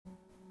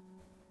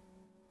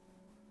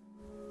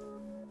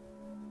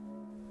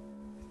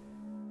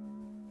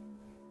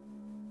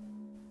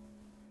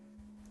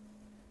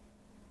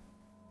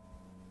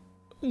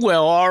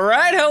Well,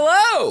 alright,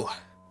 hello!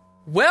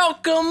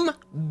 Welcome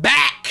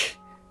back,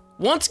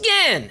 once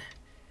again,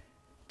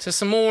 to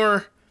some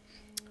more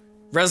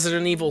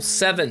Resident Evil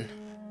 7.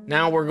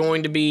 Now we're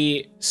going to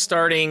be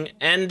starting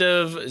End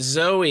of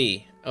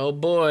Zoe. Oh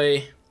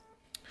boy.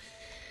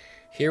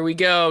 Here we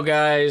go,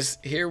 guys.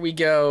 Here we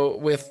go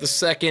with the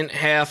second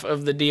half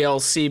of the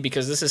DLC,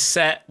 because this is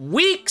set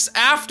weeks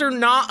after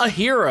Not a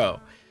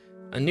Hero.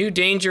 A new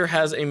danger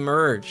has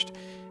emerged.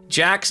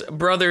 Jack's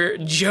brother,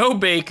 Joe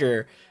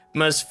Baker,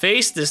 must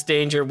face this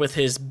danger with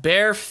his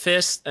bare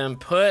fists and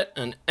put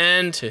an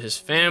end to his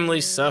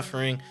family's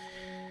suffering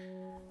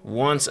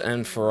once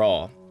and for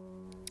all.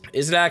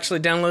 Is it actually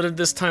downloaded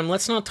this time?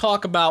 Let's not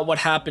talk about what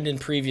happened in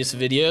previous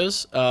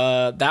videos.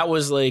 That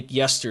was like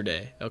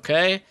yesterday,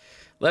 okay?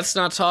 Let's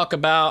not talk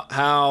about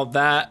how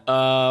that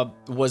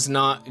was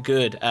not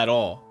good at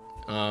all.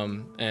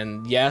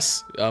 And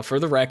yes, for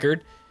the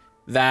record,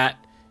 that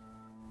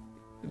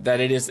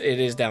it is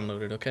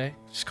downloaded, okay?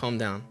 Just calm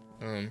down.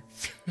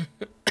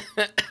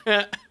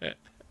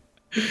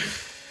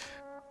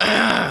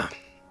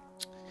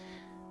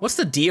 What's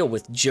the deal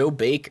with Joe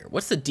Baker?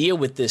 What's the deal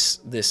with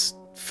this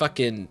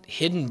fucking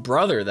hidden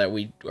brother that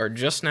we are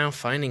just now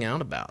finding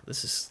out about?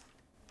 This is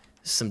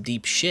some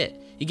deep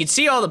shit. You can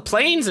see all the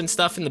planes and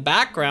stuff in the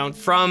background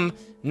from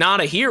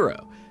Not a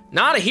Hero.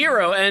 Not a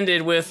Hero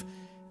ended with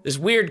this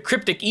weird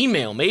cryptic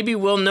email. Maybe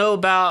we'll know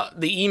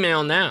about the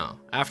email now,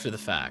 after the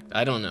fact.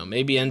 I don't know.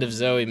 Maybe End of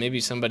Zoe, maybe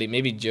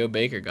Joe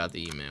Baker got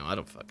the email. I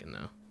don't fucking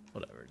know.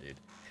 Whatever, dude.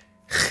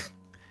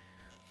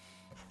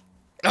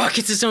 Oh, it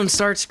gets its own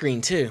start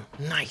screen, too.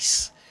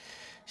 Nice.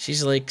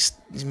 She's like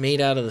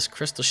made out of this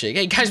crystal shit.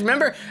 Hey, guys,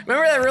 remember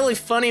that really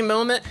funny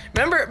moment?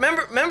 Remember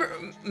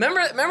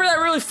that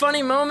really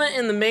funny moment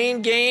in the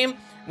main game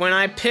when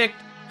I picked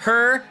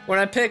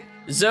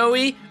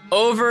Zoe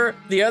over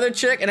the other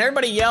chick, and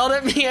everybody yelled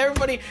at me.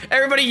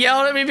 Everybody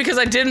yelled at me because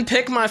I didn't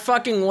pick my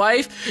fucking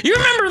wife. You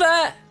remember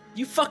that?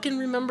 You fucking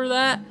remember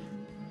that?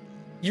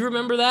 You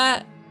remember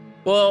that?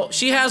 Well,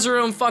 she has her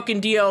own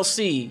fucking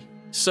DLC,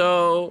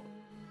 so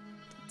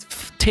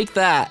take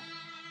that.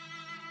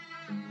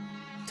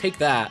 Take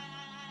that.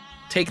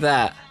 Take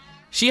that.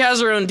 She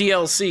has her own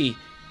DLC.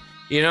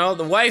 You know,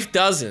 the wife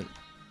doesn't.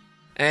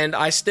 And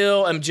I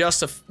still am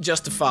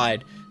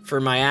justified for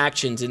my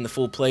actions in the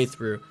full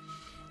playthrough.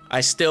 I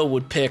still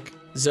would pick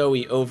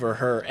Zoe over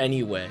her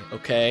anyway,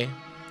 okay?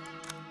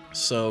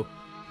 So,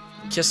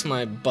 kiss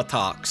my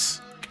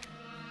buttocks.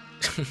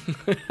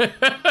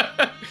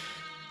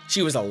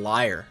 She was a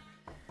liar.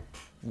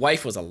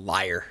 Wife was a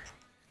liar.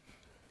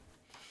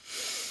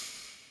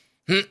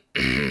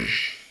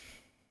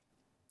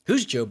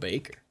 Who's Joe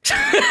Baker?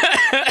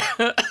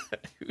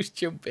 Who's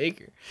Joe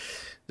Baker?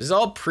 This is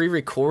all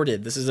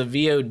pre-recorded. This is a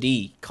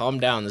VOD. Calm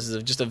down. This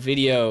is just a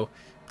video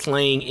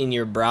playing in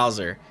your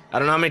browser. I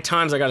don't know how many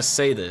times I gotta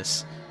say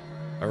this.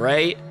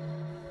 Alright?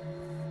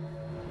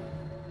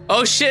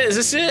 Oh shit, is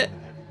this it?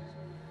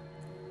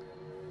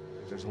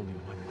 There's only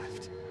one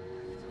left.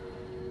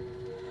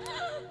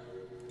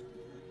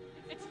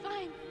 It's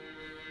fine.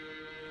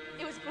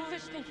 It was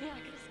foolish thinking I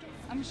could escape.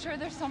 I'm sure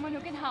there's someone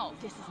who can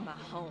help. This is my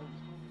home.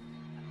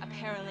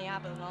 Apparently I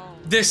belong.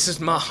 This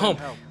is my home.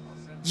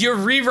 You're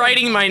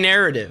rewriting my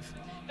narrative.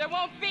 There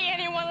won't be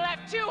anyone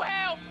left to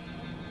help.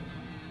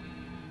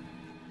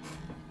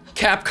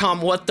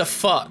 Capcom, what the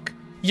fuck?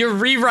 You're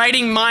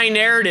rewriting my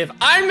narrative.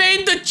 I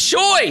made the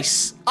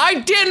choice. I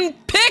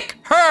didn't pick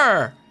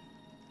her.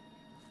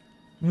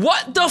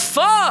 What the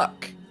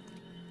fuck?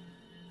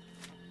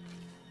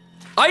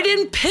 I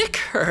didn't pick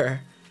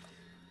her.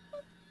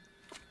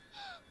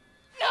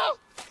 No!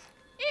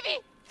 Evie,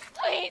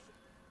 please!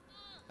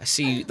 I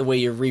see the way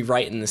you're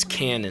rewriting this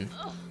canon.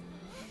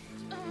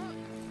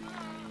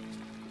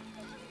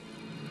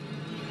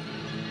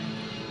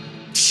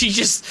 She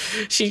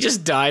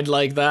just died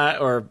like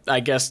that, or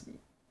I guess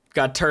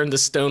got turned to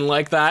stone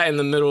like that in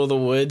the middle of the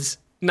woods.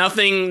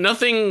 Nothing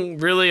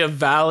really of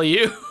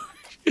value.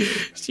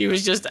 She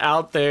was just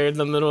out there in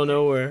the middle of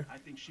nowhere.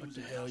 What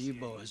the hell are you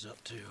boys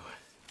up to?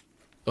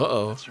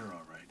 Uh-oh. That's her,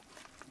 all right.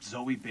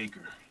 Zoe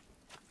Baker.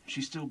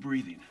 She's still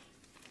breathing.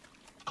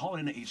 Call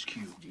in to HQ.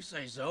 Did you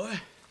say Zoe?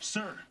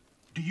 Sir,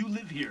 do you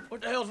live here? What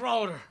the hell's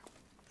wrong with her?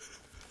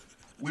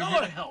 We're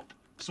here to help.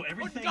 So What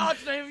everything... in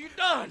God's name have you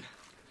done?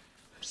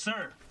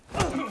 Sir.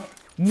 What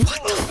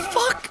the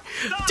fuck?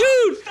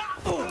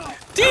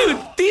 Dude,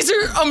 these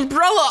are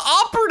Umbrella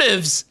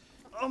operatives.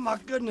 Oh my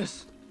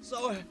goodness.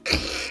 Zoe.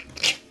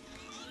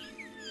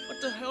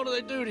 What the hell do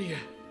they do to you?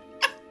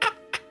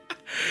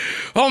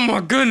 Oh my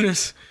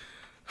goodness,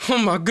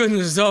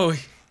 Zoe.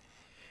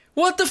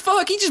 What the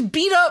fuck? He just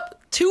beat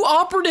up 2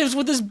 operatives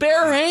with his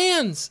bare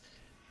hands.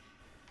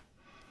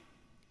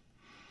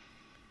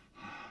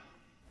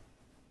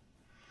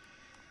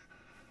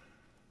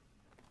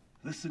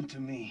 Listen to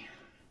me.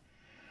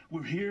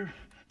 We're here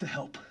to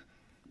help.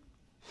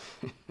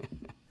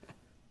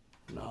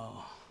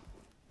 No,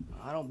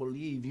 I don't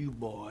believe you,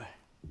 boy.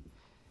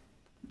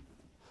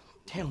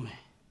 Tell me,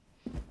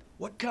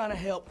 what kind of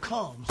help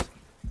comes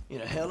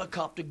in a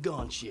helicopter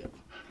gunship?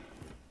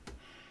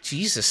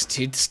 Jesus,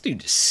 dude, this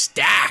dude is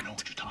I know stacked.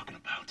 what you're talking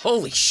about.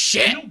 Holy I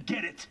shit. don't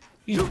get it.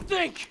 You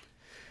think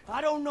I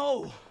don't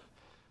know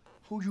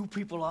who you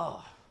people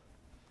are?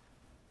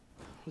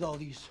 With all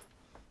these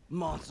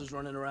monsters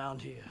running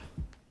around here.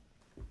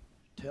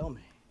 Tell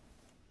me,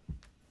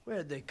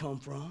 where'd they come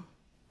from?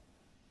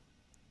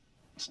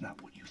 It's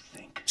not what you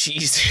think.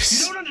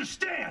 Jesus. You don't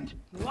understand.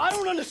 Well, I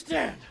don't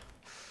understand.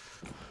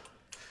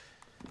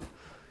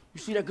 You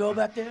see that girl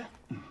back there?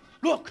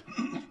 Look,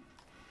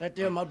 that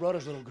there my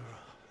brother's little girl.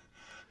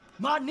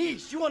 My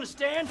niece, you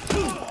understand?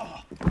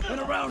 And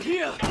around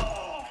here,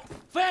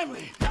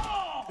 family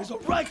is a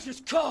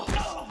righteous cause.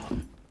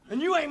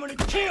 And you ain't gonna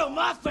kill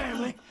my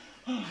family.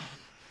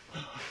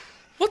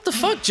 What the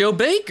fuck, Joe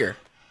Baker?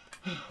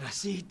 Now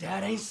see,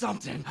 that ain't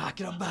something I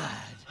can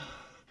abide.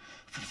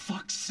 For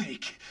fuck's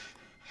sake.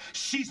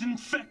 She's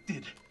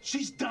infected.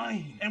 She's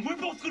dying. And we're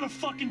both gonna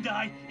fucking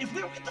die if we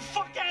don't get the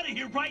fuck out of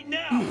here right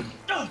now.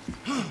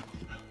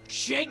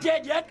 She ain't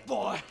dead yet,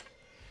 boy.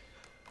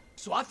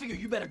 So I figure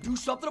you better do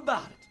something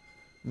about it.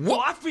 What?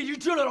 Well, I feel you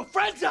two little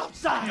friends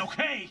outside.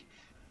 Okay.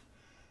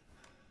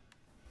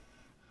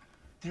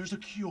 There's a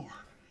cure.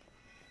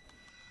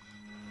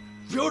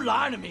 You're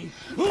lying to me.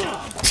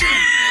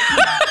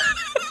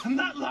 I'm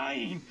not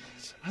lying.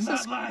 I'm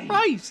not lying.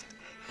 Christ.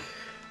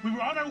 We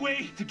were on our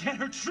way to get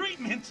her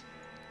treatment,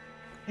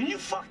 and you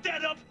fucked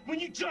that up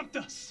when you jumped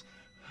us.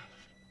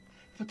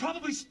 They're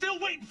probably still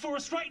waiting for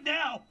us right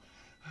now.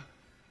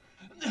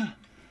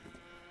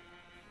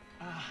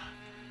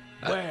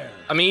 Where?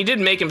 I mean, he did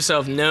make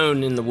himself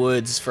known in the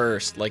woods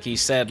first. Like he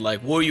said, like,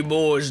 what are you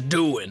boys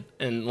doing?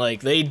 And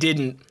like they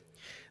didn't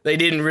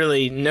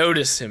really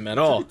notice him at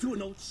all. To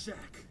an old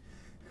shack,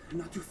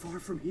 not too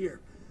far from here.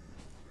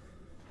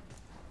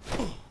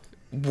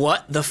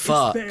 What the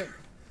fuck? It's there.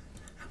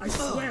 I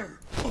swear.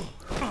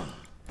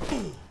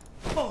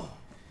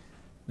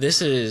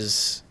 This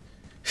is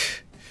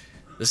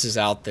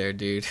out there,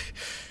 dude.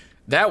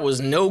 That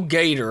was no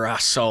gator I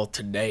saw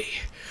today.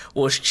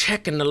 Was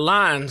checking the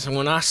lines, and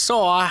when I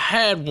saw I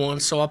had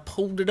one, so I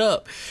pulled it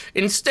up.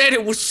 Instead,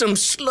 it was some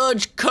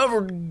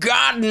sludge-covered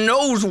God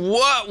knows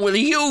what with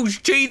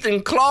huge teeth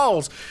and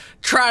claws.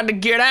 Tried to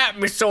get at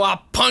me, so I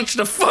punched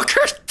the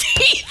fucker's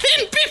teeth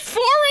in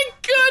before it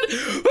could.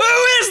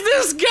 Who is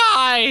this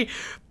guy?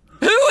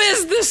 Who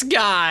is this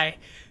guy?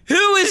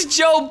 Who is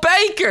Joe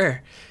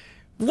Baker?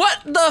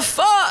 What the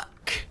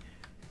fuck?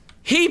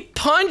 He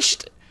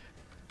punched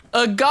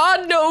a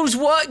God knows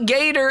what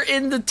gator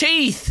in the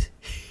teeth.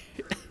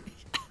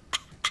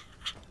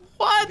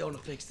 What? You're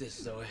gonna fix this,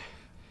 Zoe.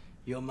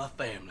 You're my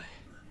family.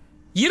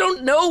 You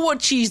don't know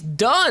what she's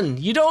done.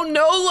 You don't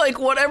know like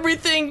what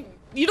everything.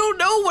 You don't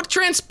know what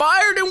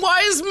transpired and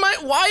why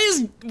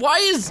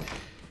is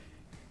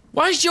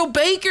Joe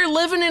Baker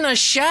living in a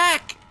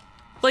shack,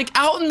 like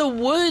out in the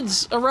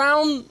woods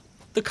around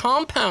the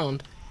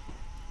compound?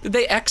 Did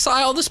they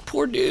exile this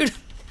poor dude?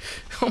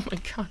 Oh my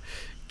god.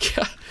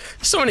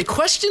 So many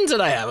questions that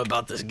I have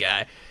about this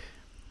guy.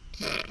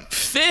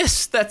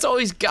 Fist, that's all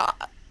he's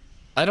got.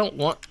 I don't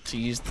want to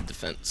use the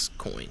defense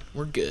coin.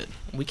 We're good.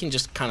 We can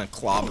just kind of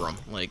clobber him.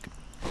 Like,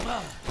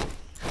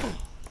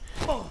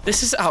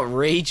 this is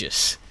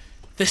outrageous.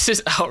 This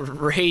is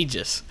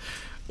outrageous.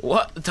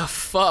 What the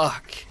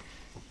fuck?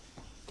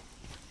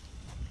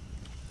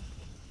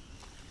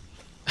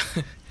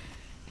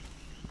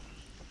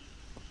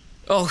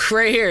 Oh,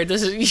 right here.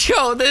 This is,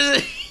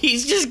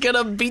 he's just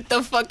gonna beat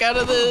the fuck out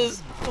of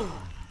this.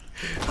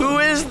 Who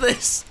is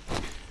this?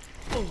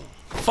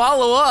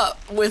 Follow up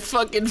with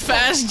fucking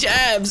fast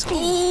jabs.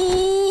 Ooh.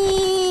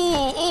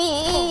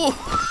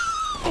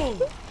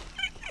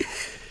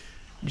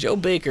 Joe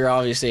Baker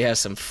obviously has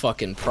some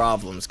fucking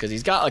problems because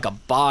he's got like a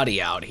body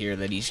out here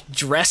that he's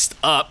dressed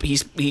up.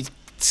 He's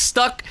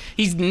stuck.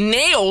 He's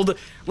nailed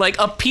like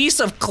a piece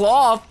of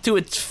cloth to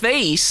its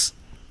face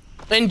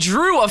and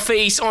drew a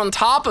face on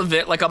top of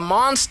it like a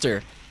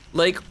monster.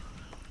 Like,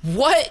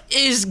 what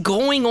is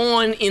going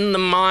on in the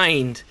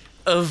mind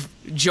of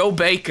Joe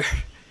Baker?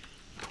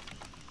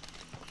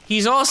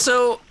 He's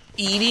also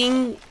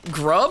eating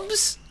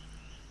grubs?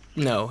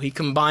 No, he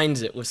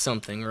combines it with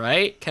something,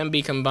 right? Can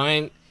be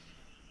combined.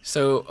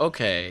 So,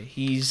 okay,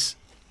 he's,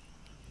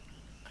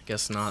 I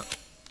guess not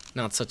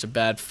such a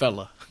bad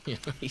fella. You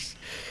know,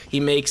 he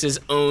makes his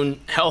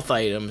own health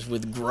items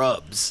with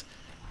grubs.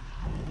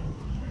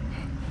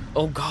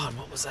 Oh god,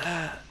 what was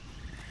that?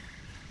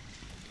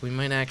 We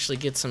might actually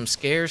get some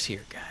scares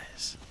here,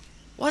 guys.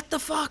 What the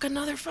fuck?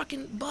 Another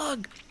fucking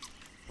bug.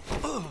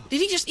 Did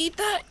he just eat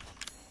that?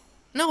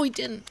 No, he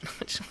didn't.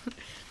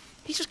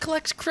 He just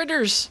collects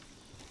critters.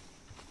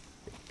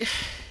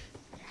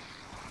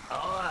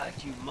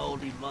 Alright, you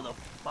moldy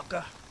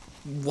motherfucker.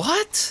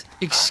 What?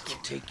 I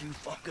can take you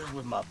fuckers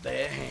with my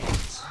bare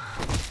hands.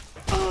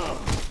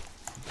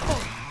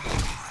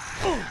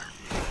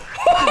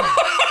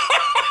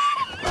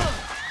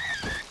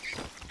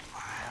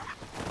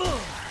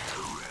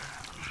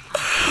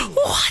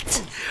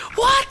 What?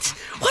 What?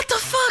 What the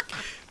fuck?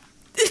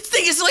 This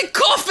thing is like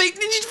coughing.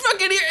 Did you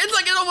fucking hear? It's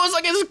like it's almost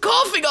like it's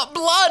coughing up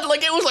blood.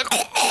 Like it was like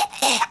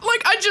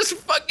I just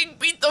fucking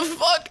beat the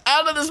fuck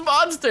out of this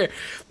monster.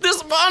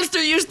 This monster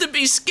used to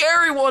be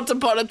scary once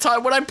upon a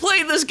time. When I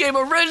played this game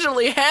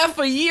originally half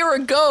a year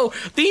ago,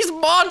 these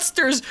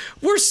monsters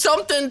were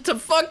something to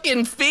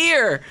fucking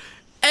fear.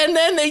 And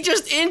then they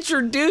just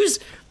introduce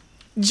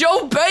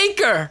Joe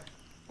Baker,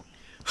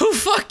 who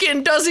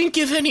fucking doesn't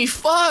give any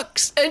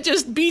fucks and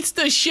just beats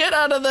the shit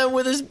out of them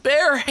with his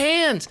bare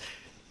hands.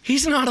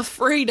 He's not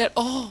afraid at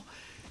all.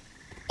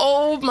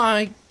 Oh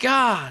my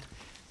God.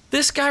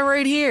 This guy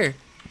right here.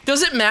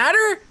 Does it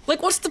matter?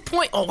 Like, what's the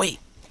point? Oh, wait.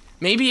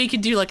 Maybe he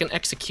could do like an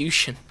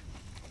execution.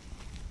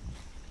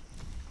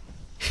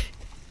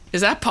 Is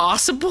that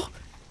possible?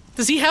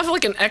 Does he have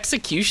like an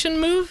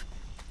execution move?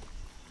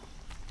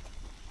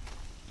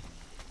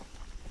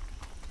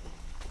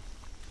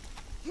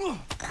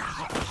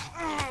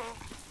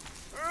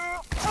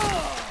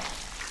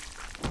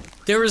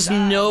 There is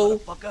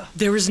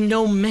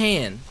no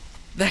man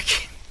that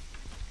can...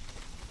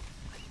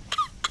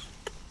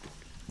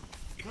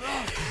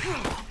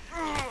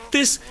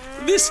 This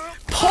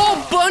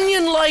Paul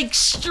Bunyan-like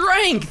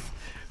strength.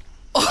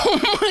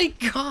 Oh my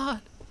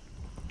God.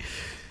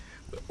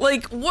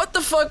 Like, what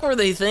the fuck were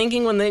they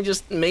thinking when they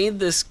just made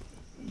this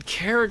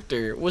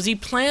character? Was he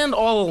planned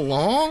all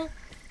along?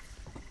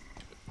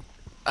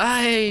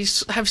 I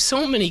have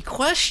so many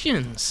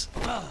questions.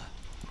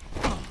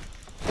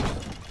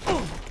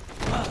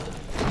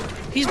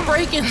 He's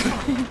breaking.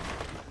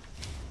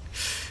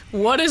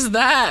 What is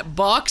that?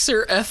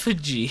 Boxer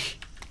effigy.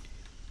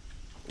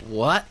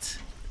 What?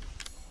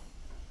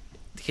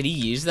 Could he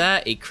use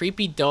that? A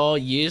creepy doll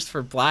used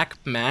for black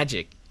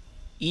magic.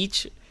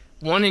 Each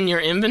one in your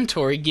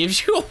inventory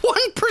gives you a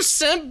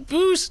 1%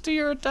 boost to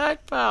your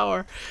attack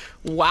power.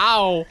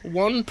 Wow,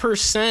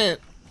 1%.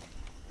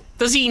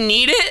 Does he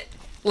need it?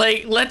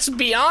 Like, let's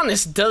be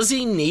honest, does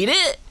he need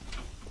it?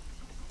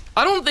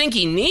 I don't think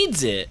he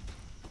needs it.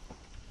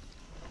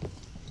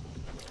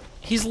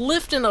 He's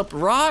lifting up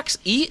rocks,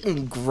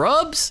 eating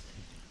grubs.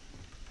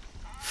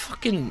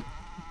 Fucking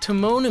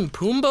Timon and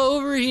Pumbaa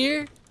over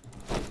here.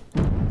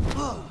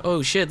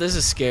 Oh shit, this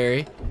is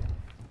scary.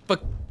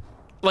 But,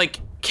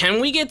 like, can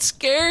we get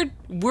scared?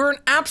 We're an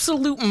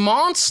absolute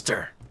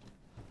monster.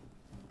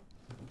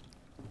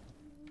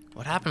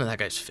 What happened to that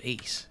guy's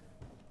face?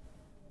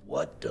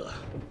 What the?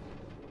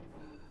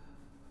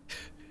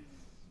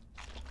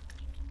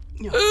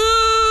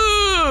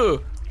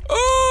 Ooh!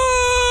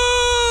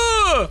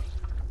 Ooh!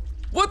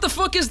 What the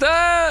fuck is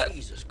that?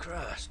 Jesus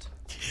Christ.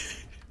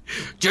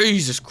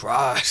 Jesus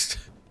Christ.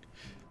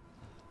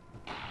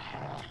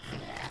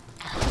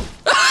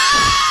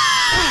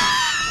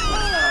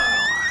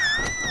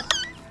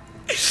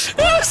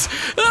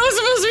 That was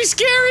supposed to be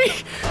scary.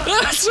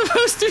 That was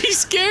supposed to be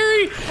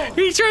scary.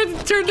 He tried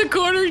to turn the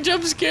corner, he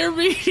jump scared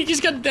me. He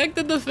just got decked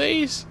in the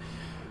face.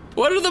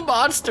 What are the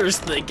monsters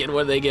thinking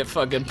when they get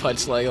fucking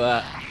punched like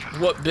that?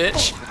 What,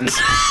 bitch?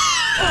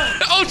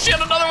 Oh shit,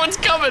 another one's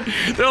coming.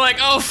 They're like,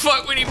 oh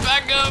fuck, we need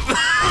back up.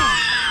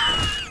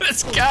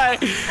 This guy.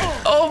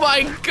 Oh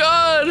my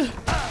God.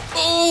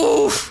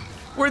 Oh,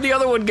 where'd the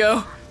other one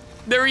go?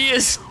 There he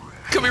is.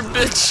 Come here,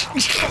 bitch.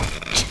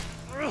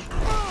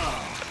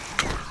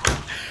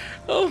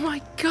 Oh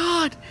my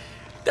God.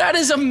 That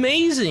is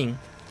amazing.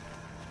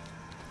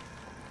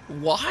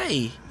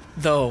 Why,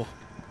 though?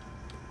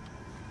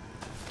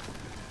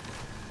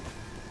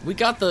 We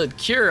got the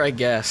cure, I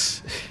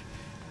guess.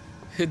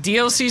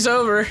 DLC's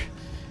over.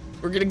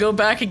 We're gonna go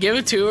back and give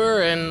it to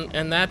her,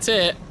 and that's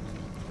it.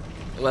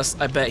 Unless,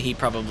 I bet he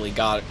probably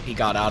got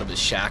out of his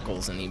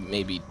shackles and he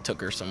maybe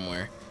took her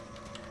somewhere.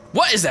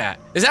 What is that?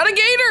 Is that a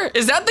gator?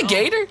 Is that the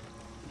gator?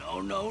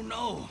 No, no,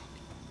 no.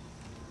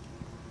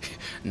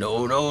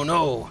 No, no,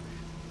 no.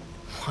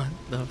 What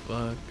the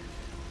fuck?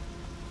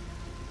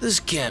 This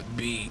can't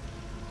be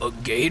a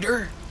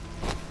gator.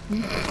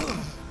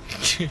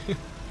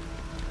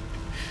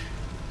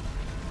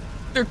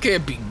 There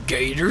can't be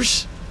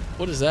gators.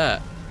 What is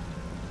that?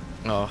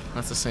 Oh,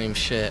 that's the same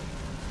shit.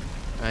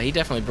 He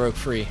definitely broke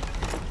free.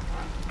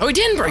 Oh, he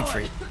didn't break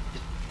free.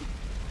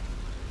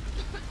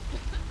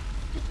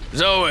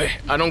 Zoe,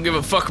 I don't give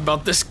a fuck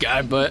about this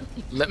guy, but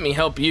let me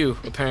help you,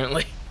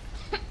 apparently.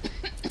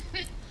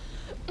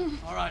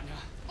 All right,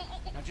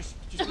 now just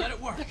let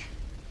it work.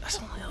 That's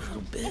only a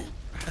little bit.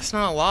 That's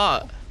not a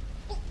lot.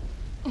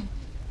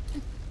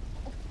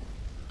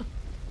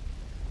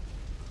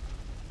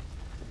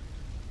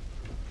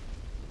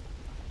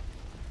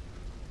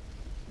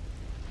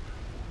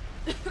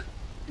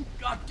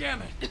 God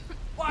damn it!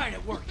 Why ain't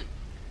it working?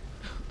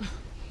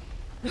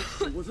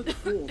 It wasn't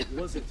full,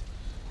 was it?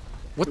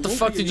 What the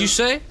fuck did you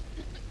say?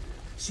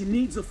 She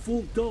needs a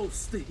full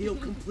dose to heal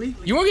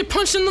completely. You wanna get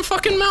punched in the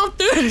fucking mouth,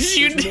 dude?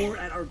 There's more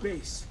at our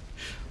base.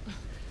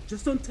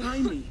 Just untie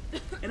me,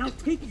 and I'll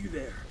take you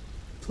there.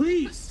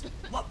 Please.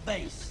 What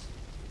base?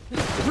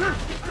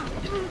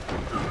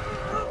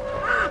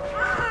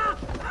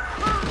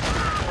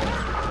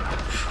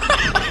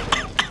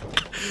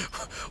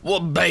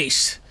 What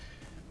base?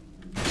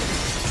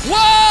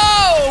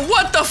 Whoa! No!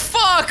 What the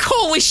fuck?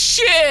 Holy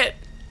shit!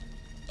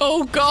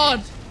 Oh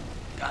god.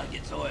 Gotta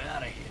get Zoe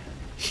out of here.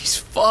 He's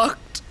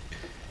fucked.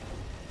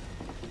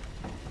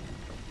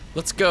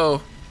 Let's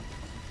go.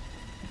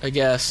 I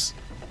guess.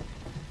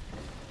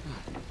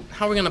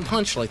 How are we gonna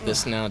punch like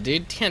this now,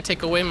 dude? Can't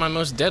take away my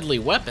most deadly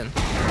weapon.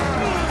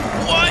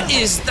 What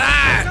is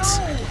that?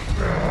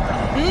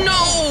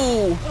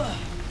 No!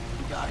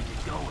 We gotta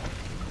get going.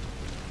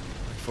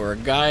 For a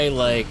guy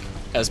like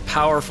as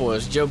powerful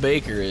as Joe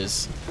Baker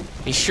is,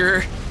 he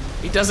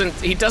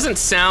doesn't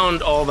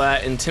sound all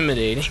that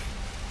intimidating.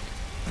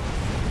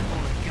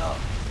 Holy God.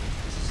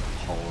 This is some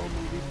horror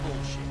movie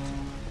bullshit.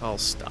 I'll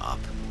stop.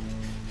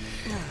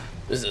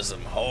 This is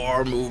some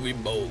horror movie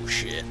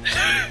bullshit.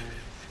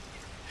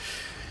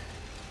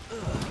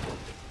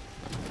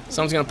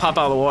 Someone's gonna pop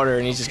out of the water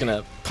and he's just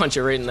gonna punch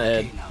it right in the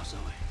head. Okay, now, Zoe.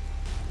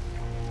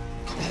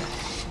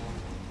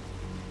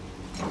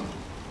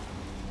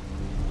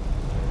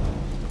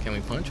 Can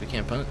we punch? We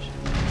can't punch.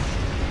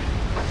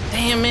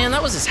 Damn, man,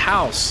 that was his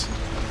house.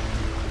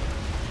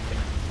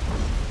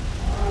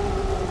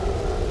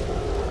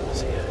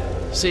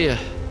 See ya.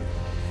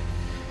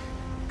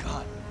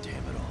 God damn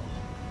it all.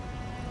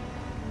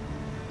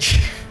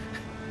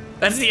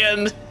 That's the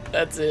end.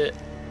 That's it.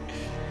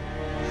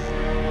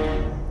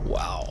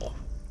 Wow.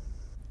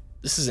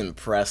 This is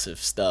impressive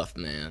stuff,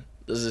 man.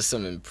 This is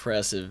some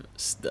impressive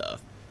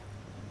stuff.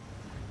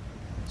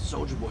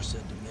 Soldier Boy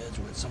said the meds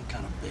were at some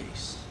kind of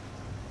base.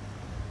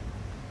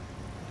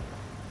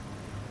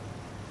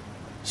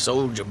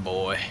 Soldier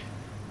Boy.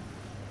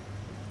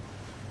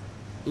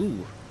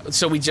 Ooh.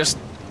 So we just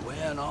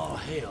Where in all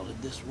hell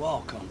did this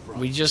wall come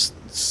from?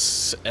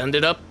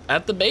 ended up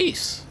at the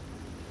base.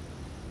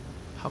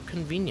 How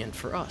convenient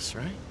for us,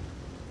 right?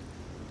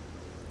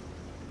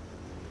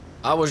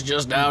 I was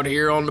just out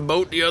here on the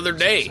boat the other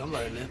day,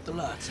 Somebody left the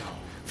lights on.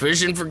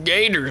 fishing for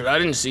gators. I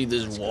didn't see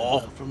this Good wall.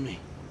 enough for me.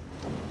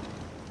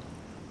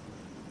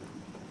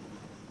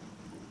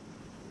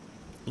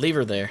 Leave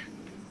her there.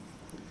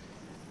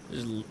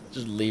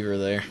 Just leave her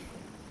there.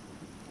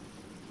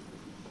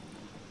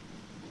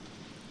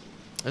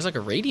 There's like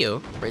a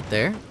radio right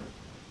there.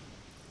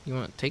 You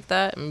want to take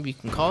that? Maybe you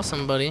can call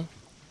somebody.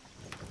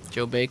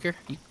 Joe Baker,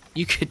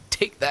 you could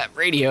take that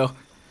radio.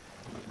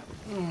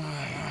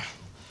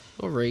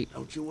 All right.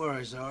 Don't you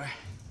worry, Zoe.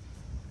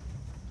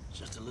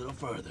 Just a little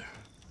further.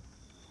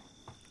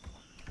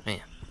 Man,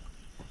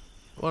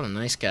 what a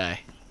nice guy.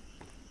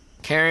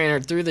 Carrying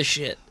her through the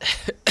shit.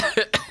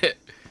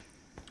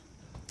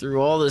 Through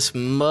all this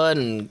mud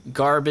and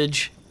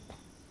garbage.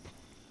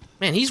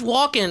 Man, he's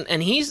walking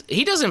and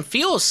he doesn't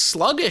feel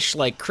sluggish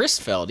like Chris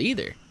felt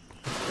either.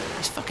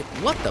 He's fucking,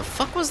 what the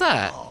fuck was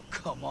that? Oh,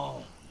 come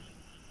on.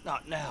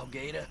 Not now,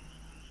 Gator.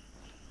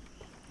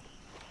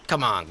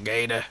 Come on,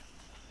 Gator.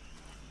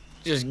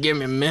 Just give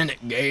me a minute,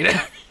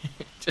 Gator.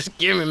 Just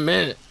give me a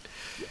minute.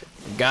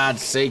 For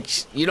God's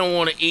sakes, you don't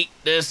want to eat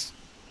this.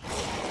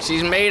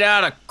 She's made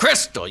out of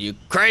crystal, you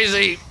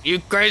crazy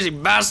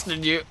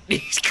bastard, you.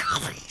 He's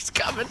coming.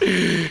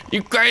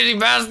 You crazy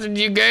bastard,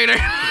 you Gator.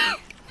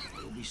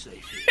 We'll be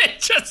safe. It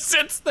just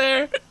sits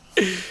there.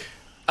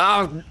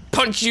 I'll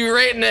punch you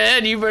right in the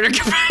head, you better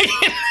get back in.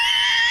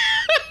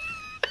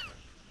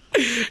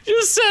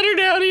 Just set her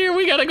down here,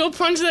 we gotta go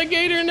punch that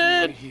Gator in the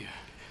head. Right here.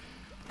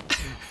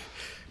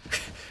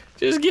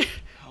 Just get.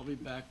 I'll be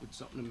back with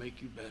something to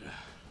make you better.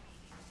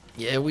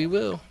 Yeah, we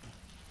will.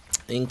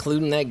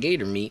 Including that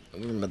gator meat.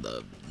 We're about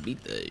to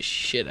beat the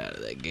shit out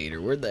of that gator.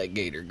 Where'd that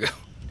gator go?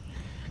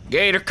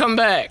 Gator, come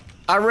back.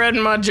 I read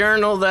in my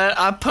journal that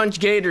I punch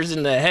gators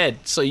in the head.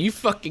 So you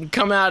fucking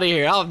come out of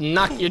here. I'll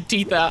knock your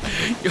teeth out.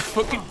 You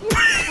fucking...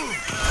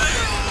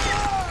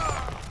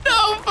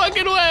 No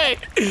fucking way.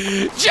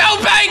 Joe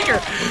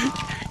Baker!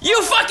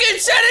 You fucking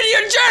said in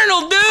your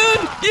journal,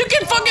 dude! You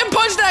can fucking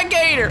punch that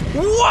gator.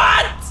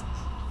 What?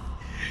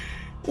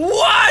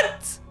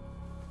 What?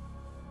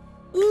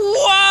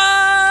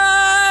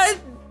 What?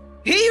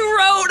 He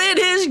wrote in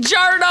his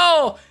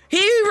journal. He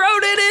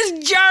wrote in his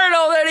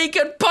journal that he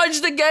could punch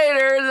the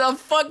gator in the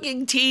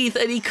fucking teeth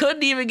and he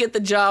couldn't even get the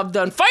job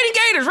done. Fighting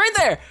gators right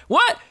there.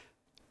 What?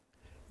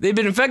 They've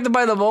been infected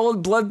by the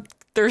mold,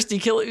 bloodthirsty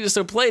killers,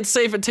 so play it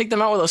safe and take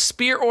them out with a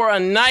spear or a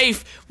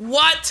knife.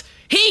 What?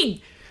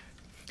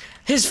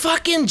 His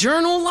fucking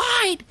journal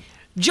lied.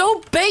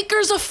 Joe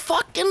Baker's a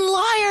fucking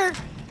liar.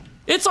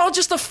 It's all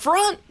just a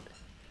front.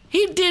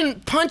 He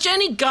didn't punch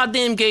any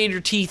goddamn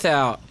gator teeth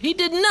out. He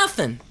did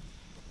nothing.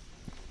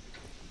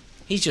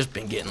 He's just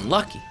been getting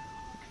lucky.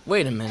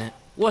 Wait a minute.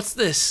 What's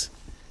this?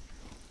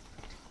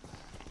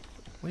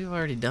 We've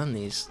already done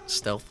these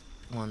stealth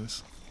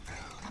ones.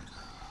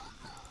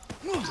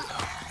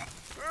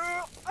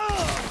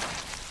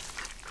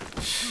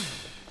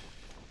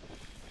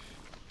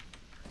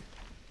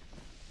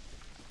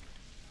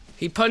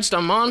 He punched a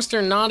monster,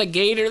 not a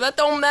gator. That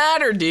don't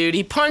matter, dude.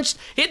 He punched...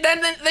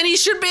 Then he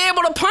should be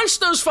able to punch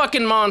those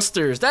fucking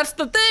monsters. That's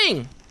the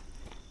thing.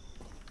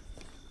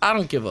 I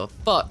don't give a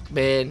fuck,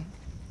 man.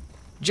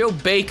 Joe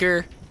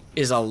Baker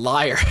is a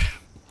liar.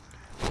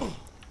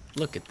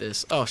 Look at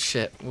this. Oh,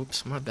 shit.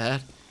 Whoops, my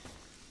bad.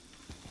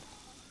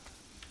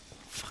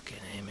 Fucking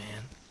A,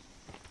 man.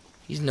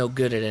 He's no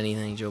good at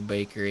anything, Joe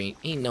Baker.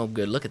 Ain't no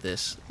good. Look at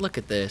this. Look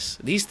at this.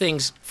 These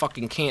things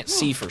fucking can't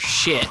see for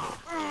shit.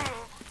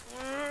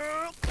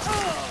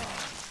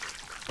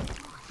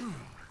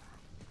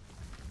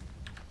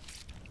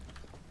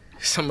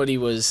 Somebody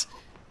was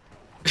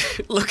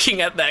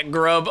looking at that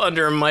grub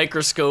under a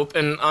microscope,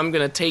 and I'm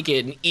gonna take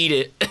it and eat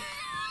it.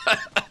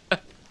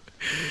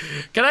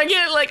 Can I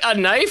get, like, a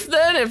knife,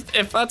 then,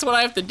 if that's what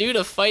I have to do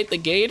to fight the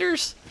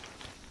gators?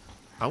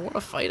 I want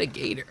to fight a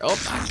gator.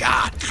 Oh, my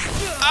God.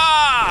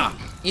 Ah!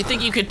 You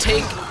think you could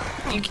take...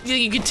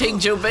 You could take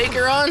Joe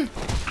Baker on?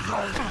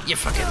 You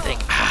fucking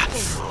think.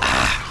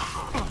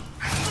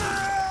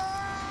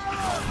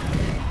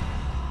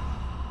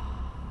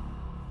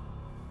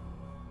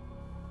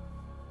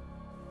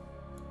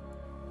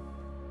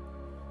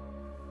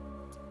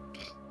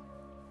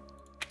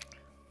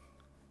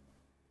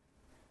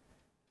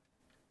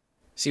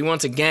 See,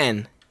 once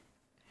again,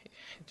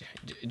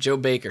 Joe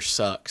Baker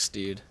sucks,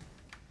 dude.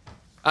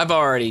 I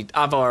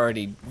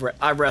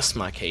rest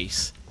my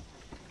case.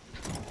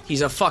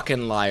 He's a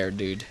fucking liar,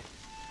 dude.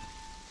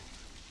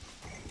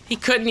 He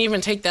couldn't even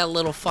take that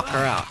little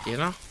fucker out, you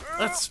know?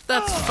 That's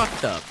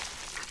fucked up.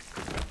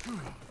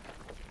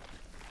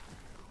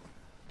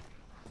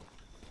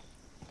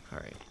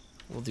 Alright,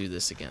 we'll do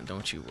this again,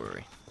 don't you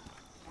worry.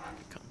 Here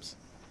it comes.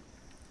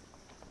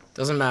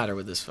 Doesn't matter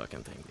with this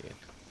fucking thing, dude.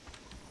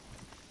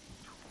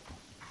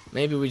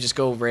 Maybe we just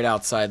go right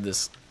outside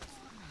this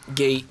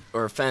gate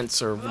or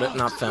fence or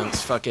not fence,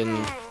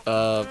 fucking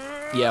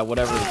yeah,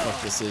 whatever the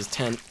fuck this is,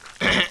 tent,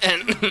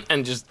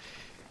 and just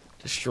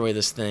destroy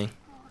this thing.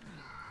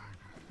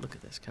 Look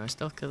at this. Can I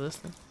still kill this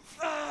thing?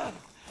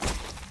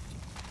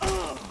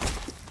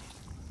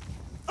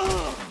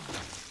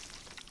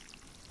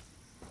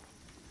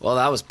 Well,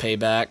 that was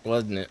payback,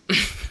 wasn't it?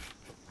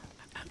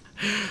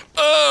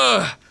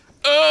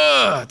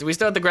 Do we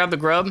still have to grab the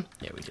grub?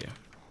 Yeah, we do.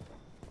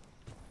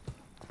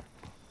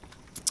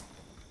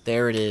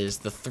 There it is,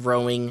 the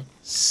throwing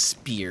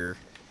spear.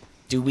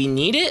 Do we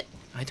need it?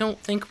 I don't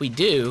think we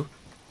do,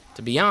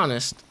 to be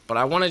honest, but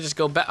I want to just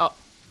go back. Oh.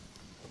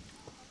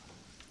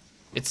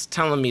 It's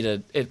telling me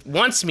to, it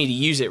wants me to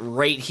use it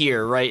right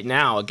here, right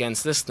now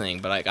against this thing,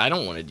 but I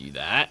don't want to do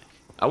that.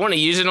 I want to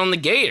use it on the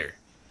gator.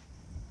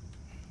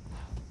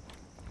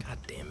 God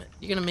damn it.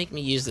 You're going to make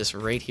me use this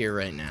right here,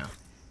 right now.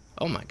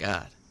 Oh my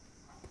God.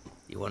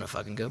 You want to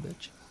fucking go,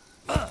 bitch?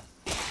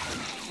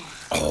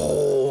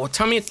 Oh,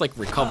 tell me it's like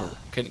recoverable.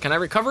 Can I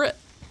recover it?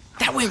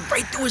 That went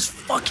right through his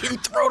fucking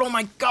throat. Oh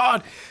my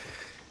God.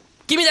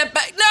 Give me that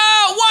back.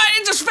 No, what?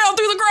 It just fell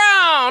through the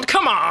ground.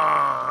 Come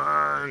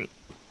on.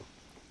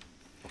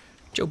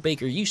 Joe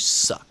Baker, you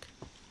suck.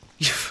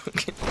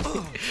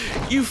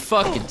 You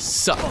fucking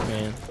suck,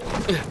 man.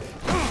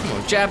 Come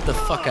on, jab the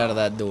fuck out of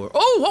that door.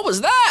 Oh, what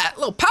was that? A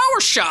little power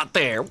shot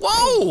there.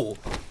 Whoa.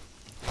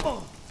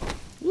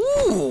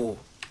 Ooh.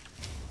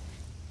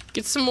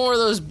 Get some more of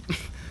those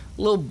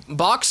little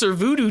boxer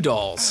voodoo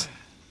dolls.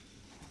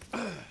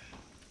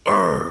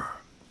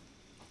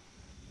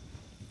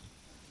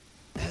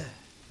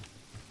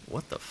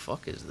 What the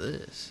fuck is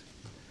this?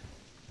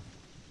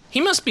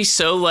 He must be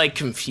so, like,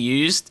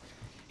 confused.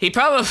 He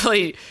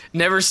probably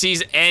never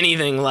sees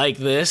anything like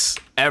this,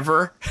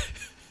 ever.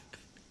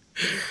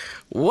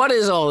 What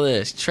is all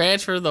this?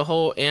 Transfer the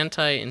whole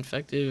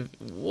anti-infective...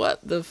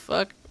 What the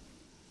fuck?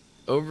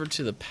 Over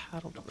to the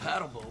paddle boat. The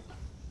paddle boat?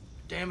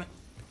 Damn it.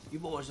 You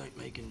boys ain't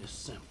making this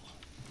simple.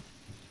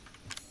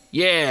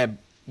 Yeah,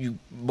 you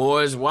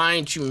boys, why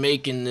ain't you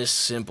making this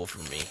simple for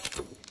me?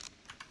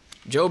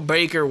 Joe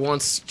Baker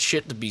wants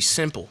shit to be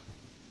simple.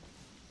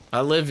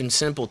 I live in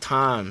simple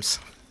times.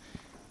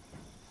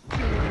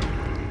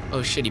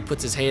 Oh shit, he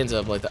puts his hands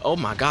up like that. Oh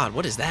my God,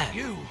 what is that?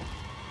 You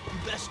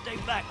best stay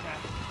back now.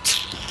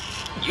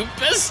 You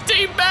best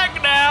stay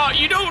back now.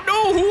 You don't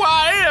know who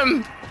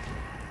I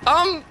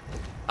am.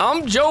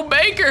 I'm Joe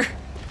Baker.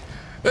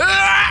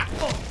 Ah!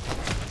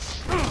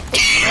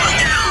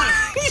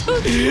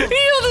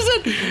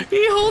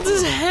 He holds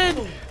his head.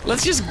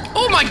 Let's just,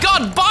 oh my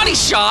God, body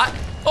shot.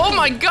 Oh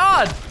my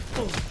God.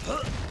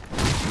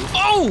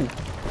 Oh,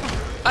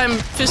 I'm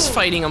fist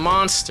fighting a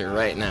monster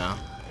right now.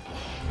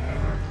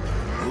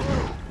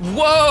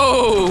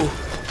 Whoa!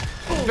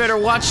 You better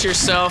watch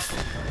yourself.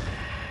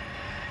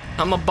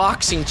 I'm a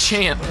boxing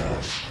champ.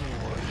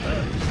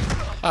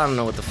 I don't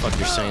know what the fuck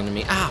you're saying to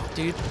me. Ow,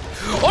 dude.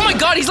 Oh my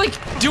God, he's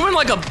doing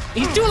like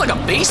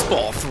a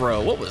baseball throw.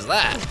 What was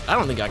that? I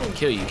don't think I can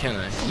kill you, can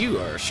I? You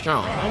are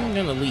strong. I'm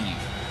gonna leave.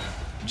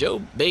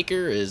 Joe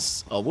Baker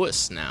is a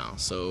wuss now,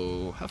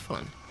 so have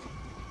fun.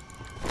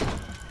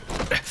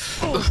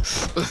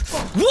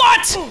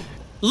 What?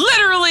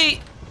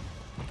 Literally.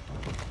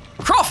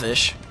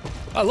 Crawfish?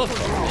 I love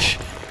crawfish.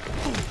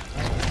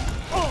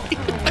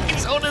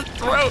 He's on his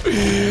throat.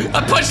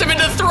 I punched him in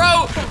the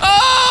throat.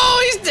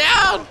 Oh, he's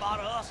down.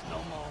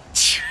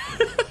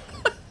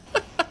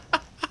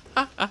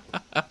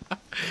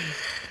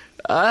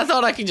 I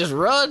thought I could just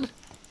run.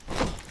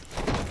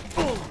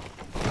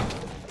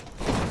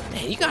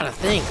 Man, you gotta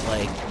think,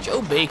 like,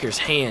 Joe Baker's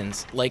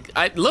hands, like,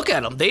 look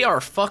at them, they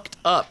are fucked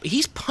up.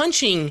 He's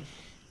punching,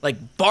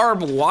 like,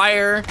 barbed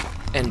wire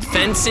and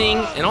fencing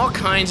and all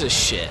kinds of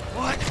shit.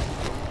 What?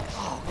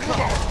 Oh,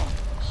 come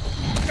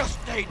on. Just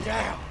stay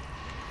down.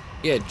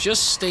 Yeah,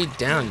 just stay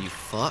down, you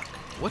fuck.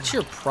 What's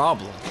your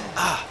problem?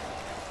 Ah.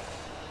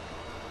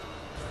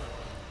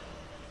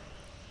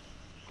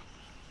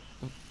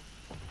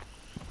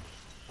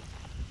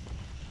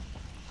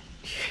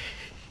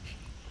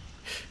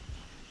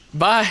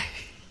 Bye.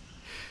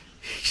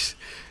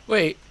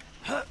 Wait.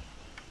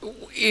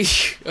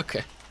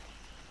 Okay.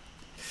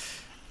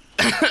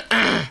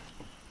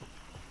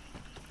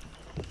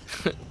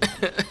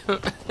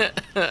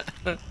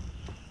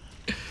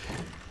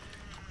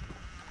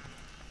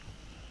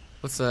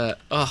 What's that?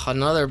 Oh,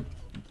 another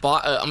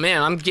bot.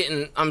 Man,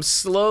 I'm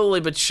slowly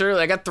but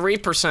surely. I got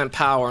 3%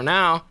 power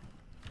now.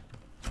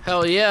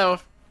 Hell yeah.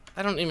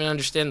 I don't even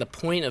understand the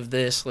point of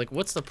this. Like,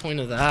 what's the point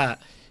of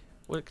that?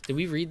 What, did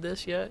we read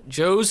this yet?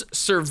 Joe's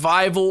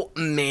survival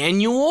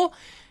manual?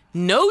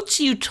 Notes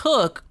you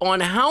took on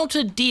how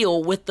to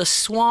deal with the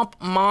swamp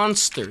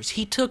monsters.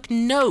 He took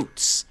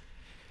notes.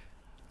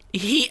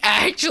 He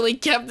actually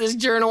kept this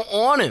journal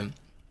on him.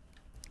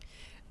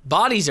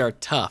 Bodies are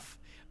tough,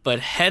 but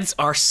heads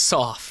are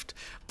soft.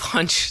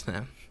 Punch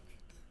them.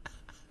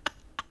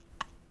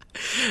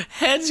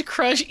 Heads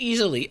crush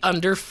easily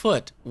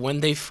underfoot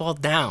when they fall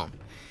down.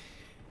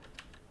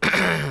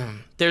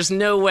 There's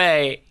no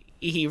way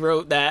he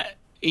wrote that.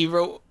 He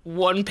wrote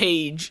 1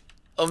 page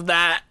of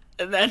that,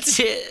 and that's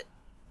it.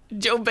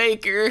 Joe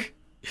Baker.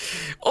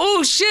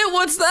 Oh shit,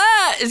 what's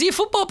that? Is he a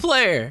football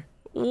player?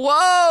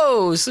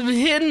 Whoa, some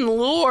hidden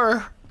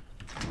lore.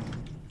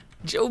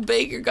 Joe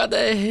Baker got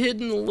that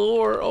hidden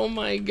lore. Oh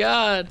my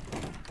god.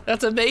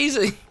 That's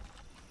amazing.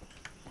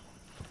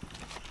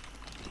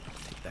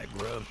 Take that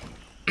grub.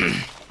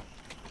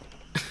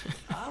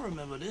 I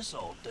remember this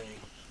old thing.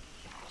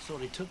 So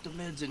they took the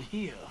meds in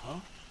here, huh?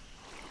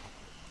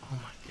 Oh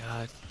my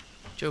god.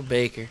 Joe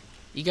Baker.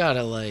 You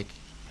gotta like...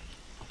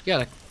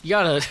 You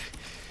gotta...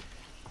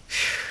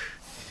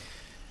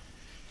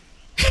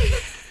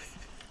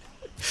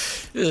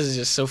 This is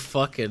just so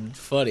fucking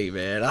funny,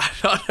 man. I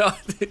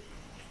don't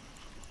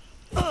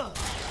know.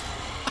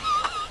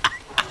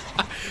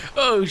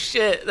 Oh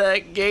shit,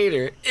 that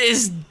gator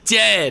is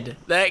dead.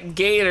 That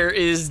gator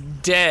is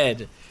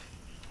dead.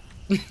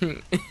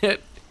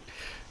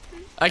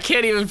 I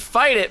can't even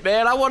fight it,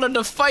 man. I wanted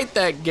to fight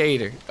that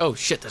gator. Oh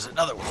shit, there's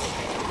another one.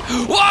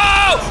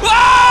 Whoa!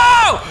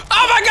 Whoa!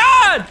 Oh my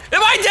god!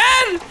 Am I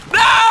dead?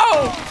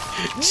 No!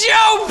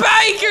 Joe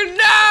Baker,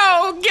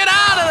 no! Get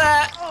out of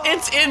that!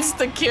 It's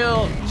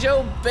insta-kill.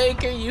 Joe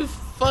Baker, you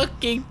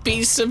fucking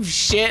piece of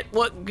shit.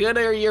 What good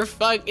are your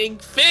fucking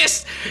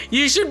fists?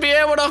 You should be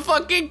able to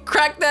fucking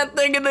crack that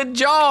thing in the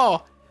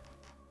jaw.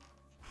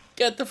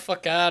 Get the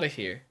fuck out of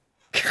here.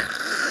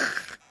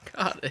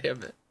 God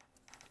damn it.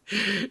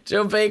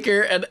 Joe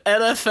Baker, an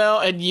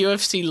NFL and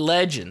UFC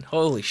legend.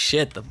 Holy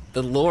shit,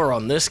 the lore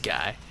on this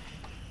guy.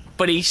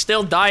 But he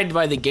still died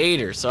by the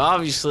gator, so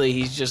obviously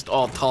he's just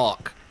all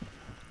talk.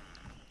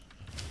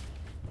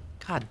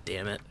 God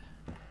damn it.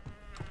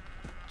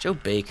 Joe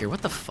Baker,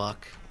 what the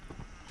fuck?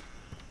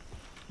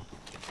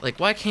 Like,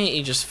 why can't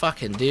you just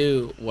fucking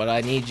do what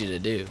I need you to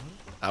do?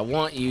 I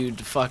want you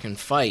to fucking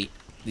fight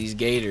these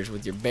gators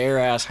with your bare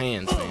ass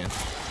hands, man.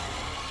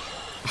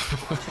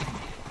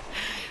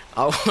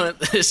 I want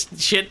this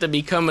shit to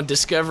become a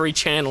Discovery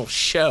Channel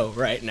show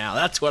right now.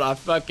 That's what I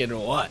fucking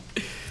want.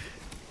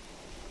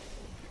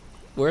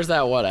 Where's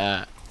that one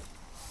at?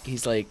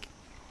 He's like,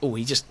 oh,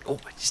 did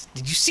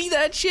you see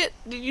that shit?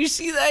 Did you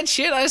see that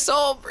shit? I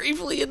saw him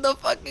briefly in the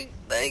fucking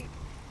thing.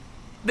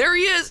 There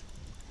he is.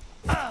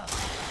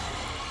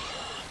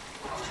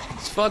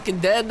 He's fucking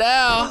dead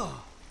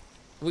now.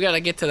 We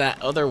gotta get to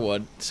that other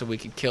one so we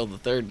can kill the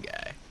third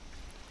guy.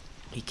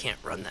 He can't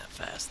run that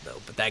fast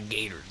though, but that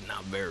gator's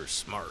not very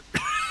smart.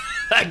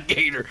 that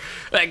gator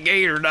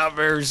not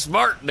very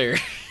smart there.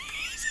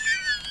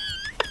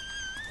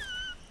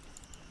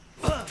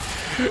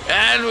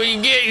 That's what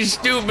you get, you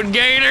stupid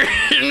gator.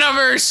 You're not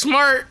very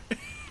smart.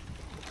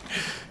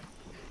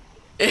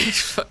 He's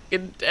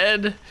fucking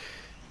dead.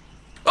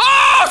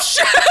 Oh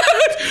shit!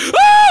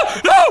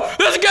 Oh no!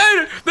 There's a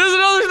gator!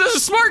 There's a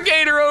smart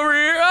gator over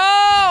here.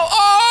 Oh!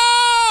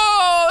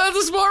 That's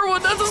a smart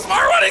one. That's a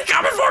smart one. He's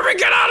coming for me.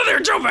 Get out of there,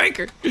 Joe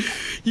Baker.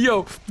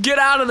 Yo, get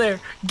out of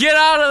there. Get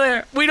out of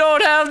there. We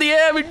don't have the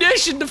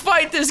ammunition to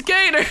fight this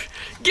gator.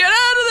 Get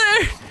out of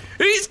there.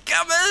 He's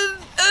coming.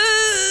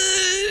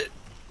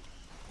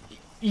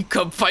 You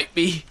come fight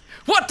me.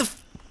 What the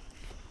f—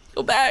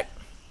 Go back.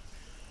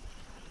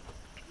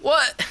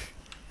 What?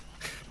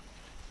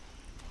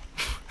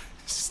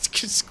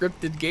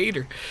 Scripted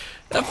gator.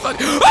 That fuck—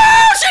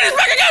 Oh shit, he's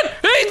back again!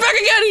 He's back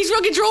again! He's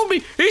fucking trolling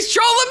me! He's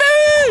trolling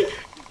me!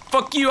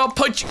 Fuck you, I'll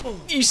punch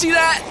you. You see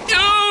that?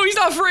 No, he's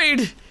not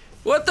afraid.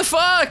 What the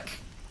fuck?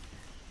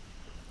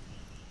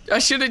 I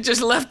should have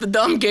just left the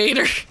dumb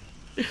gator.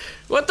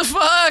 What the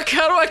fuck?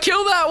 How do I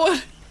kill that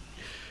one?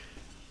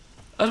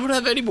 I don't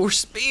have any more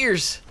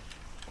spears.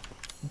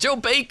 Joe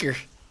Baker,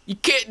 you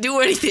can't do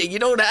anything. You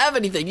don't have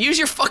anything. Use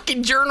your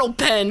fucking journal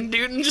pen,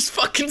 dude, and just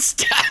fucking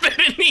stab it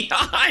in the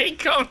eye.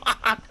 Come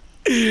on.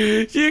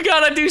 You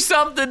gotta do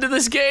something to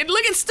this game.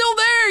 Look, it's still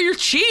there. You're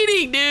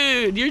cheating,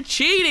 dude. You're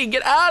cheating.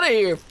 Get out of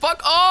here.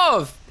 Fuck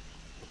off.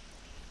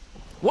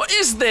 What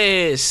is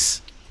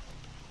this?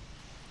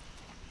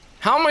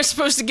 How am I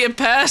supposed to get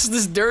past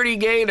this dirty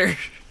gator?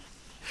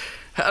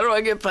 How do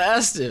I get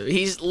past him?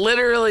 He's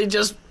literally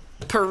just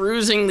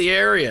perusing the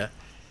area.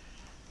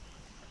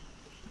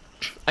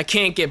 I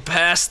can't get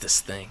past this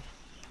thing.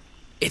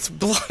 It's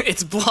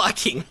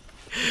blocking.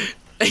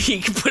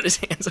 He can put his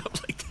hands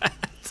up like that.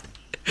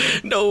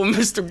 No,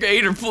 Mr.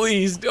 Gator,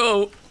 please,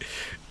 don't.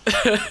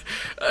 I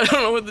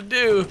don't know what to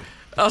do.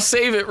 I'll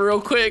save it real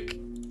quick,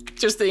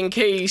 just in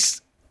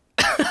case.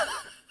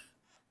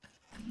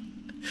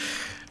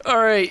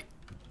 Alright,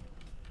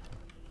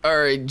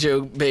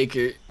 Joe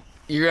Baker.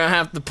 You're gonna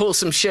have to pull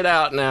some shit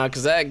out now,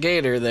 because that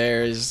gator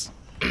there is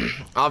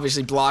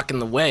obviously blocking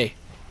the way.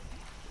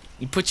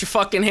 You put your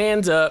fucking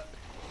hands up.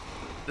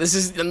 This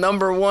is the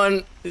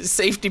 #1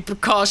 safety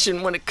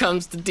precaution when it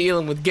comes to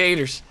dealing with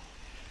gators.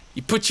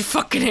 You put your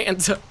fucking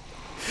hands up.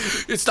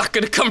 It's not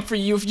gonna come for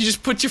you if you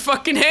just put your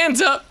fucking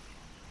hands up.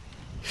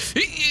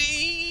 Put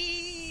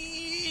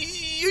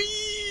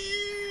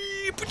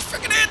your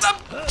fucking hands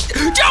up.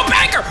 Joe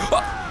Baker!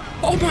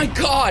 Oh my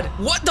god!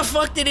 What the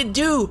fuck did it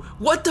do?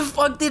 What the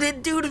fuck did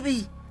it do to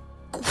me?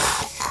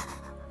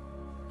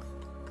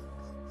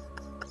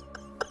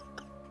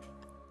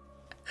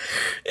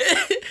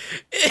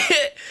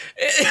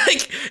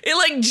 It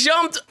like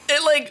jumped.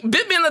 It like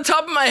bit me on the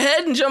top of my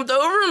head and jumped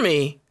over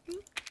me.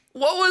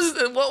 What was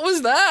that? What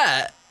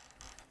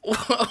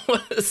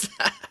was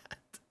that?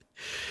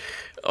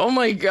 Oh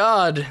my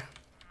god.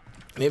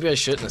 Maybe I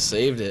shouldn't have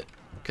saved it,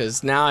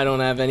 because now I don't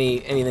have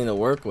anything to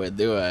work with,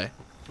 do I?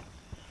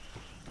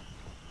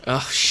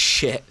 Oh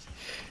shit.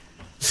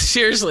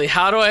 Seriously,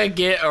 how do I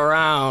get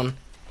around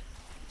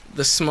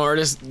the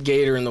smartest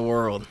gator in the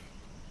world?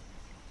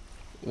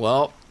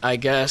 Well, I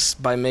guess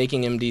by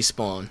making him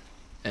despawn,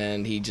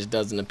 and he just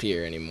doesn't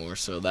appear anymore.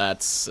 So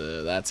that's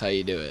how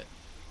you do it.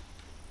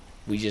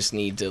 We just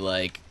need to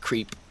like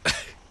creep.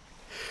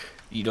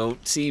 You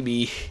don't see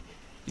me.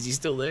 Is he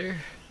still there?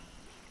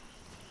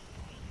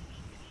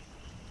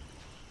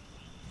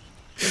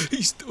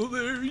 He's still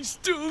there. He's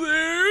still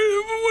there.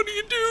 What do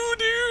you do,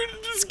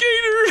 dude? This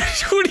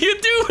gator. What do you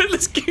do with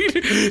this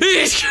gator?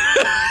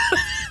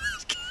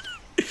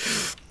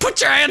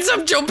 Put your hands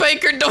up, Joe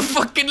Baker. Don't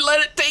fucking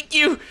let it take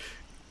you.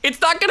 It's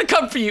not gonna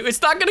come for you.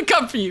 It's not gonna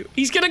come for you.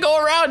 He's gonna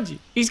go around you.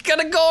 He's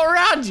gonna go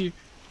around you.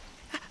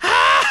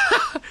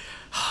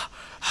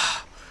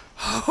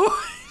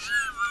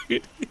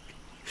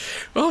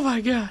 Oh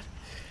my god.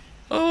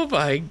 Oh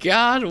my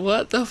god,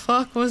 what the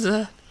fuck was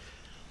that?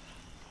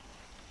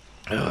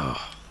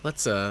 Oh,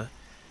 let's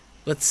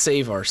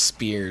save our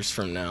spears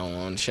from now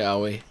on,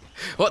 shall we?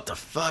 What the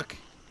fuck?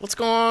 What's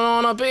going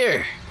on up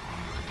here?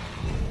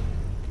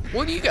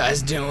 What are you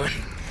guys doing?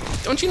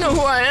 Don't you know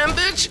who I am,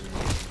 bitch?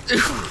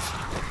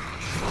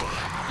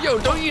 Yo,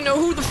 don't you know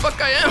who the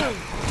fuck I am?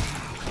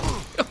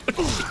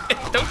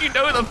 Don't you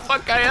know who the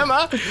fuck I am,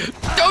 huh?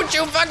 Don't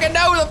you fucking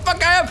know who the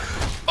fuck I am?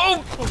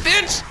 Oh,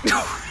 bitch!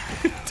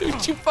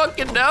 Don't you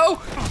fucking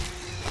know?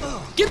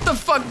 Get the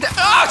fuck down.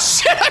 Oh,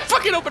 shit! I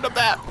fucking opened up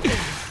that.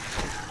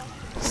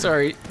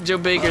 Sorry, Joe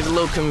Baker's a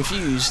little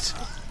confused.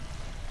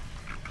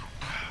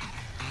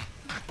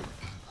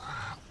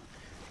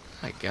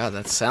 My god,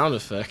 that sound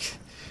effect.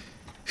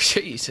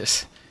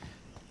 Jesus.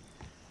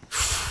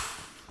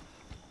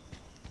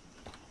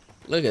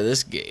 Look at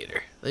this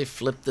gator. They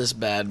flipped this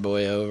bad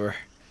boy over.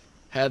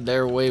 Had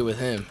their way with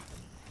him.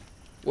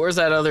 Where's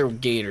that other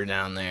gator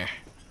down there?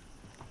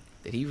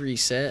 Did he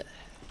reset?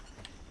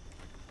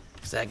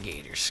 'Cause that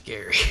gator's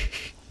scary.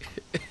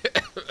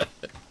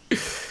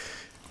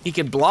 He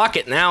could block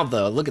it now,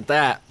 though. Look at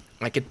that.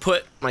 I could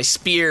put my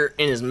spear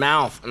in his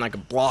mouth and I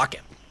could block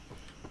it.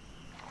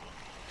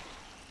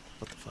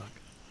 What the fuck?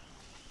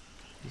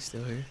 He's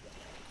still here?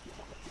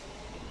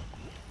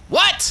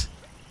 What?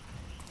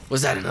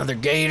 Was that another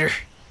gator?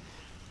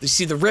 Did you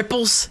see the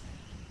ripples?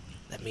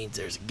 That means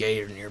there's a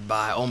gator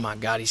nearby. Oh my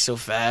god, he's so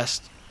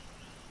fast.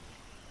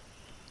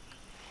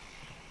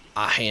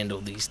 I handle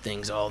these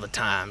things all the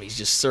time. He's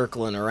just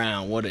circling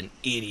around. What an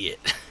idiot.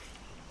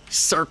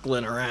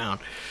 Circling around.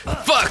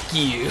 Fuck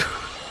you.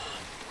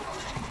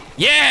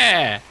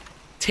 Yeah!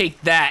 Take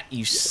that,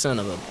 you son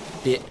of a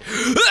bitch.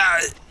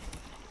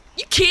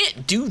 You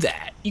can't do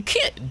that. You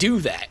can't do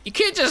that. You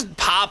can't just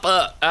pop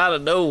up out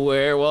of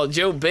nowhere while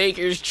Joe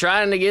Baker's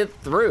trying to get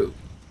through.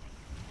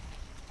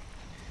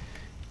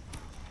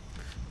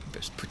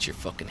 Best put your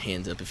fucking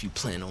hands up if you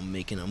plan on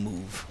making a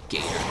move,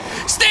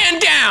 Gator.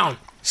 Stand down!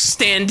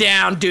 Stand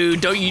down,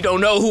 dude. You don't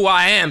know who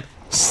I am.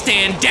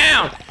 Stand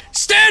down!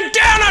 Stand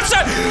down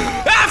outside!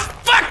 I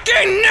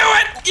fucking knew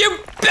it, you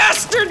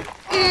bastard!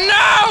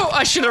 No!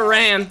 I should have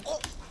ran.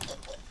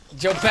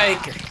 Joe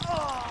Baker.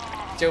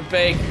 Joe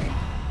Baker.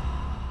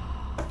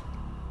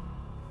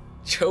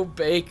 Joe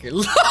Baker.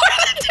 Lower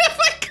the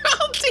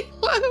difficulty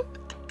low.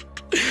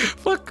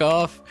 Fuck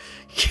off.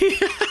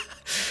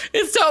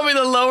 It's telling me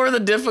to lower the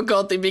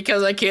difficulty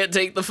because I can't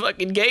take the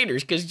fucking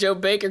gators, because Joe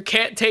Baker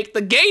can't take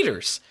the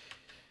gators.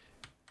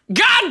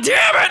 God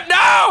damn it,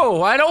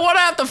 no! I don't want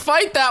to have to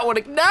fight that one.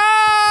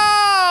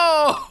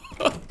 No!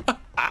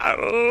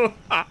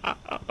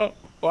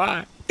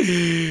 Why?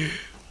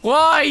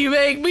 Why you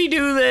make me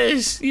do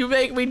this? You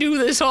make me do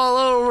this all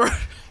over.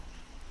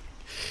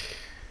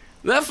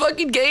 That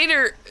fucking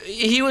gator,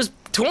 he was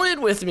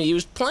toying with me. He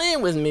was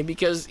playing with me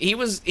because he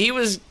was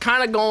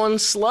kind of going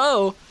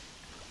slow.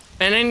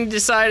 And then he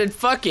decided,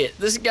 fuck it,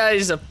 this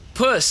guy's a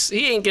puss.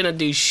 He ain't gonna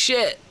do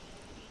shit.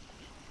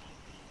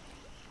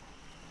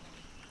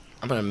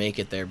 I'm gonna make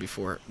it there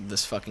before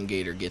this fucking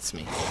gator gets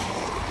me.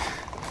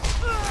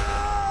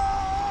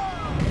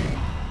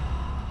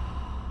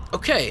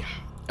 Okay,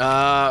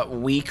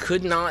 we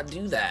could not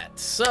do that.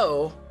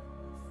 So,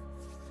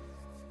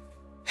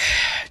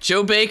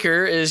 Joe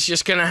Baker is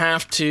just gonna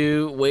have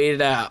to wait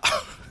it out.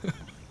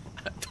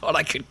 I thought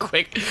I could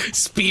quick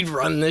speed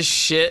run this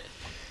shit.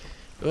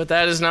 But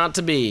that is not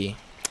to be.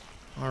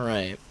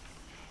 Alright.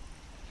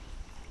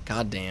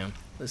 Goddamn.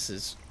 This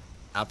is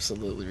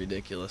absolutely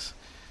ridiculous.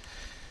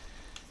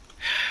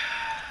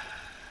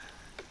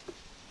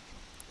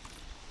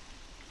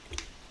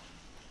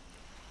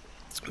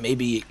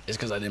 Maybe it's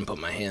because I didn't put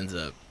my hands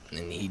up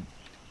and he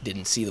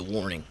didn't see the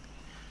warning.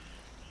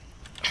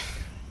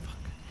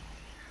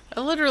 I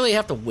literally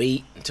have to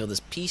wait until this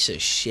piece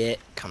of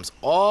shit comes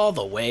all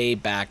the way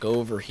back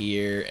over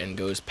here and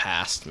goes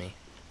past me.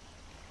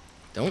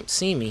 Don't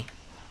see me.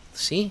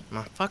 See?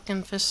 My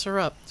fucking fists are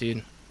up,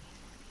 dude.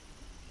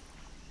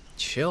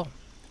 Chill.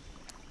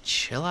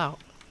 Chill out.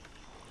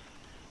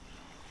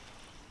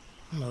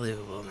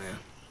 Unbelievable, man.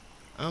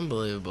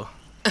 Unbelievable.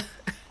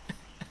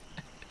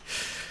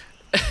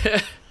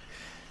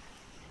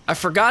 I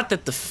forgot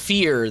that the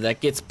fear that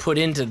gets put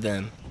into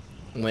them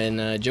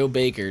when Joe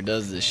Baker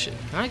does this shit.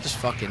 I just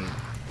fucking...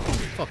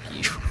 Fuck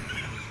you.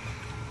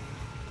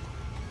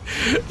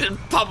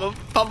 Just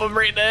pop him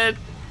right in the head.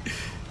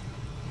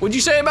 What'd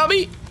you say about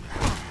me?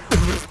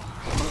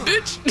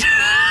 Bitch.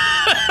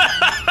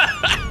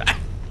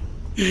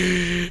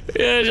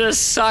 Yeah,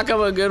 just sock him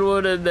a good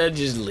one and then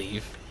just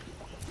leave.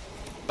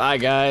 Bye,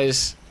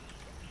 guys.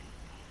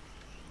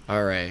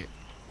 Alright.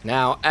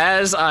 Now,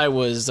 as I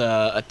was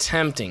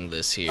attempting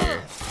this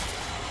here,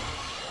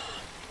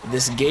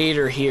 this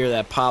gator here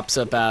that pops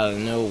up out of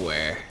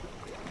nowhere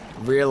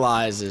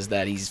realizes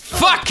that he's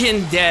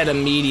fucking dead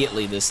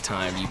immediately this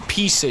time, you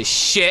piece of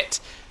shit.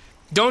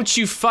 Don't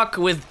you fuck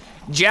with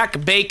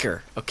Jack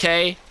Baker,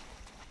 okay?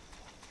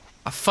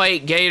 I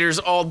fight gators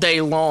all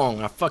day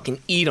long. I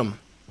fucking eat them.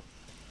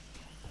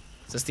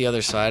 Is this the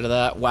other side of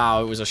that?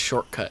 Wow, it was a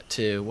shortcut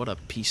too. What a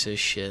piece of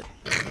shit.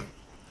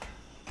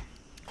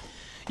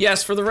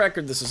 Yes, for the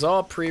record, this is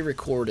all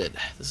pre-recorded.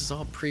 This is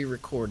all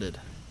pre-recorded.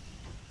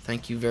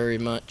 Thank you very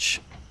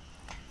much.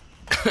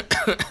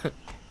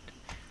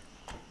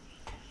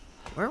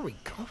 Where are we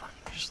going?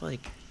 Just like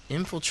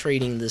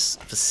infiltrating this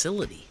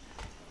facility.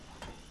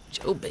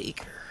 Joe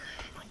Baker.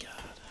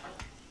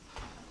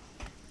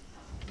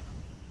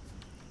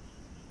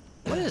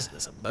 What is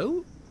this, a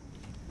boat?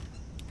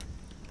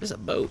 This is a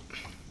boat.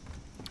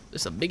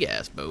 This is a big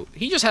ass boat.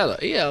 He just had a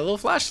little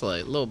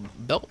flashlight, a little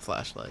belt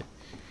flashlight.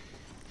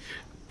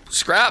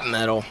 Scrap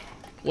metal.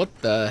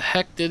 What the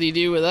heck did he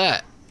do with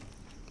that?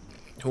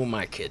 Who am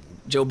I kidding?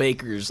 Joe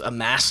Baker's a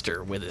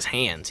master with his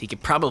hands. He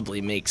could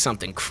probably make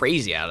something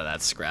crazy out of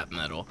that scrap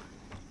metal.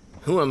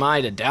 Who am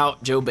I to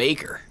doubt Joe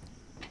Baker?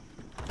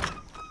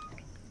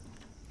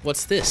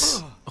 What's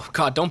this? Oh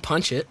God, don't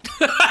punch it.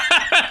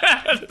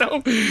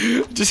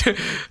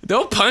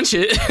 Don't punch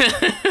it.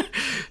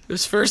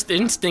 His first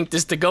instinct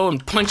is to go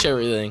and punch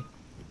everything.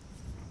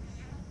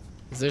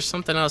 Is there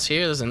something else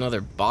here? There's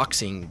another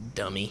boxing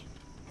dummy.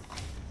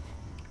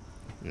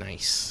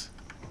 Nice.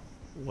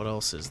 What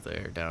else is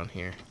there down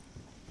here?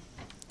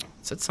 It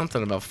said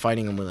something about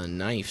fighting him with a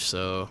knife,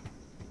 so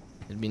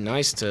it'd be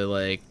nice to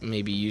like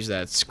maybe use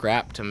that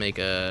scrap to make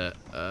a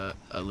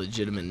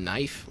legitimate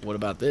knife. What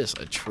about this?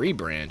 A tree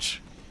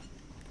branch.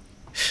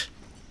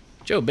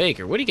 Joe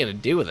Baker, what are you gonna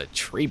do with a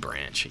tree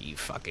branch? Are you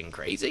fucking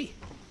crazy?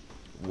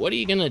 What are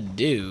you gonna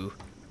do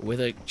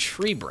with a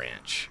tree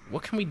branch?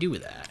 What can we do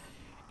with that?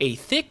 A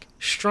thick,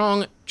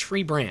 strong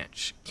tree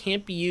branch.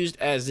 Can't be used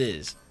as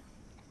is.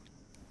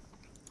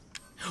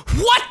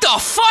 What the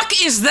fuck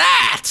is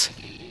that?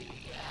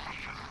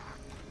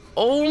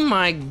 Oh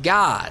my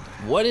God.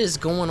 What is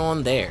going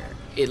on there?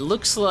 It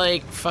looks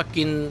like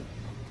fucking...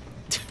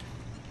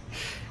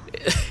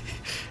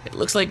 It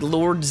looks like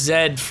Lord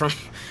Zed from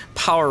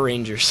Power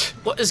Rangers.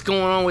 What is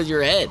going on with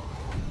your head?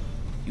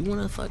 You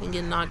wanna fucking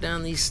get knocked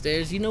down these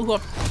stairs? You know who I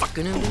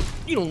fucking am?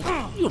 You don't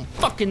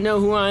fucking know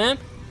who I am.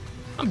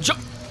 I'm Joe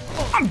Baker.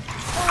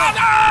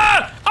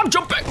 I'm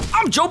Joe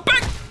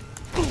Baker.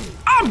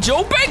 I'm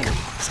Joe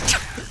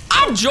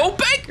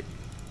Baker.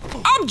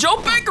 I'm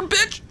Joe Baker,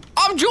 bitch.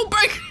 I'm Joe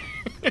Baker.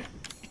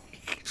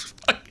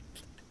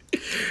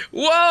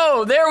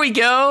 Whoa, there we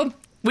go.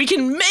 We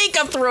can make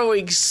a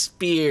throwing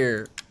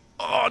spear.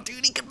 Oh,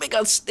 dude, he could make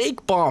a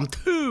snake bomb,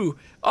 too.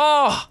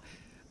 Oh,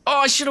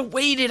 I should have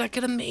waited. I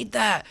could have made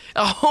that.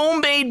 A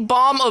homemade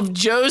bomb of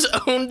Joe's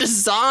own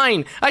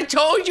design. I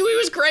told you he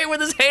was great with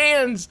his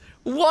hands.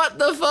 What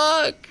the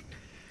fuck?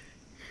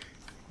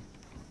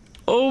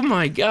 Oh,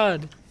 my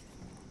God.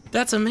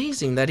 That's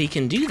amazing that he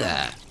can do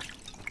that.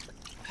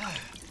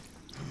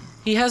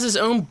 He has his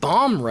own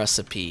bomb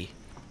recipe.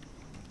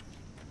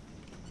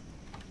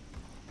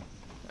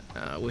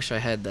 I wish I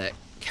had that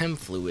chem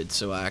fluid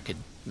so I could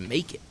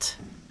make it.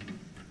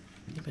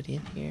 Anybody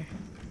in here?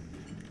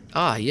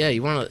 Ah, yeah,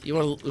 you want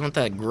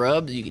that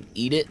grub? You can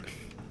eat it.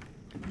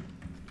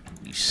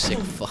 You sick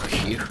fuck,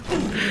 you.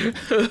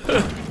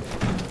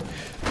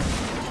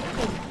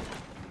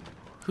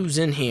 Who's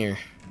in here?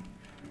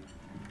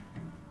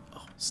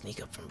 Oh,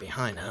 sneak up from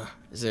behind, huh?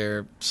 Is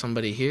there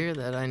somebody here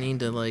that I need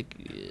to, like,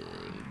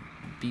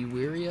 be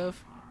weary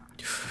of?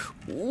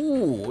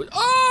 Ooh,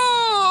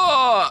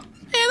 oh!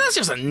 Man, that's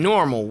just a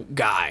normal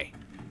guy.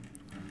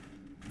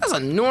 That's a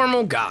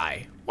normal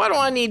guy. Why do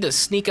I need to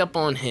sneak up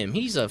on him?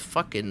 He's a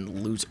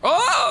fucking loser.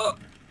 Oh!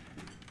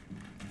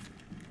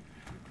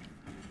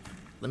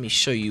 Let me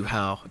show you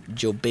how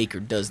Joe Baker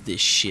does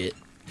this shit.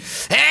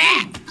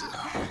 Ah!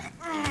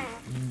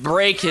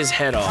 Break his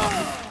head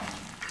off.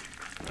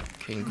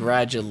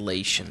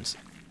 Congratulations.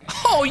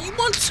 Oh, you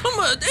want some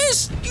of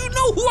this? You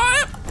know who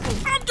I am?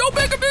 I'm Joe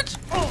Baker, bitch.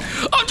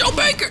 I'm Joe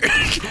Baker.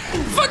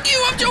 Fuck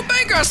you, I'm Joe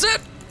Baker, I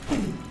said.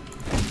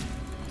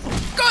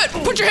 Go ahead,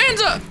 put your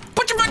hands up.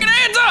 Put your fucking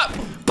hands up.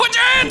 Put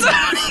your hands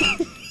up.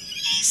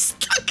 He's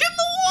stuck in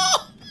the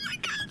wall. Oh my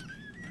God.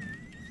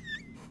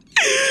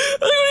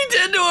 Look what he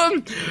did to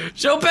him.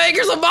 Joe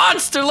Baker's a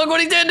monster. Look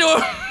what he did to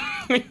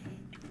him.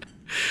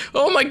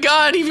 Oh my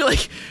God,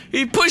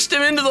 he pushed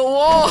him into the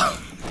wall.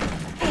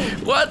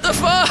 What the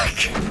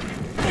fuck?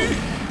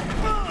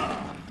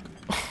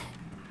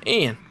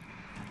 Man.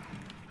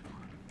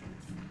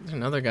 There's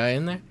another guy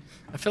in there.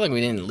 I feel like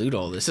we didn't loot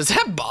all this. Is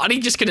that body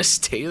just gonna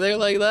stay there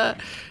like that?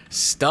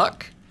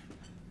 Stuck?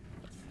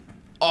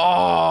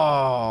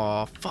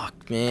 Oh,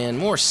 fuck, man.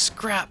 More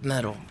scrap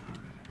metal.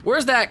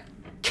 Where's that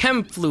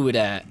chem fluid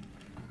at?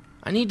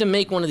 I need to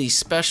make one of these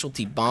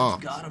specialty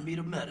bombs. Gotta be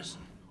the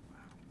medicine.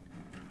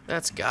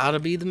 That's gotta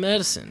be the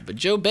medicine. But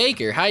Joe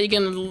Baker, how you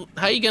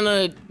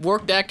gonna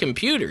work that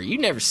computer? You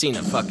never seen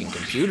a fucking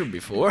computer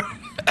before.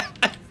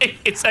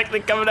 It's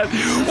actually coming up.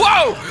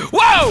 Whoa!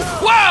 Whoa!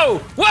 Whoa!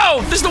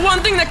 Whoa! This is the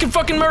one thing that can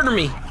fucking murder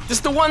me. This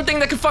is the one thing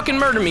that can fucking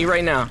murder me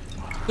right now.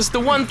 This is the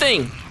one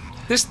thing.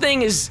 This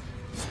thing is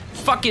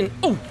fucking.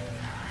 Oh!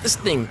 This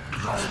thing.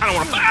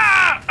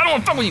 I don't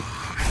wanna fuck with you.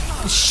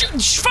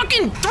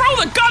 Fucking throw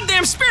the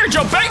goddamn spear,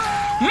 Joe Baker!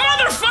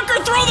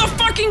 Motherfucker, throw the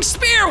fucking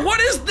spear!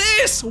 What is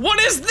this? What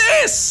is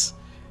this?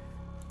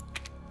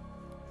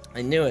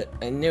 I knew it.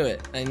 I knew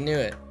it. I knew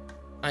it.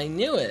 I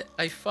knew it.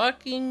 I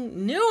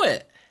fucking knew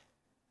it.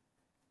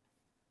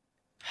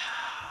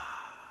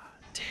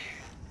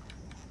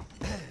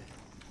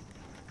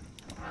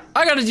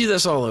 I gotta do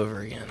this all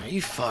over again. Are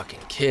you fucking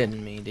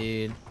kidding me,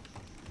 dude?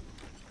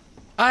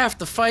 I have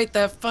to fight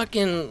that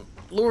fucking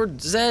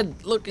Lord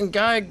Zed looking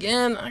guy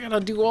again. I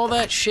gotta do all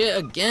that shit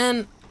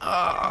again.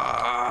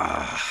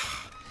 Wow.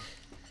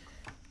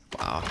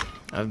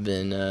 I've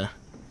been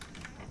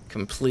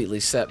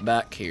completely set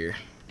back here.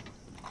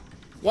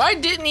 Why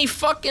didn't he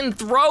fucking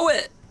throw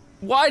it?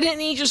 Why didn't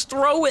he just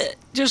throw it?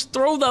 Just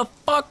throw the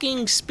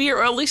fucking spear.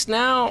 Or at least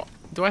now,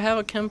 do I have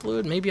a chem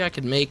fluid? Maybe I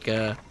could make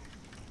a...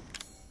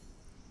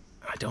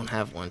 I don't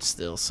have one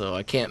still, so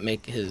I can't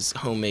make his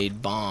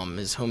homemade bomb,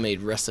 his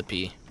homemade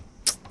recipe.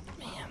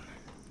 Man.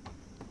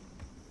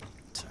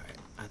 It's alright.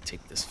 I'll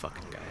take this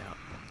fucking guy out.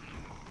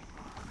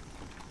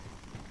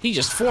 He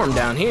just formed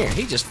down here.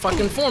 He just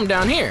fucking formed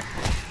down here.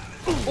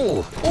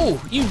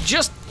 Oh, you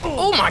just...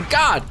 Oh my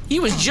God.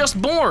 He was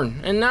just born,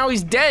 and now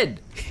he's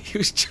dead. He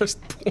was just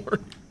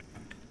born.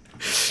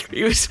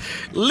 He was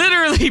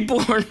literally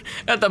born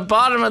at the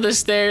bottom of the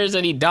stairs,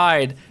 and he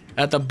died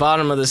at the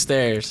bottom of the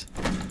stairs.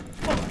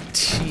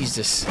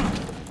 Jesus.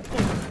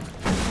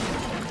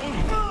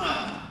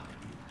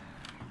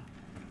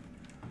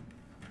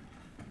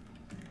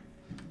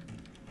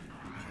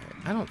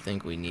 I don't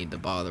think we need to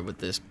bother with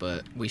this,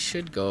 but we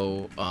should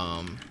go,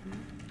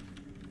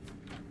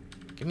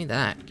 give me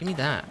that. Give me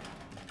that.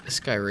 This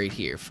guy right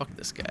here. Fuck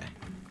this guy.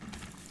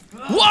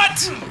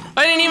 What?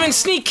 I didn't even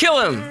sneak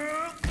kill him.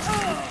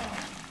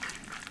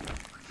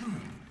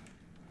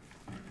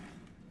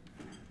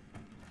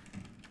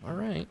 All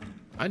right.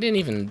 I didn't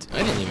even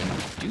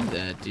do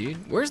that,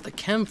 dude. Where's the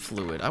chem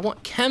fluid? I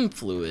want chem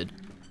fluid.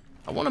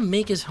 I want to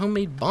make his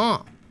homemade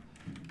bomb.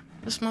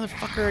 This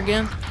motherfucker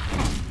again.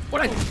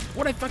 What'd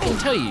I fucking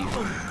tell you?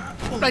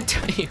 What'd I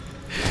tell you?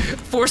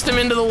 Forced him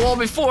into the wall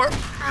before.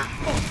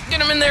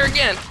 Get him in there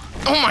again.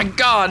 Oh my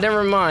God,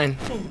 never mind.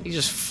 He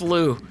just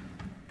flew.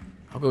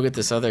 I'll go get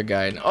this other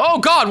guy. Oh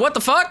God, what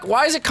the fuck?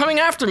 Why is it coming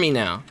after me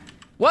now?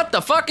 What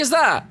the fuck is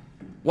that?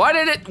 Why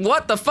did it,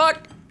 what the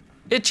fuck?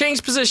 It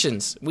changed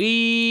positions.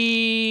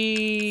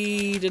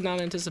 We did not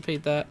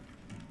anticipate that.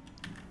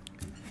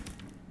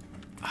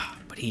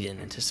 But he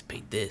didn't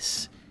anticipate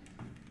this.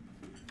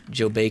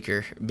 Joe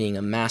Baker being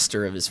a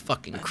master of his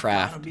fucking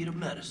craft. That'll be the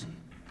medicine.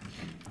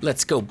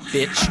 Let's go,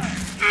 bitch.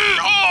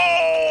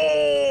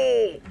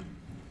 Oh!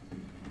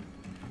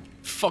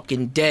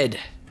 Fucking dead.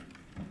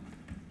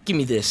 Give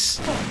me this.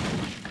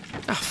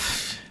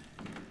 Oh.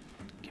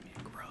 Give me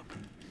a grub.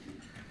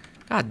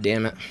 God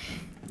damn it.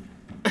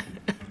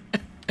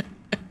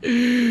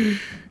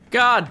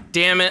 God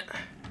damn it.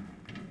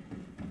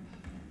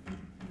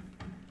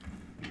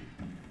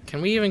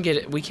 Can we even get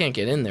it? We can't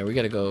get in there. We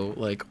gotta go,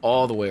 like,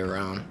 all the way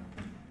around.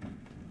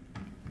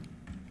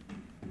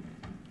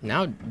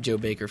 Now Joe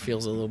Baker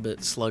feels a little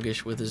bit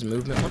sluggish with his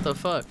movement. What the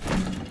fuck?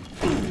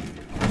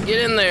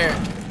 Get in there.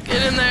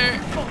 Get in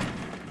there.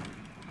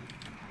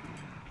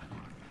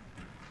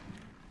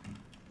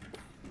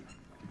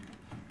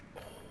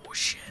 Oh,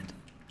 shit.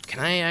 Can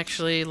I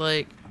actually,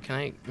 like, can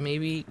I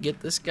maybe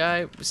get this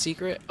guy a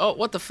secret? Oh,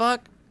 what the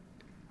fuck?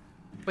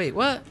 Wait,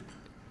 what?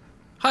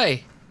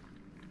 Hi.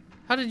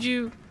 How did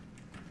you...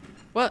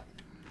 What?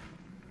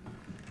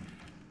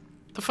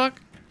 The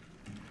fuck?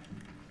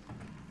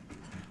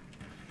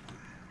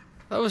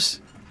 That was...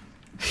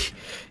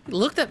 He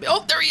looked at me.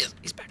 Oh, there he is.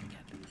 He's back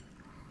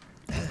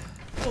again.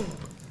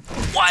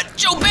 What?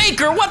 Joe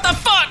Baker? What the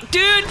fuck,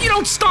 dude? You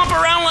don't stomp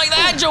around like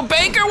that, Joe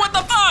Baker. What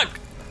the fuck?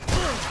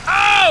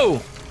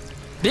 Oh!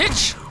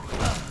 Bitch.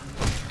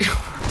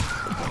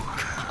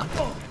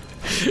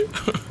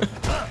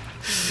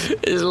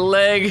 His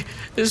leg,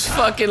 his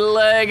fucking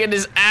leg and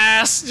his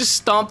ass. Just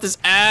stomped his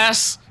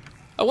ass.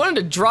 I wanted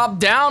to drop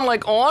down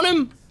like on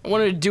him. I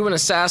wanted to do an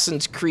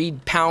Assassin's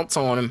Creed pounce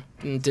on him.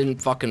 And it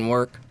didn't fucking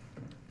work.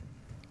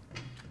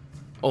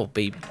 Oh,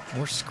 baby.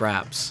 More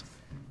scraps.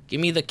 Give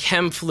me the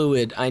chem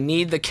fluid. I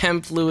need the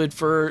chem fluid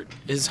for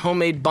his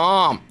homemade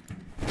bomb.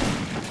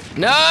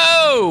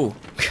 No!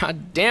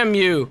 God damn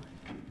you.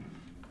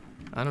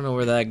 I don't know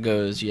where that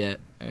goes yet.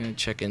 I'm gonna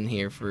check in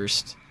here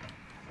first.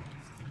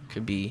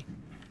 Could be...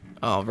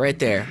 Oh, right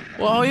there.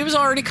 Well, he was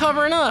already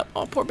covering up.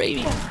 Oh, poor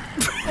baby.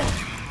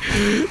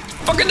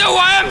 Fucking know who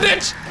I am,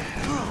 bitch!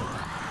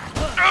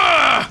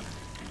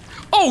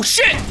 Oh,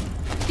 shit!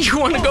 You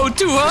wanna go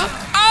too, huh?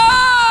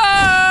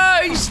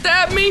 Ah! You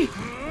stabbed me?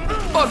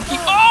 Fuck you.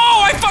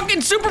 Oh, I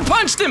fucking super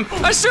punched him!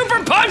 I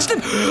super punched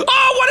him!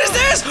 Oh, what is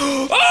this?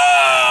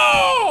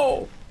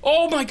 Oh!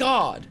 Oh my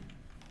god.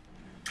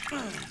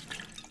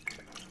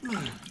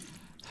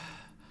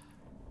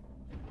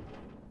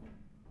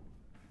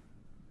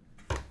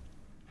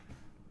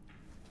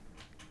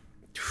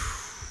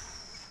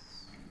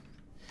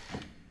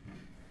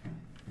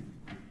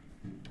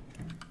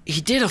 He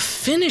did a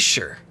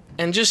finisher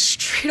and just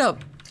straight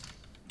up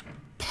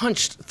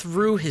punched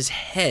through his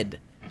head.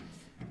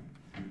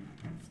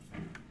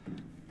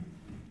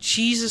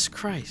 Jesus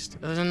Christ.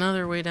 There's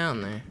another way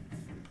down there.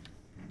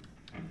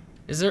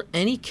 Is there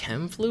any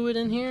chem fluid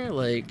in here?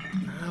 Like,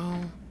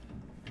 no.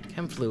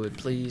 Chem fluid,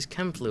 please.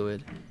 Chem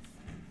fluid.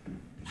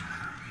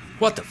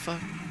 What the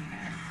fuck?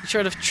 You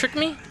tried to trick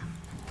me?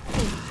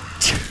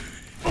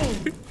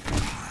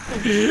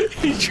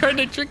 He tried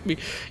to trick me.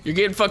 You're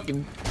getting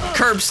fucking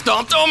curb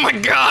stomped. Oh my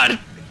god!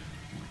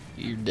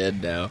 You're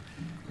dead now.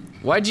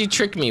 Why'd you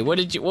trick me? What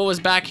was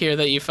back here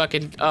that you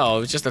fucking... Oh, it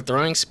was just a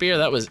throwing spear?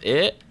 That was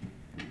it?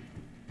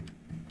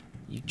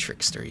 You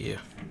trickster, you.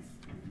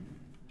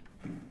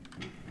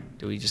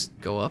 Do we just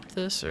go up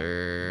this,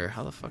 or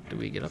how the fuck do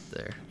we get up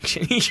there?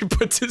 He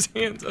puts his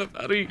hands up.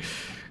 How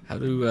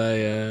do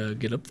I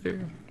get up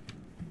there?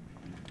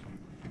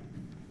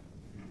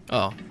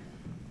 Oh.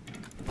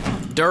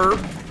 Derp.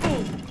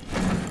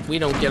 We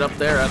don't get up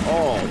there at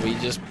all. We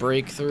just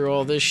break through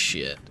all this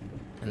shit.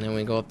 And then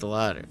we go up the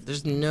ladder.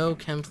 There's no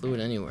chem fluid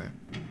anywhere.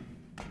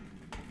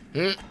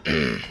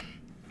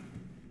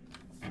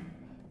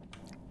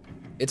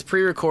 It's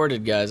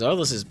pre-recorded, guys. All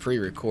this is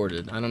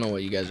pre-recorded. I don't know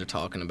what you guys are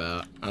talking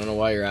about. I don't know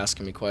why you're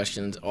asking me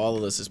questions. All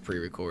of this is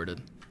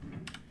pre-recorded.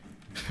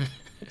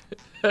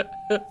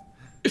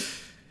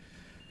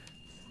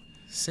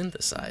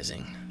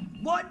 Synthesizing.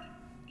 What?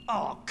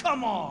 Oh,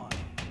 come on.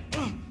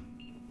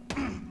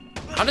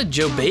 How did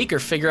Joe Baker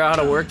figure out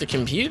how to work the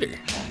computer?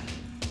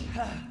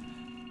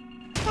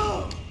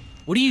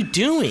 What are you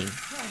doing?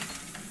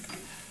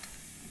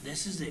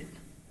 This is it.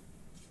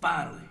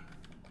 Finally.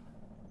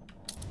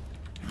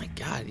 My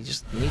god, he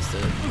just needs to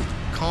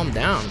calm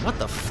down. What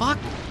the fuck?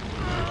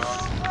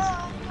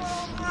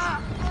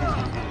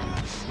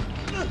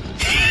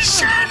 He's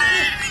trying to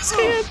hit his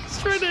hand.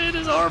 He's trying to hit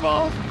his arm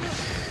off.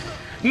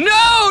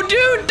 No,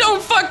 dude,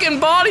 don't fucking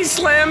body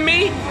slam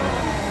me.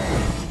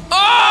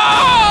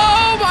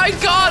 Oh my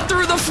god,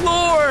 through the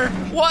floor.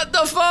 What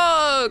the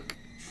fuck?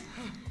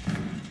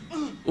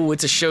 Ooh,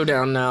 it's a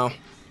showdown now.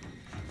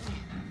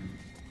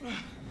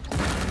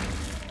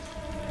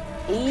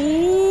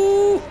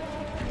 Ooh.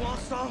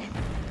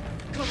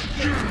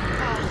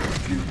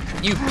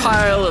 You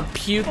pile of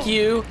puke,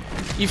 you.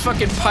 You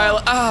fucking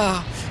pile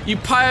of, you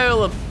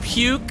pile of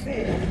puke.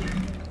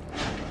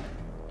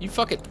 You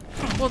fucking,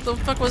 what the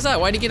fuck was that?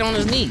 Why'd he get on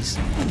his knees?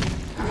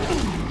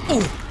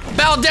 Ooh,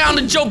 bow down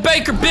to Joe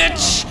Baker,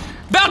 bitch.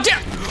 Bow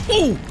down.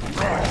 Ooh.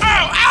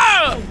 Ow,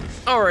 ow.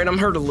 Alright, I'm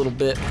hurt a little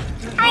bit.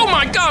 Oh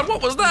my god,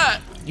 what was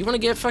that? You wanna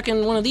get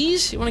fucking one of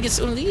these? You wanna get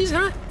one of these,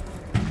 huh?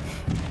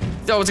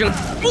 Thought it was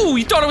gonna. Ooh,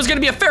 you thought it was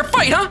gonna be a fair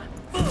fight, huh?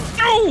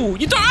 Oh,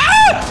 you thought.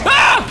 Ah!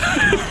 Ah!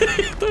 You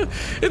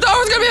thought it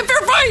was gonna be a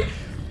fair fight?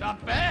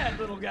 Not bad,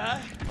 little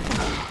guy.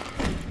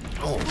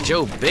 Oh,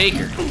 Joe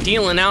Baker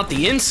dealing out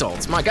the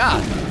insults. My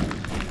god.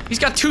 He's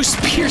got 2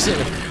 spears in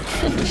him.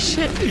 Holy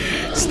shit.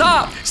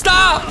 Stop!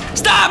 Stop!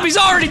 Stop! He's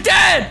already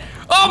dead!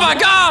 Oh my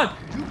god!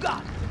 You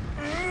got it.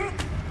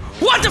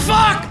 What the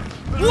fuck?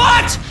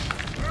 What?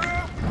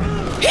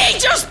 He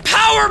just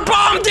power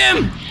bombed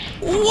him!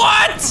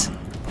 What?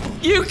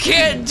 You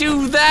can't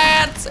do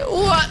that!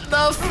 What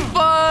the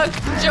fuck?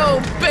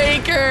 Joe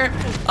Baker!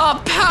 A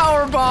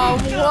power bomb!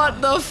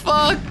 What the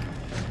fuck?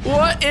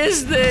 What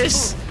is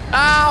this?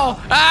 Ow!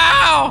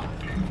 Ow!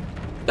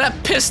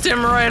 That pissed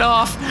him right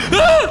off.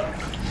 Ah!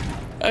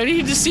 I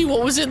need to see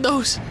what was in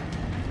those.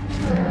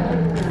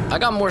 I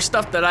got more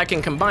stuff that I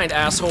can combine,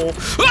 asshole.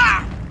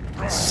 Ah!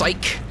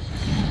 Psych.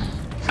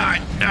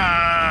 Alright,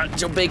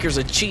 Joe Baker's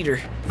a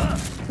cheater.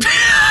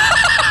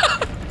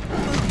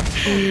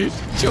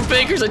 Joe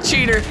Baker's a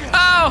cheater.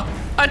 Oh!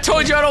 I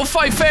told you I don't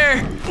fight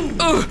fair.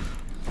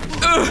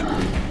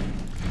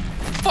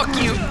 Fuck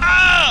you.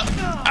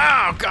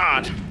 Oh,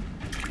 God.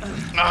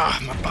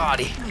 My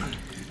body.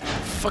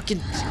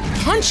 Fucking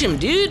punch him,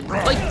 dude.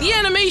 Like, the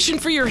animation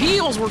for your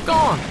heels were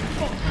gone.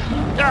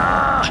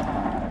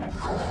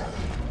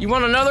 You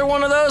want another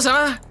one of those,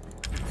 huh?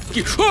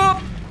 You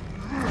want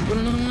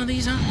another one of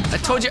these, huh? I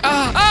told you.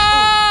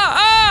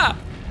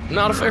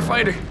 Not a fair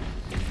fighter.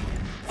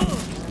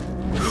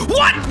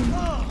 What?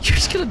 You're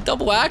just gonna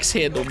double axe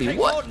handle me.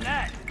 What?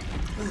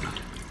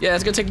 Yeah,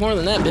 it's gonna take more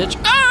than that, bitch.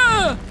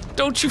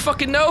 Don't you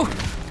fucking know?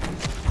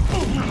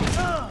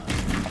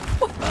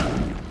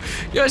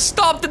 Yeah, I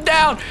stomped him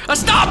down. I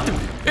stomped him.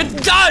 It's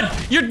done.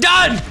 You're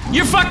done.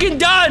 You're fucking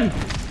done.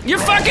 You're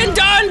fucking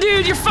done,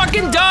 dude. You're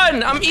fucking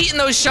done. I'm eating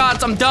those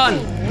shots. I'm done.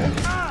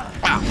 Ow.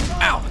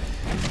 Ow.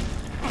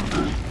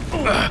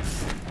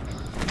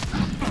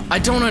 I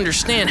don't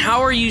understand.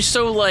 How are you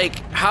so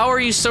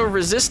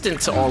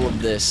resistant to all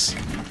of this?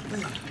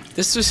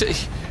 This was,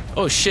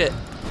 oh shit.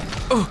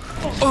 Oh.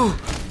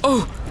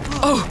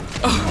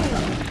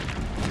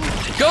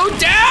 Go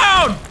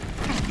down!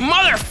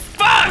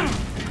 Motherfuck!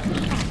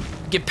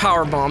 Get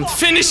power bombed.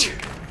 Finish.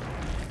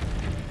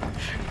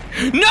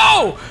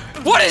 No!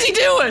 What is he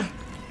doing?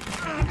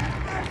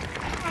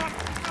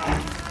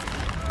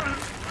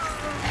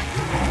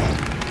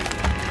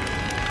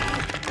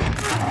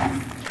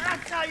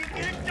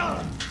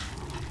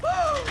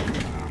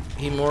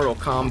 He Mortal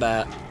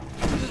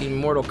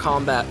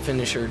Kombat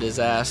finished his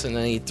ass, and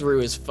then he threw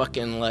his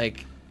fucking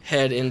like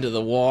head into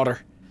the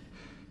water.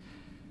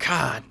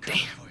 God damn.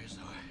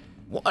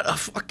 What a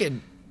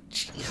fucking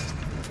Jesus.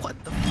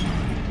 What the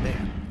fuck,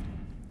 man?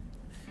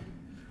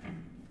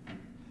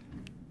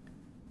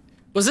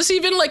 Was this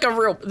even like a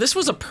real? This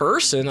was a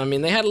person. I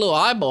mean, they had a little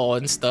eyeball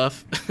and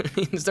stuff.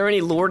 Is there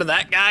any lore to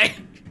that guy,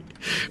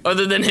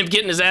 other than him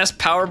getting his ass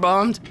power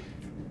bombed?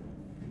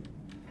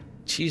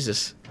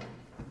 Jesus.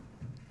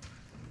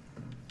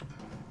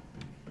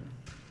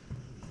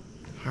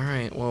 All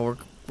right, well,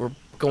 we're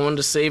going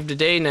to save the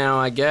day now,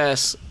 I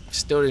guess.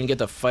 Still didn't get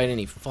to fight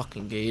any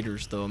fucking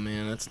gators, though,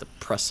 man. That's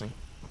depressing.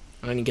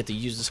 I didn't get to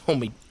use this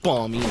homemade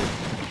bomb either.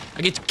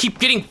 I get to keep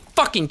getting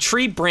fucking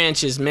tree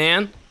branches,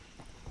 man.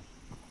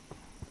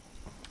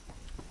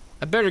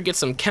 I better get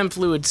some chem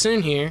fluid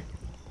soon here.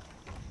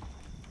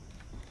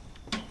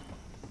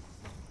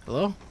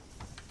 Hello?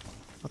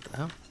 What the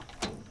hell?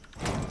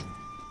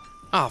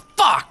 Oh,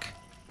 fuck!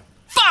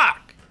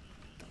 Fuck!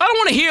 I don't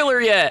want to heal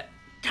her yet.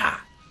 God.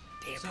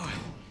 So, I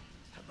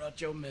brought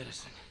your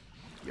medicine.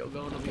 You're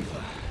gonna be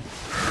fine.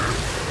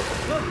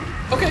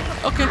 Okay,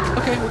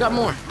 we got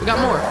more.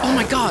 Oh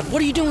my god,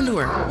 what are you doing to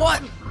her?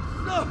 What?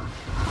 No!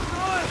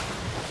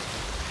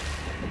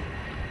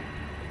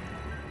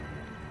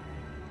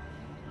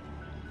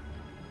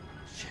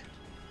 Shit.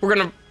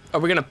 Are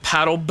we gonna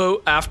paddle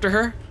boat after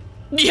her?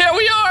 Yeah,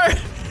 we are!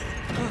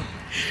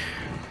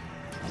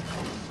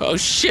 Oh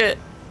shit.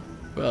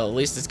 Well, at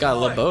least it's got a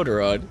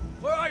Laboda on.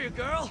 Where are you,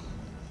 girl?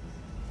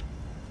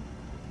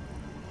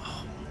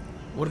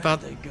 What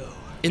about they go?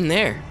 In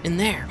there.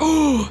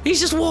 Oh, he's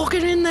just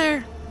walking in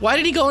there. Why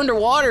did he go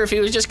underwater if he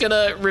was just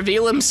gonna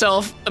reveal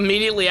himself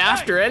immediately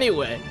after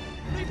anyway?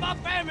 Leave my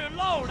family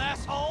alone,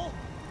 asshole!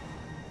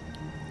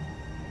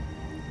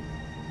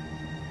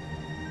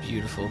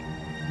 Beautiful.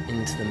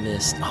 Into the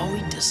mist. Oh,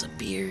 he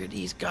disappeared.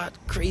 He's got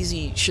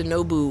crazy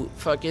Shinobu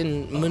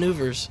fucking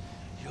maneuvers.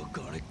 You're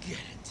gonna get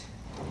it.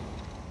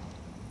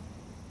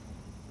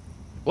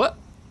 What?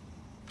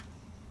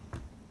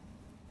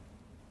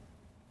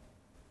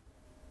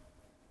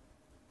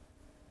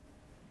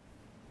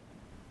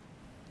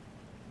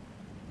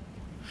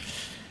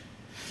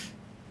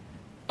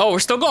 Oh, we're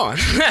still gone.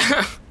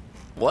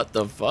 What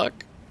the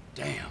fuck?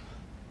 Damn.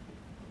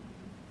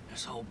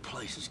 This whole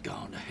place has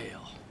gone to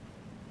hell.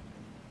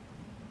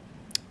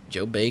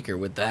 Joe Baker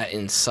with that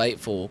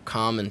insightful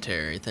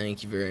commentary.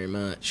 Thank you very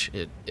much.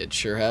 It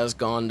sure has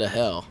gone to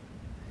hell.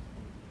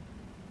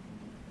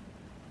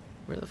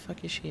 Where the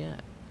fuck is she at?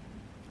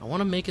 I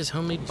want to make his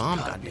homemade bomb,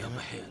 goddamn.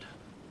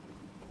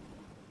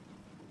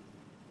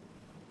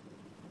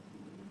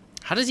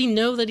 How does he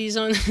know that he's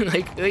on?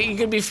 Like, he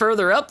could be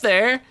further up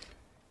there.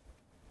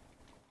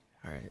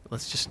 All right,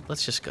 let's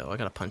just go. I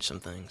gotta punch some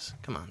things.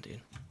 Come on,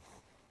 dude.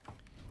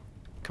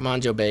 Come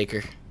on, Joe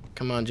Baker.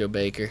 Come on, Joe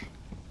Baker.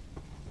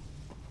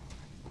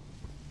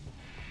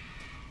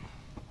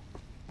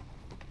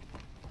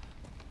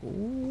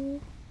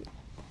 Ooh.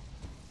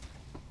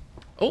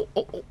 Oh.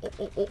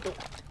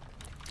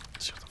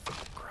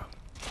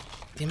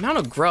 The amount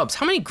of grubs.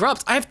 How many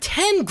grubs? I have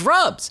 10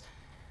 grubs.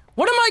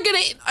 What am I gonna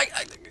eat?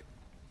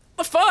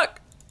 The fuck?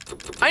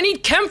 I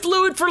need chem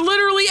fluid for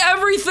literally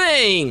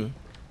everything.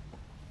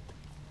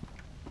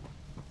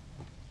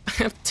 I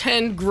have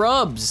 10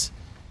 grubs.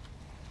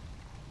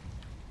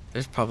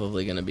 There's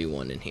probably gonna be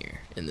one in here,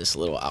 in this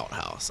little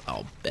outhouse.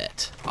 I'll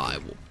bet. I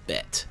will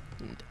bet.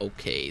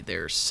 Okay,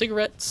 there's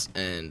cigarettes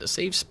and a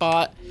safe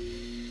spot.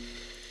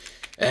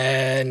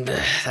 And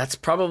that's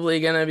probably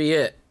gonna be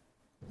it.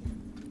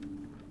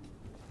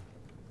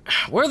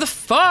 Where the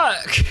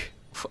fuck?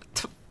 What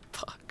the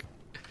fuck?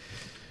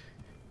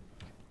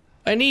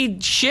 I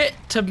need shit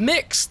to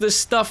mix this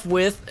stuff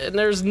with, and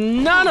there's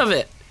none of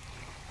it.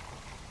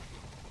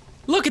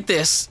 Look at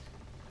this.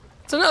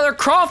 It's another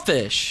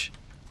crawfish.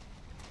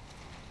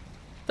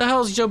 The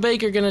hell is Joe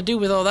Baker gonna do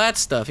with all that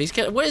stuff?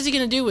 What is he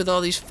gonna do with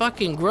all these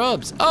fucking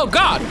grubs? Oh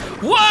God!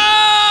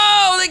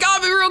 Whoa! They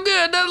got me real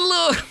good. That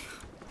little.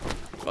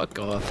 Fuck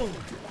off.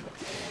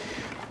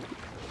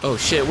 Oh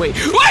shit! Wait!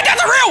 Wait!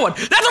 That's a real one!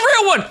 That's a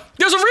real one!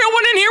 There's a real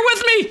one in here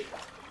with me.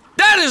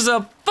 That is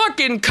a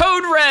fucking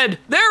code red.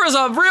 There is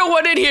a real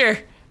one in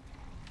here.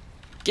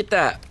 Get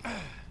that.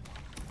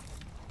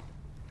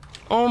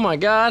 Oh my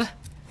God!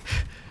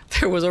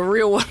 There was a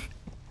real one.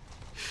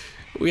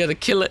 We had to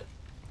kill it.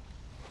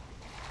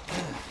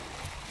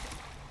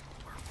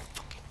 Where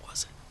fucking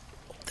was it?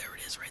 Oh, there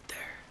it is right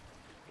there.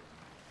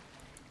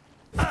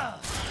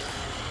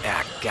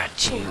 I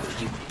got you,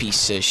 you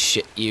piece of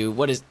shit, you.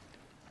 What is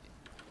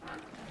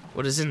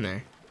in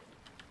there?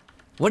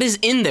 What is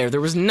in there?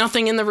 There was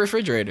nothing in the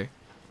refrigerator.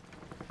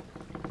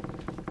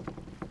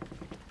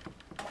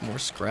 More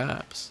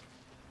scraps.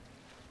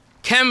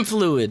 Chem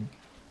fluid.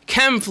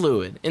 Chem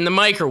fluid in the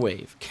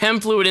microwave. Chem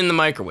fluid in the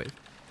microwave.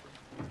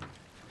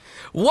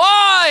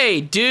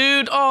 Why,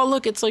 dude? Oh,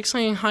 look, it's like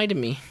saying hi to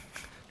me.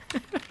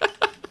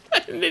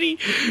 And then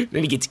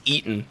he gets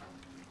eaten.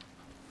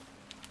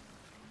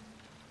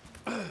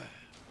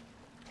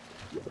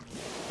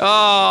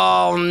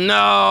 Oh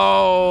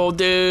no,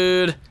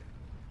 dude.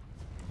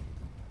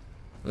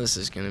 This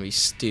is gonna be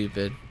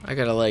stupid. I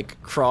gotta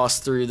like cross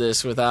through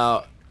this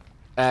without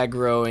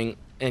aggroing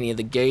any of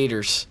the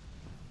gators.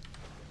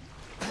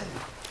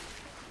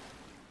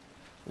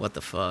 What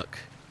the fuck?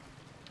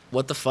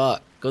 What the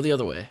fuck? Go the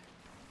other way.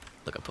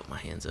 Look, I put my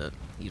hands up.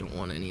 You don't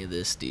want any of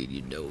this, dude.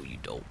 You know you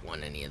don't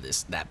want any of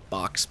this. That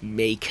box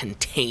may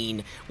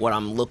contain what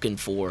I'm looking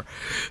for.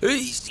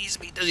 He sees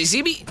me. Does he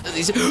see me? Does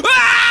he see?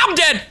 Ah! I'm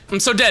dead. I'm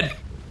so dead.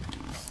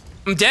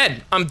 I'm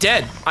dead. I'm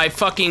dead. I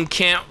fucking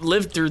can't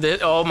live through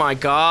this. Oh my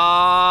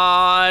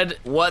God.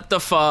 What the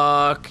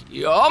fuck?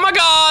 Oh my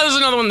God. There's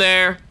another one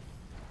there.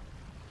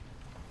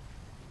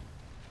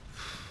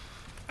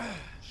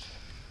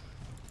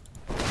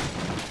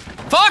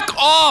 Fuck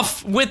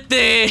off with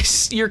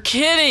this! You're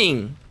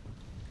kidding!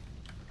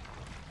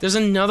 There's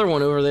another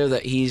one over there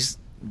that he's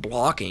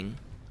blocking.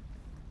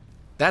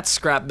 That's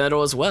scrap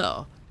metal as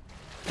well.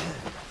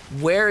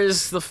 Where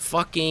is the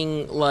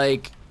fucking,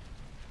 like,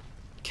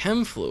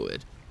 chem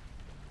fluid?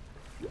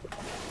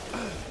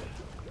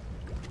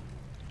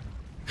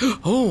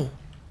 Oh!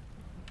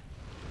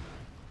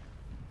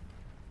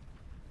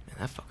 Man,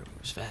 that fucker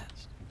moves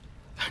fast.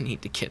 I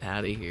need to get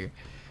out of here.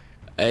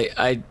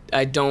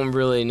 I don't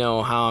really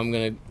know how I'm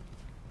gonna,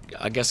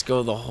 I guess,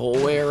 go the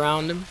whole way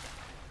around him.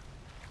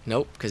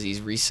 Nope, because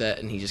he's reset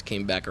and he just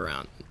came back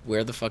around.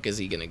 Where the fuck is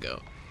he gonna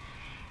go?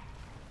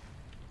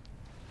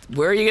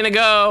 Where are you gonna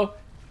go?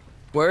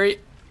 Where are you?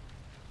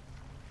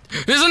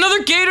 There's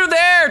another gator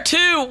there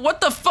too! What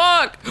the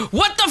fuck?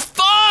 What the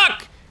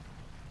fuck?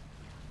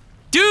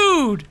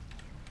 Dude!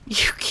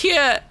 You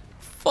can't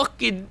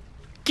fucking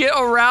get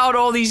around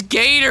all these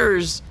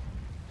gators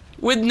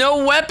with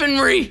no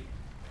weaponry!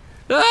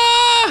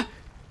 Ah!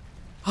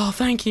 Oh,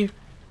 thank you.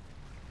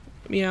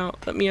 Let me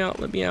out. Let me out.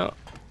 Let me out.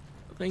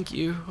 Thank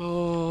you.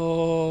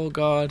 Oh,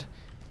 God.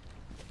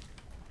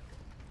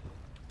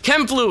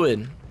 Chem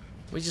fluid.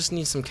 We just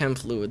need some chem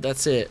fluid.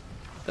 That's it.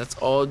 That's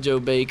all Joe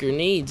Baker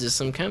needs is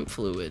some chem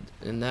fluid.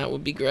 And that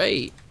would be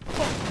great. You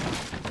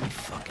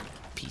fucking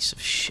piece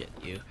of shit,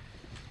 you.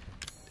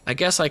 I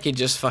guess I could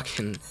just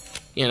fucking,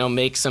 you know,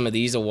 make some of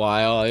these a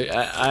while.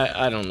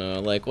 I don't know.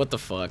 Like, what the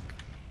fuck?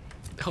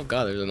 Oh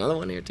God, there's another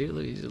one here too.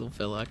 Look, he's a little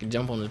fella. I can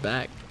jump on his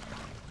back.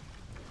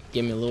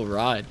 Give me a little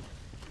ride.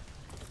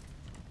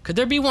 Could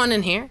there be one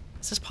in here?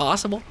 Is this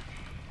possible?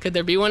 Could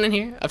there be one in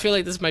here? I feel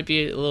like this might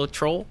be a little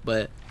troll,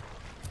 but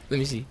let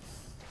me see.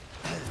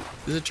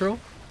 Is it a troll?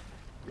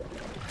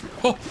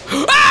 Oh.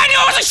 Ah, I knew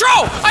it was a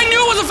troll! I knew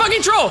it was a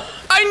fucking troll!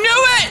 I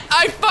knew it!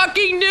 I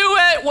fucking knew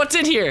it! What's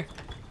in here?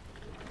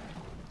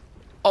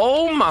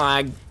 Oh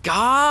my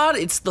god,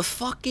 it's the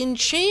fucking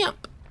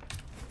champ.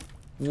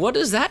 What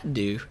does that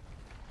do?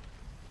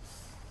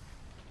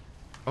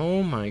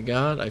 Oh my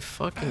god, I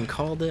fucking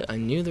called it. I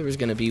knew there was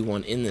gonna be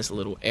one in this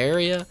little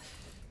area.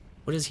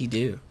 What does he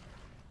do?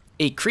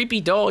 A creepy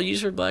doll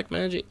used for black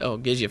magic. Oh,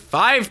 gives you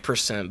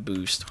 5%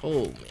 boost.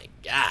 Oh my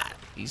god.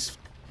 He's...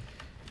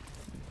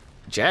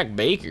 Jack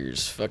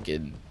Baker's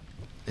fucking...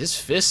 His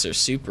fists are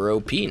super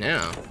OP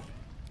now.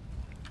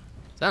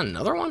 Is that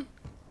another one?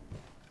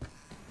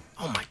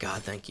 Oh my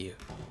god, thank you.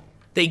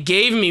 They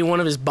gave me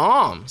one of his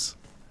bombs.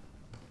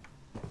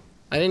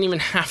 I didn't even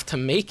have to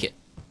make it.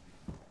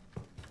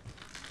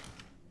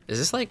 Is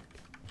this like...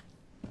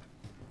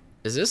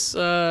 Is this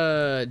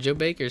Joe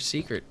Baker's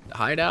secret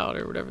hideout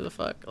or whatever the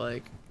fuck?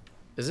 Like,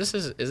 is this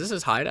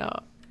his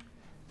hideout?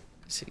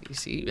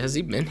 Has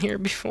he been here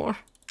before?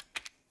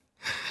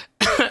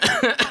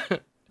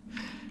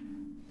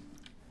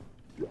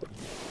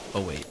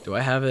 Oh wait, do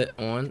I have it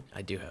on?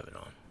 I do have it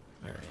on.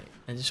 All right.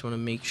 I just want to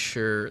make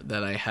sure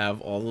that I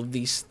have all of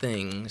these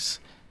things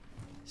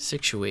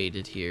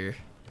situated here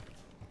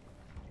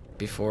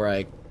before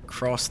I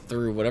cross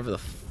through whatever the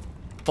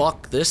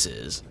fuck this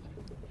is.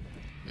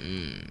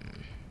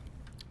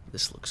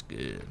 This looks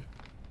good.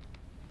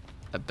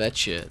 I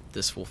bet you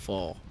this will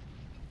fall.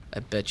 I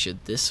bet you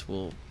this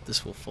will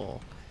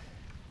fall.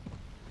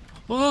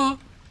 Oh!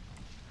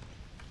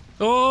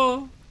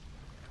 Oh!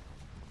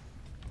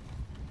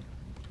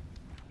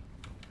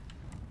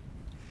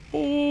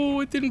 Oh,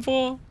 it didn't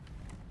fall.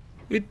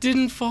 It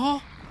didn't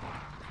fall.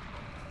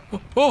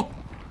 Oh, oh.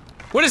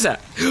 What is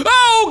that?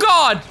 Oh,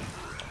 God!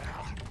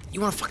 You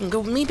wanna fucking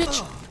go with me,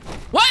 bitch?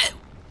 What?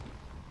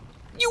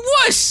 You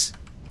wuss!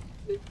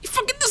 You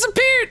fucking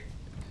disappeared!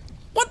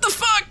 What the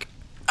fuck?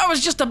 I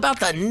was just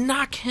about to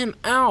knock him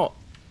out.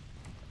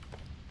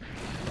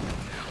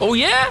 Oh,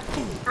 yeah?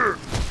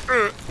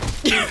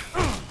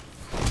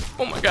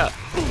 Oh my god.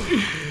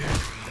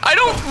 I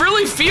don't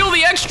really feel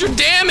the extra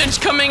damage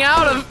coming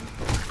out of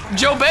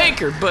Joe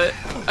Baker, but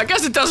I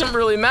guess it doesn't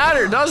really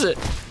matter, does it?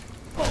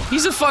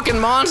 He's a fucking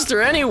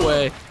monster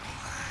anyway.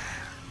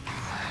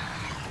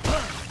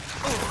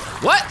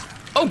 What?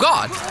 Oh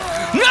god.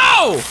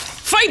 No!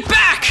 Fight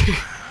back!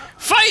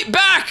 Fight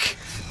back!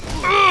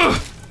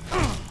 Ugh.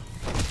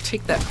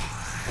 Take that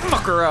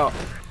fucker out.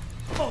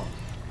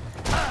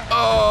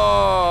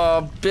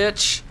 Oh,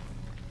 bitch.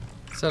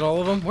 Is that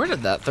all of them? Where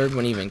did that third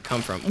one even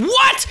come from?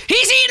 What?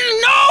 He's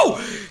eating? No!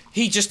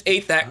 He just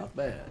ate that. Not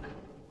bad.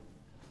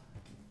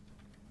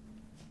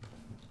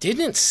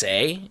 Didn't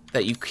say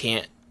that you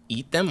can't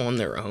eat them on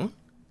their own?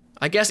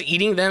 I guess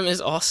eating them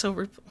is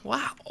also...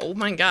 Wow. Oh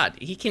my god.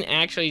 He can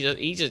actually just...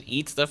 He just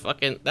eats the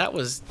fucking... That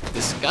was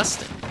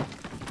disgusting.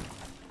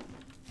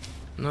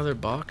 Another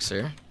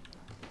boxer.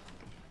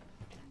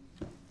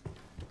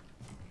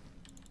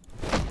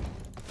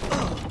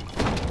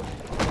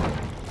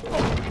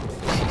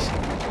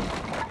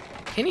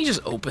 Can he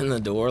just open the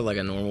door like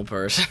a normal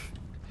person?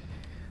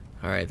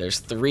 Alright, there's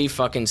 3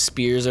 fucking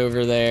spears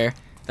over there.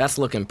 That's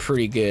looking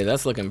pretty good.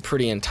 That's looking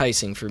pretty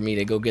enticing for me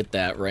to go get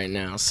that right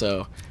now.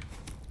 So,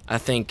 I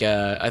think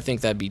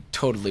that'd be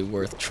totally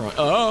worth trying.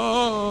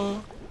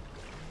 Oh!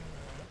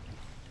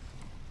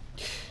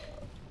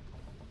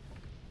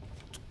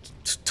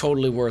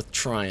 Totally worth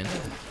trying.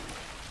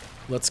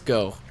 Let's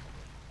go.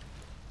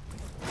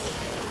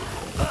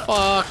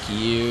 Fuck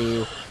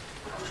you.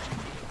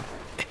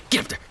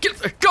 Get up there! Get up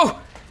there! Go!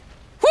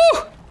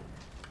 Woo!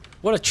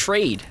 What a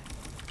trade.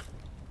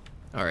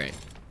 Alright.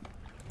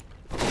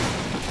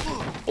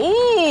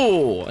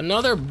 Ooh!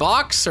 Another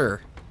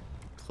boxer.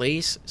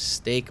 Place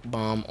stake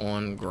bomb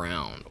on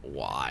ground.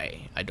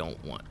 Why? I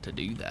don't want to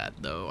do that,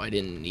 though. I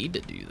didn't need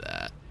to do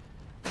that.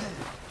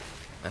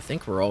 I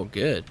think we're all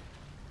good.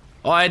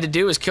 All I had to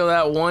do was kill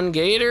that one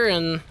gator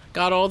and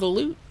got all the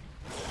loot.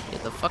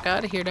 Get the fuck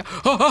out of here now.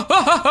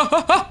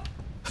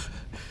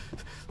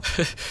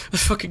 The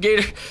fucking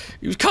gator,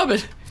 he was coming.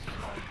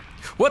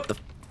 What the?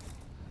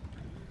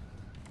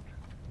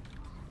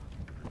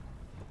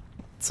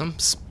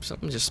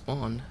 Something just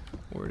spawned.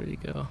 Where did he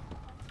go?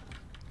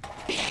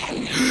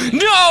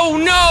 No,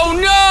 no,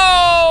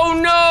 no,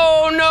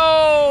 no,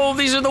 no!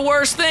 These are the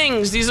worst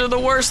things. These are the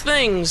worst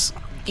things.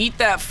 Eat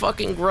that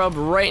fucking grub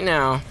right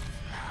now.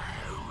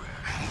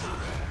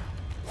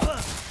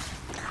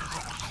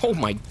 Oh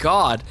my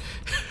god.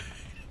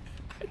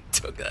 I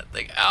took that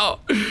thing out.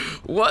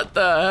 What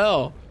the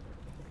hell?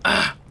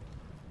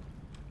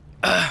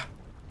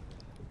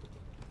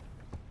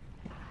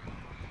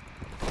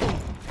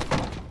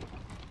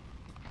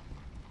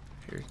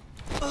 Here's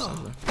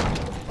something.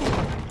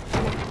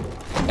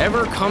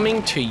 Ever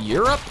coming to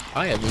Europe?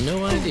 I have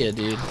no idea,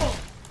 dude.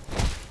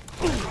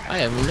 I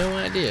have no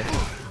idea.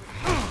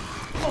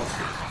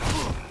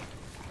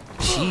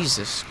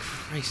 Jesus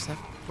Christ, that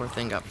poor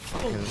thing got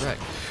fucking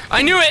wrecked.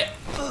 I knew it!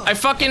 I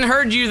fucking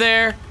heard you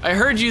there. I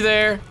heard you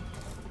there.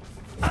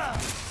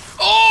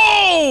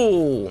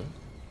 Oh!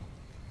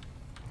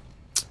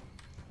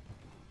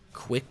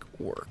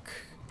 work.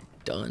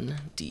 Done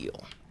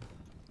deal.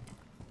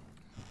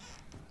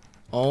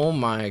 Oh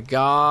my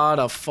god,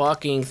 a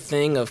fucking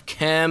thing of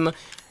chem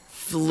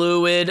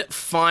fluid.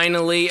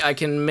 Finally, I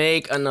can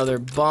make another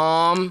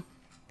bomb.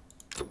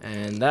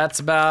 And that's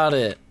about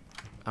it.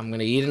 I'm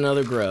gonna eat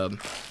another grub.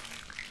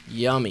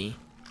 Yummy.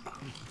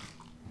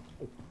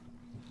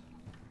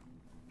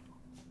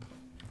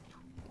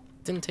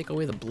 Didn't take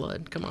away the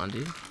blood. Come on,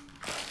 dude.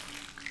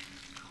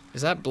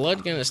 Is that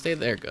blood gonna stay?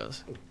 There it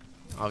goes.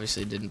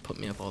 Obviously, it didn't put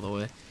me up all the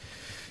way.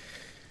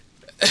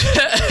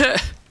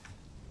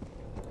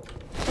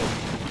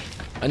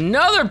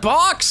 Another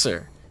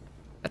boxer!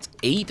 That's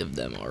 8 of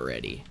them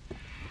already.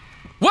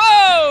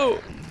 Whoa!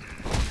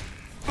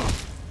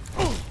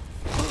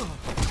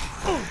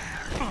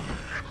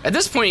 At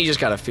this point, you just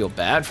gotta feel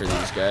bad for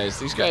these guys.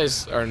 These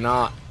guys are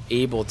not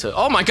able to...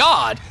 Oh my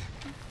god!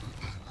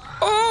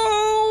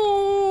 Oh!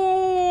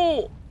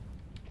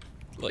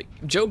 Like,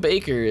 Joe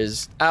Baker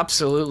is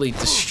absolutely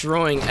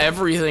destroying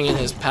everything in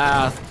his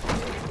path.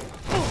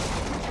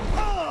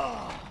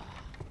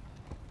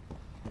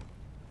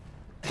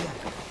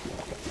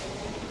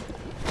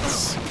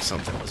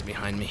 Something was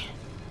behind me.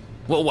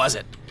 What was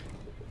it?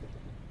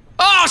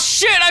 Oh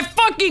shit! I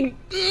fucking...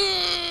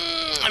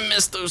 I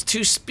missed those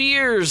 2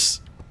 spears.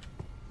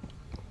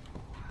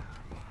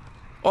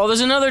 Oh,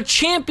 there's another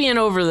champion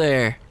over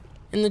there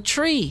in the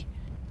tree.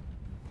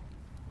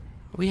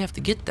 We have to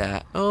get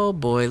that. Oh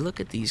boy, look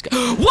at these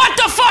guys. What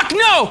the fuck?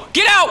 No!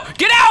 Get out!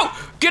 Get out!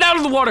 Get out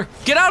of the water!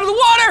 Get out of the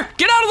water!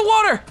 Get out of the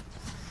water!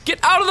 Get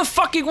out of the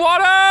fucking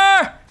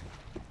water!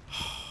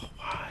 Oh,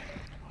 why?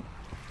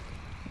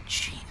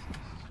 Jeez.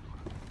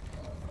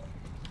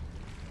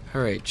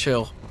 Alright,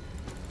 chill.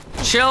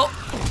 Chill!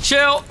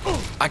 Chill!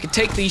 I can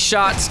take these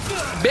shots.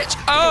 Bitch!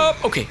 Oh!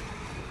 Okay.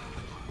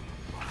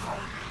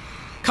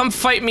 Come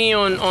fight me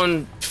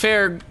on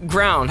fair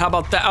ground. How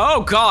about that?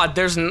 Oh god,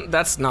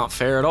 that's not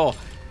fair at all.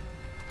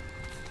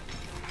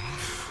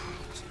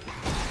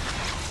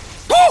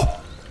 Woo!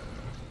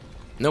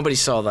 Nobody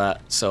saw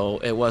that, so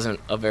it wasn't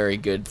a very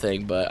good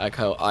thing, but I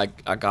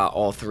got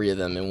all 3 of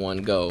them in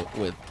one go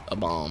with a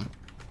bomb.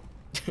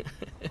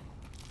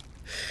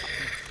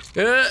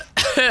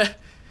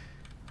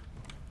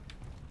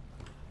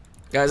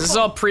 Guys, this is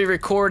all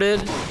pre-recorded.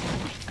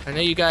 I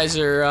know you guys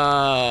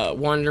are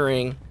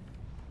wondering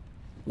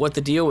what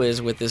the deal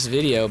is with this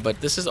video, but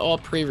this is all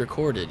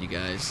pre-recorded, you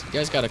guys. You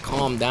guys gotta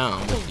calm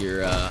down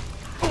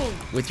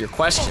with your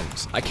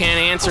questions. I can't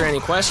answer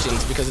any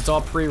questions because it's all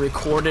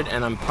pre-recorded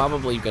and I'm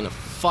probably gonna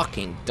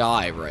fucking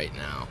die right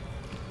now.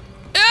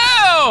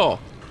 Ew!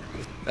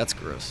 That's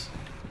gross.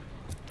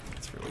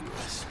 That's really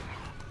gross.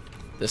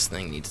 This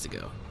thing needs to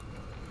go.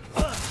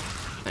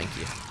 Thank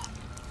you.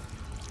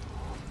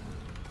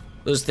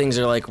 Those things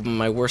are like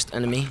my worst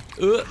enemy.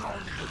 Ugh.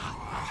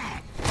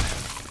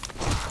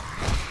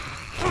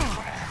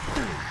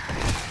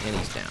 And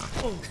he's down.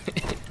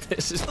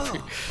 This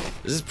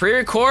is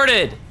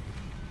pre-recorded.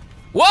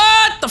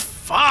 What the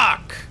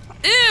fuck?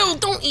 Ew,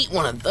 don't eat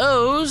one of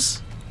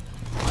those.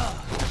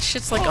 That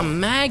shit's like a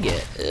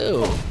maggot.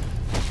 Ew.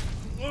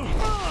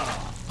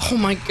 Oh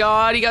my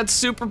god, he got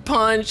super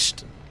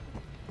punched.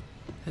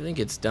 I think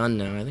it's done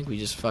now. I think we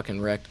just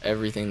fucking wrecked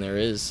everything there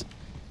is.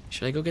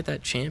 Should I go get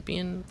that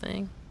champion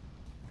thing?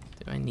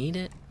 Do I need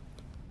it?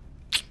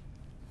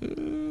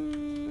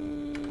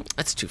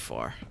 That's too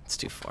far. It's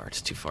too far.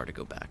 It's too far to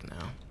go back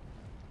now.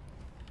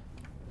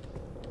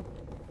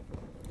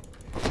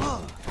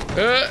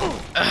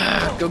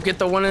 Go get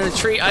the one in the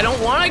tree. I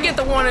don't want to get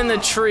the one in the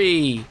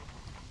tree.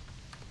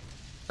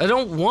 I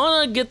don't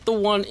want to get the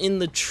one in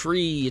the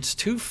tree. It's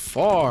too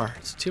far.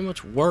 It's too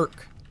much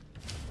work.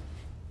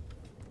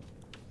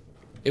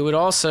 It would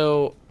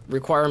also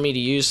require me to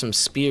use some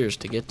spears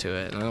to get to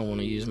it, and I don't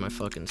want to use my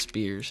fucking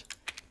spears.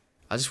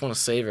 I just want to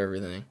save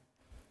everything.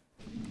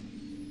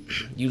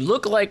 You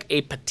look like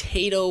a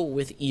potato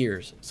with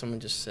ears, someone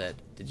just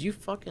said. Did you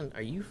fucking,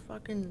 are you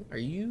fucking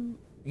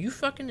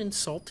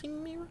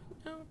insulting me right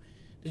now?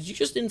 Did you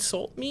just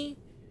insult me?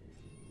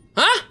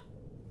 Huh?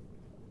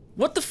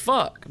 What the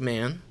fuck,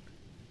 man?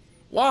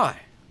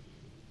 Why?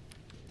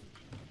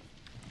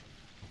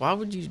 Why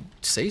would you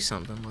say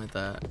something like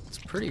that? It's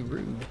pretty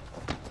rude.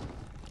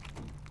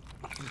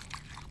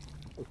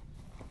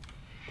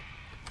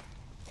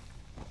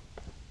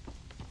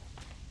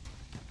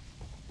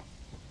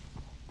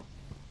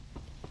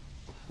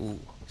 Ooh,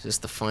 is this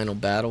the final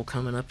battle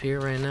coming up here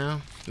right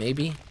now?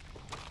 Maybe?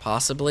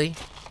 Possibly?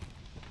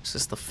 Is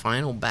this the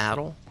final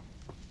battle?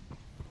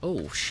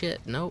 Oh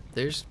shit, nope,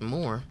 there's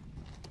more.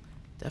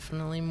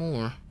 Definitely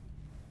more.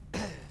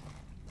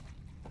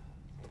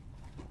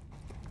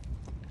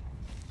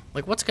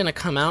 Like, what's gonna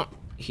come out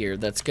here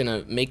that's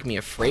gonna make me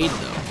afraid,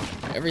 though?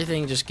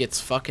 Everything just gets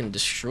fucking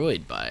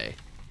destroyed by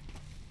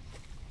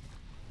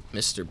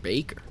Mr.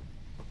 Baker.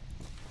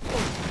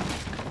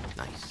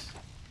 Nice.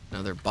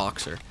 Another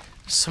boxer.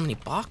 There's so many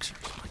boxers.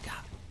 Oh my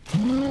god.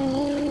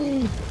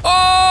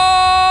 Oh!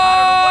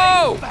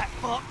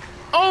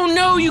 Oh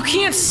no, you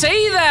can't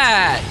say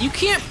that! You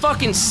can't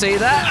fucking say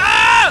that!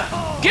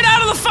 Ah! Get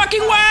out of the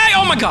fucking way!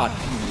 Oh my god!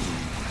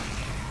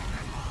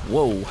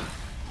 Whoa.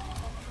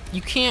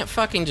 You can't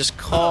fucking just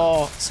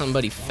call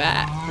somebody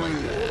fat like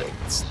that.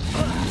 It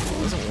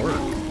doesn't work.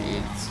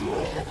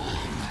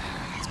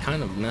 It's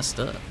kind of messed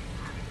up.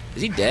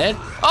 Is he dead?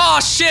 Oh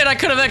shit, I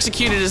could have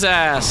executed his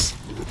ass.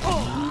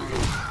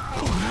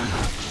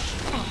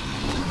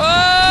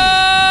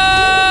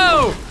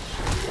 Oh!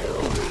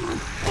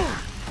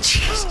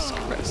 Jesus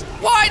Christ.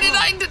 Why did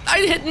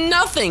I hit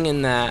nothing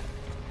in that?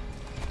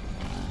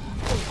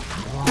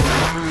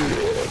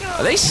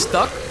 Are they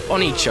stuck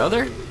on each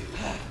other?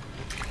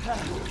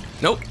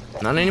 Nope,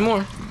 not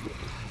anymore.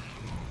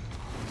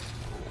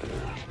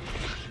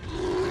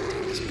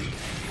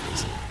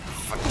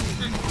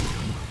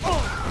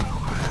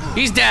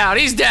 He's down,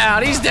 he's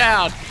down, he's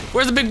down.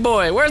 Where's the big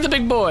boy? Where's the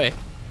big boy?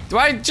 Do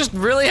I just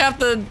really have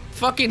to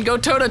fucking go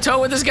toe-to-toe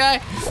with this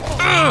guy?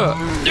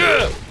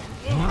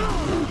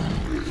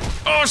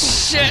 Oh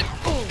shit,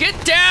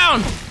 get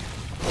down.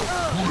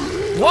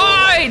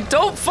 Why?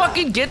 Don't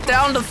fucking get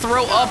down to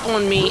throw up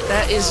on me.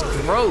 That is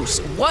gross.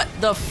 What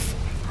the f—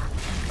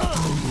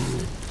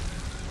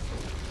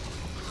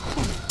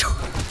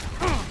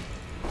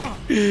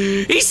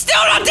 He's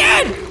still not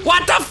dead!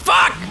 What the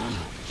fuck?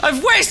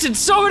 I've wasted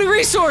so many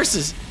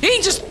resources.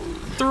 He just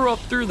threw up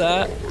through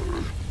that.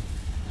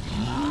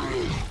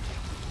 I'm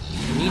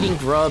eating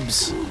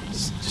grubs.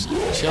 Just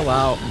chill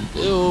out.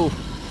 Ew.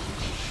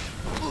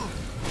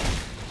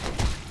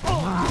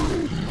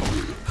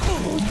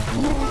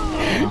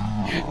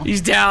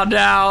 He's down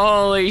now.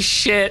 Holy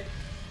shit.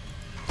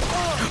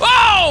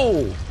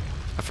 Oh!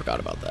 I forgot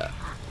about that.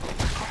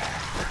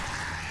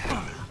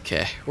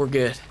 Okay, we're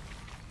good.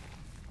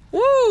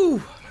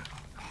 Woo!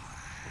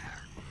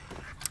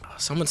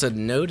 Someone said,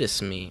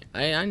 notice me.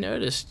 I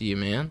noticed you,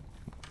 man.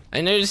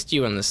 I noticed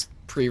you on this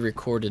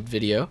pre-recorded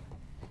video.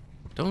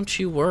 Don't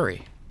you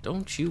worry.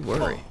 Don't you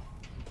worry.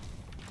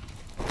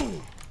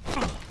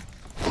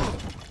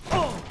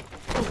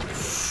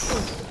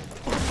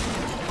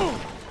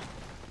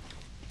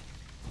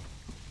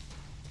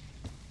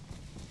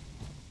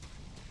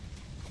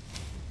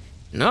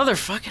 Another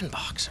fucking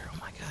boxer. Oh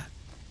my god.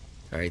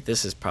 Alright,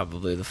 this is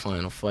probably the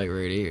final fight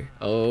right here.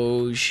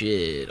 Oh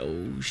shit.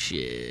 Oh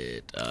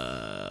shit.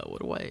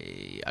 What do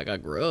I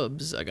got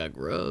grubs. I got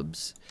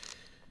grubs.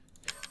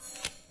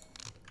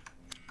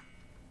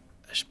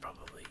 I should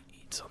probably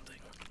eat something.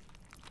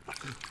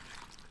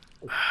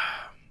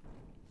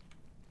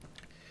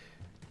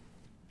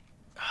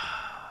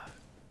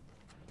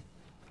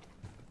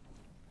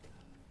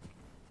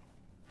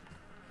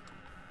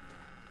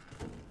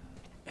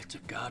 It's a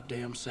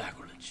goddamn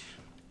sacrilege.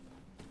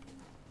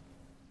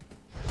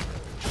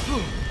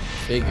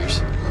 Figures.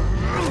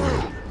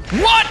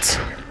 What?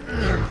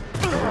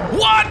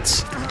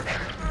 What?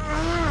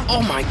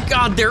 Oh my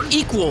god, they're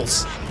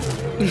equals.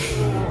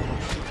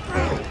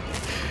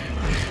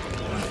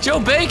 Joe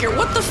Baker,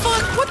 what the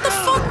fuck? What the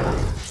fuck?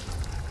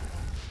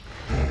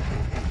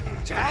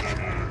 Jack?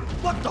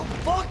 What the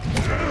fuck?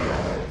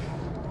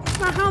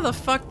 Now how the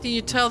fuck do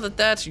you tell that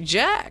that's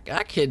Jack?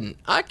 I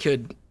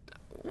could.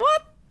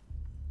 What?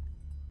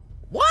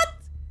 What?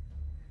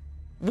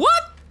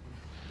 What?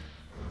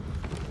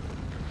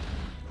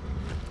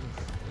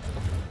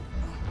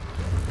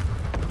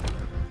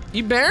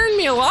 You burying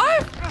me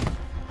alive?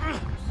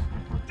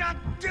 God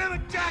damn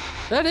it, Jack!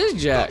 That is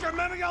Jack. Don't you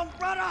remember your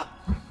brother?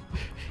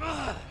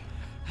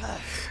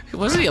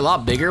 Wasn't he a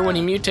lot bigger when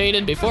he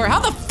mutated before? How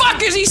the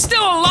fuck is he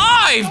still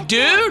alive,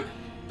 dude?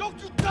 Don't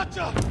you touch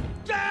her!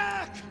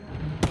 Jack!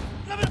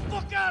 Let me the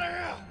fuck out of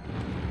here!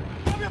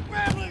 I'm your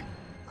family!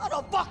 How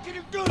the fuck can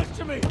you do this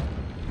to me?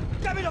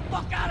 Get me the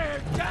fuck out of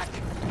here, Jack!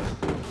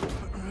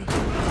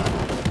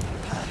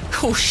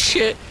 Oh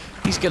shit,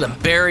 he's gonna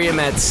bury him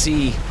at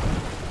sea.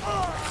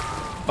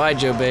 Bye,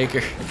 Joe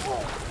Baker.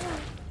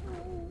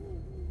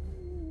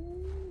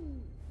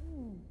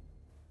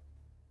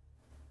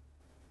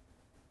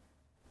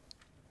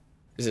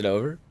 Is it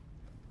over?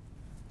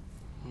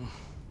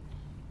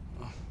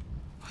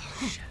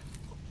 Shit.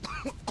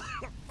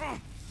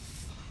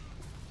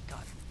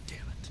 God damn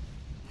it.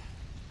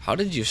 How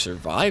did you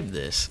survive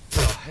this?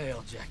 Oh,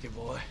 hell, Jackie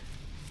boy.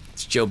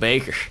 It's Joe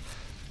Baker.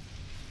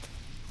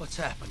 What's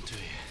happened to you?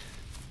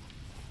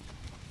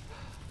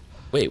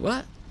 Wait,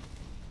 what?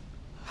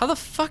 How the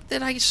fuck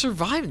did I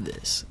survive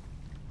this?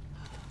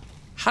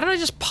 How did I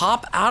just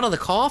pop out of the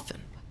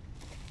coffin?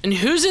 And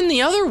who's in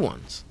the other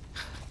ones?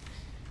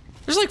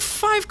 There's like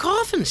 5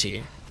 coffins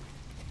here.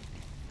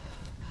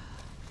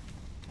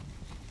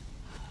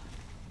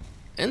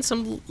 And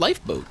some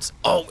lifeboats.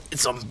 Oh,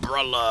 it's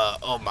Umbrella.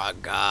 Oh my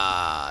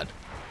god.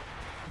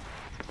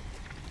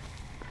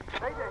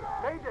 Mayday!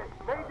 Mayday!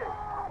 Mayday!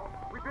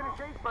 We've been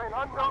engaged by an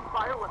unknown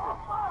bioweapon.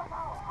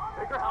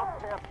 Baker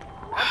House camp.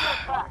 Under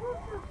attack.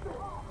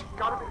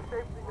 Gotta be the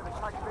safe thing to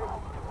attack me.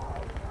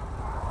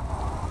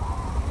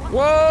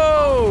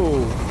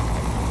 Whoa!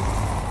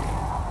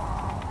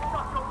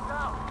 Shot going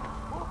down.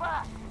 Pull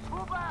back!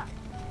 Pull back!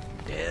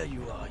 There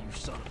you are, you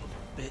son of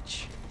a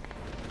bitch.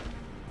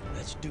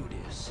 Let's do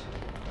this.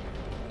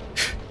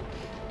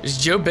 Is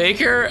Joe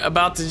Baker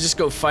about to just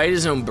go fight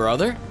his own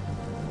brother?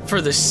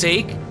 For the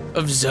sake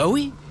of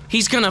Zoe?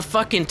 He's gonna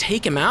fucking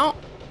take him out?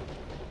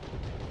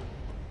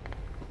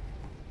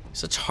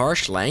 Such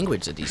harsh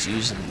language that he's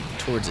using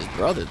towards his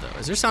brother, though.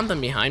 Is there something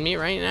behind me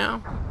right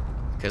now?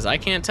 Because I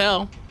can't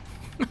tell.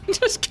 I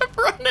just kept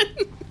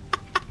running.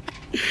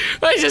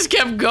 I just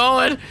kept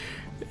going.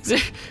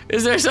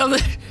 Is there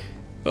something?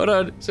 Hold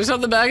on. Is there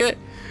something back there?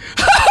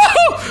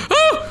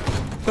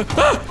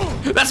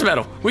 That's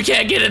metal. We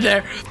can't get in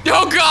there.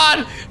 Oh,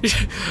 God.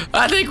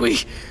 I think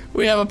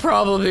we have a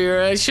problem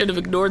here. I should have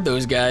ignored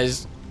those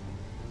guys.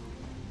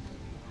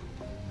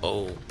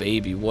 Oh,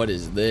 baby. What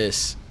is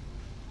this?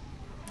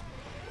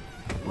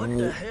 What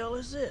the hell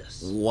is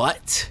this?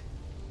 What?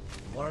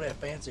 One of their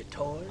fancy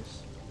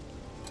toys?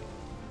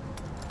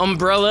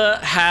 Umbrella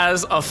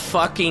has a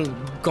fucking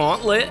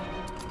gauntlet?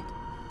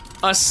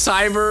 A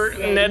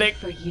cybernetic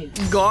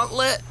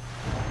gauntlet?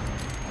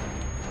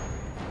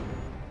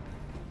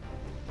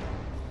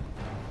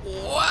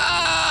 Wow!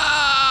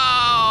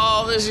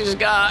 This just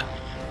got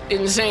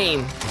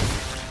insane.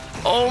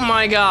 Oh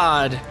my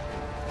god.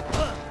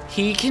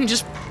 He can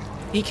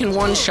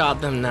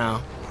one-shot them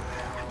now.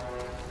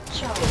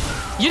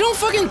 You don't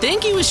fucking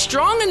think he was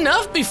strong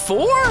enough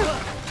before?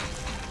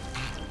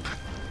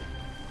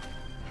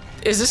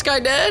 Is this guy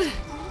dead?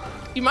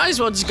 You might as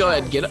well just go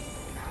ahead and get him.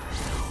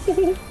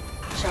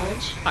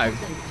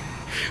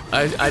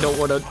 I don't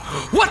want to.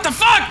 What the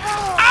fuck?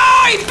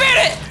 Ah, he bit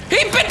it!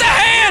 He bit the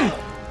hand!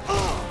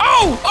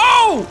 Oh,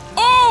 oh,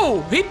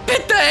 oh! He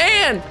bit the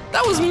hand!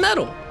 That was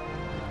metal.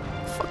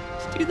 Fuck,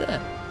 let's do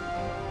that.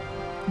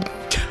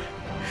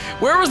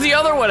 Where was the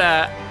other one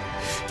at?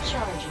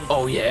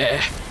 Oh,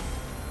 yeah.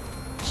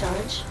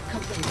 Charge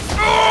complete.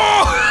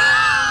 Oh!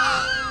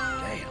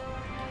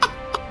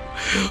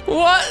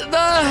 What the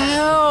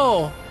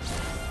hell?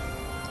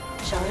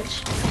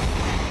 Charge.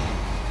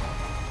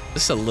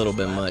 This is a little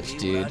bit much,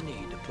 dude. I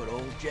need to put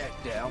old Jack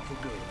down for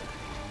good.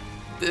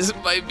 This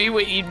might be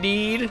what you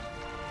need.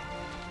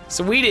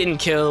 So we didn't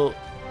kill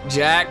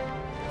Jack.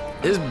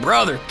 His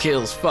brother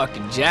kills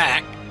fucking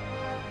Jack.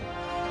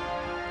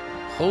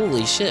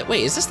 Holy shit.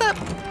 Wait, is this that?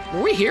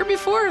 Were we here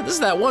before? This is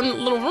that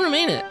one little room,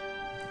 ain't it?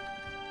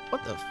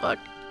 What the fuck?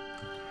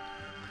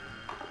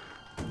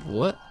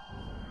 What?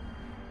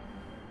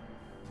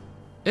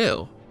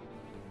 Ew.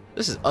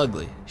 This is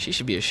ugly. She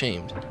should be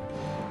ashamed.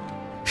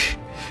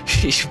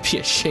 She should be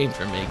ashamed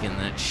for making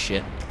that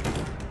shit.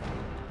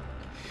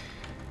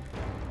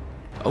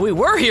 Oh, we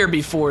were here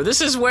before. This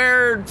is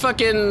where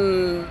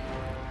fucking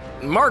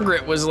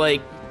Margaret was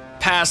like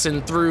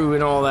passing through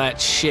and all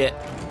that shit.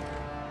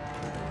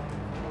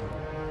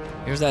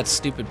 Here's that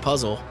stupid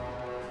puzzle.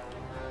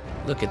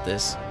 Look at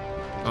this.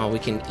 Oh, we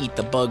can eat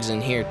the bugs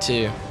in here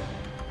too.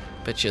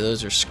 Bet you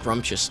those are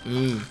scrumptious.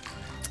 Mmm.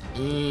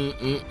 Mmm,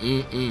 mmm,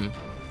 mmm, mmm.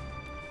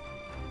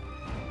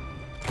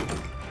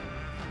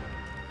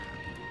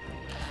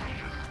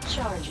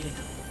 Charging.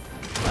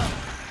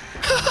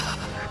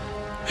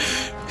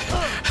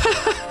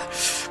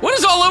 What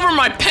is all over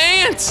my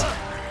pants?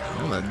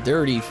 I'm a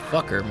dirty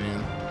fucker,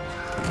 man.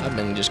 I've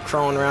been just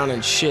crawling around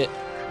and shit.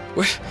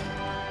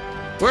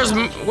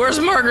 Where's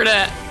Margaret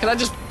at? Can I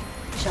just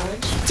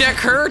deck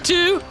her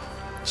too?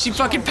 She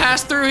fucking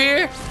passed through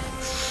here?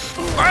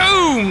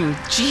 Boom!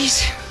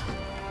 Jeez.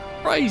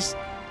 Christ.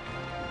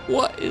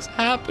 What is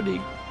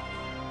happening?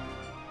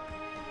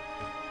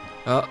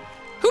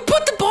 Who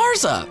put the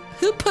bars up?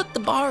 Who put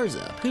the bars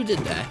up? Who did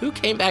that? Who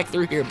came back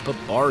through here and put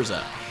bars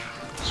up?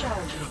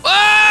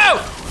 Whoa!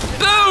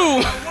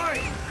 Boom!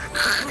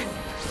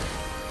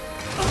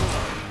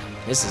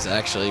 This is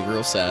actually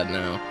real sad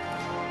now.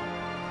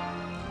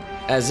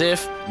 As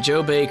if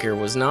Joe Baker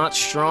was not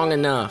strong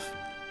enough,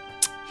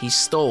 he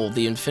stole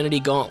the Infinity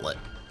Gauntlet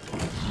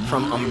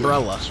from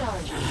Umbrella.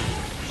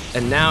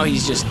 And now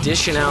he's just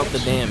dishing out the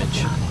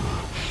damage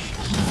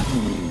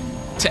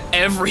to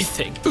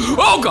everything.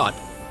 Oh god!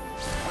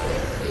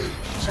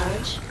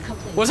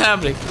 What's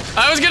happening?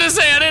 I was gonna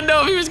say I didn't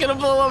know if he was gonna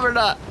blow up or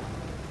not.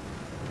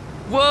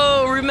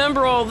 Whoa,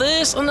 remember all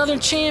this? Another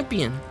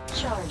champion.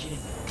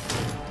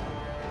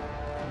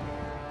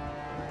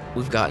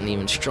 We've gotten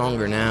even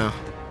stronger now.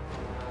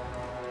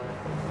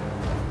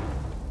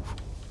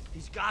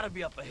 He's gotta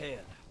be up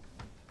ahead.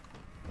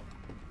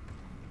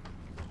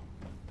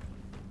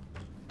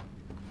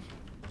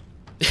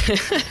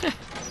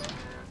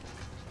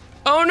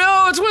 Oh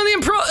no, it's one of the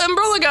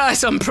Umbrella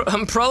guys.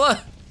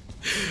 Umbrella.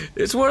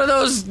 It's one of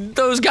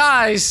those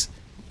guys.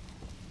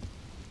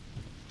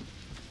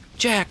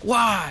 Jack,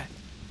 why?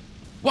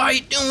 Why are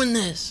you doing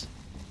this?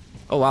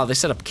 Oh wow, they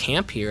set up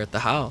camp here at the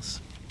house.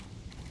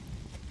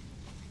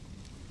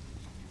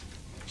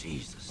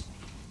 Jesus,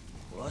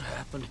 what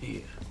happened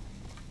here?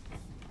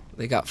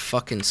 They got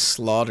fucking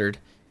slaughtered.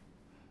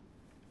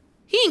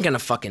 He ain't gonna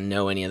fucking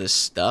know any of this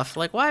stuff.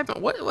 Like, why?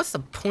 What's the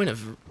point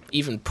of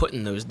even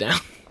putting those down?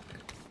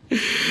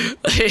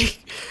 Like,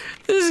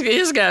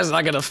 this guy's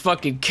not gonna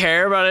fucking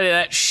care about any of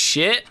that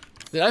shit.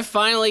 Did I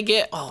finally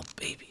get? Oh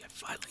baby, I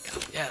finally got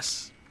it.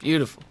 Yes,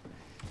 beautiful.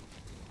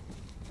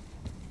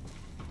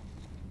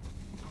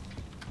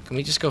 Can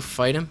we just go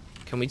fight him?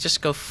 Can we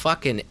just go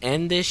fucking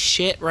end this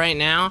shit right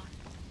now?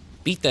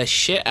 Beat the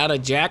shit out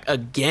of Jack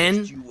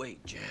again? You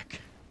wait,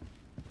 Jack.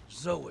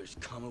 Zoe's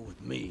coming with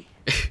me.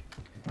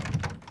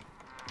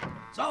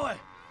 Zoe!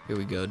 Here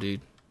we go,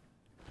 dude.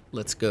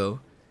 Let's go.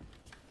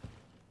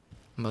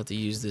 I'm about to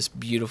use this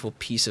beautiful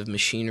piece of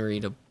machinery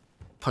to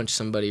punch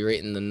somebody right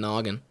in the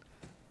noggin.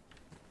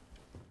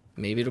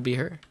 Maybe it'll be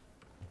her.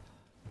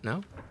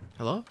 No?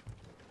 Hello?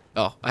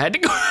 Oh, I had to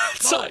go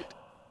outside.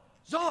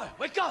 Zoe,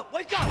 wake up!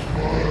 Wake up!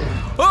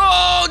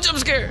 Oh, jump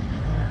scare!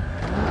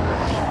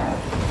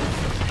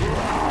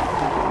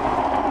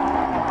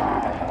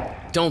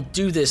 Don't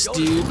do this,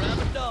 dude.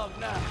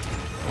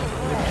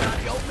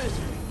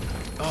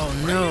 Oh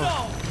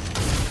no.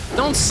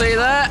 Don't say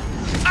that.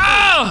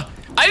 Ah!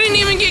 I didn't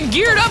even get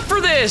geared up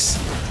for this.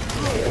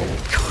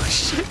 Oh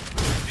shit.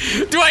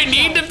 Do I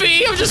need to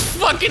be? I'm just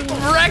fucking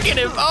wrecking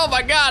him. Oh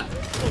my god.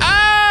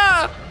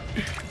 Ah!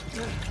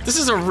 This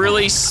is a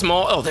really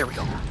small. Oh, there we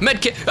go.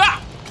 Medkit. Ah!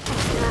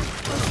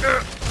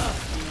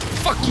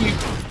 Fuck you.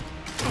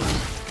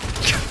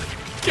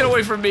 Get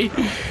away from me.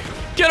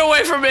 Get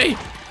away from me.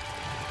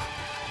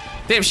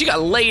 Damn, she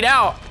got laid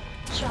out.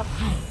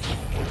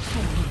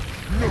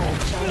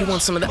 You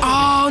want some of that?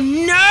 Oh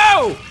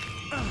no!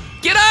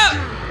 Get up!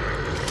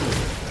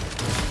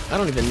 I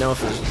don't even know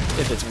if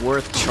it's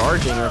worth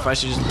charging or if I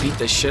should just beat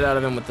the shit out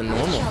of him with the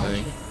normal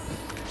thing.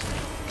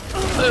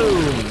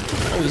 Boom!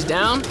 Oh, he's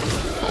down?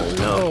 Oh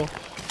no.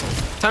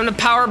 Time to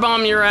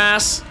powerbomb your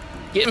ass.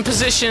 Get in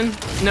position.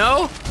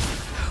 No?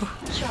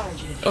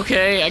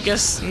 Okay, I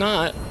guess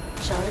not.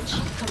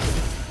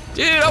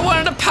 Dude, I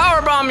wanted to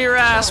powerbomb your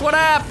ass. What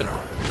happened?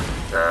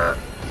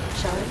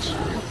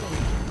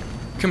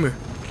 Come here.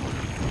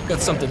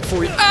 Got something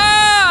for you.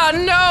 Ah,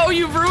 no,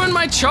 you ruined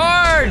my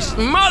charge.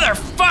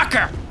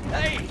 Motherfucker.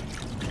 Hey,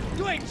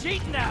 you ain't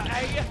cheating now,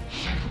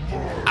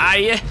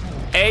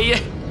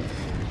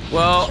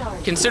 Well,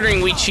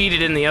 considering we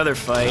cheated in the other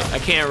fight, I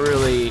can't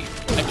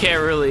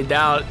really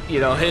doubt, you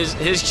know,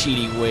 his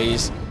cheating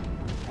ways.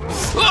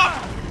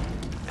 Ah!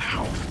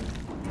 Ow.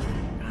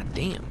 God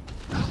damn.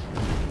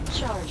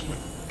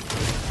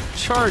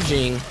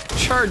 Charging.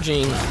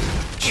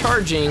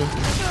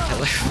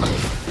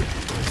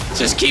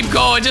 Just keep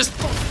going,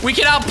 we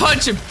can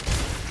outpunch him.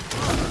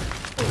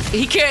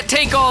 He can't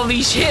take all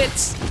these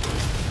hits.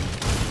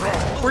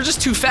 We're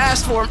just too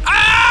fast for him.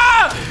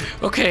 Ah!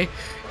 Okay,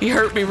 he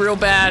hurt me real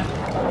bad.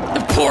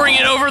 I'm pouring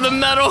it over the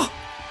metal.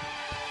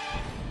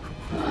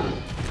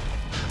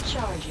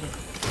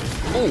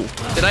 Oh,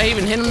 did I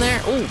even hit him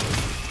there? Oh,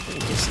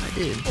 yes I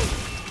did.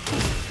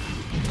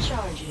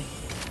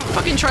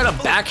 Fucking try to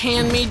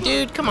backhand me,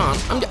 dude. Come on.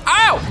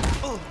 Ow!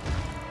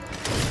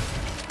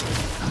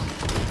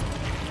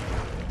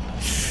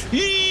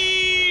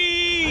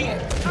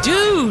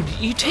 Dude,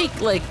 you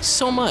take like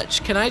so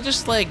much. Can I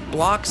just like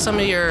block some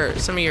of your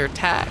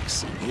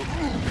attacks?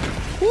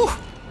 Whew.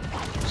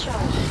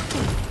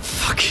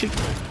 Fucking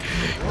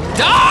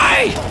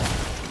die!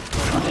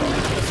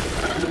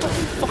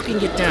 Fucking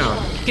get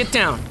down. Get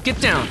down.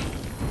 Get down.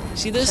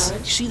 See this?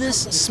 See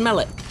this? Smell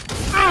it.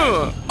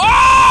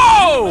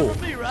 Oh!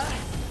 Me, right?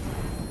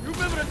 You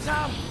remember the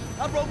time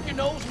I broke your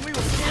nose when we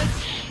were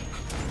kids?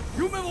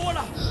 You remember when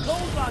I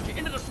clotheslined you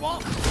into the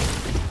swamp?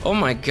 Oh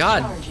my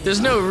god, there's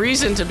no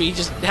reason to be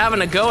just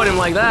having a go at him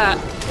like that.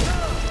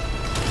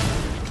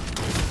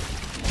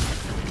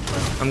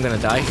 I'm gonna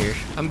die here.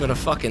 I'm gonna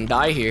fucking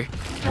die here.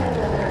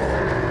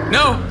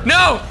 No,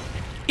 no!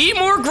 Eat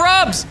more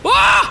grubs!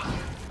 Ah!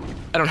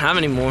 I don't have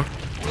any more.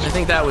 I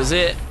think that was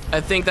it.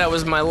 I think that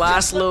was my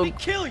last little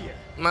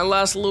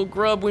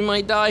grub. We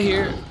might die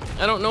here.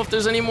 I don't know if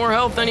there's any more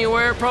health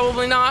anywhere.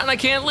 Probably not, and I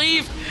can't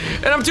leave.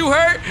 And I'm too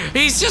hurt.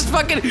 He's just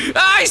fucking,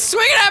 he's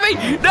swinging at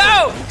me!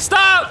 No!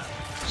 Stop!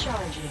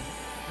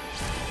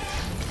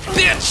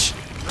 Bitch!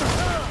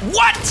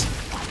 What?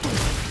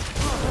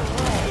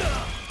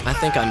 I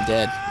think I'm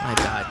dead. I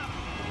died.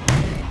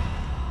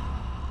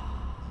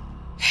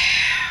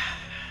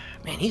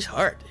 Man, he's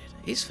hard, dude.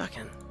 He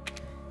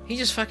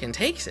just fucking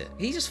takes it.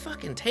 He just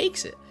fucking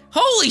takes it.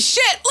 Holy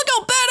shit! Look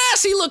how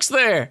badass he looks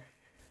there!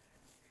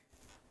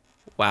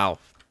 Wow.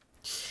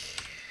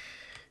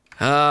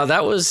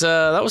 That was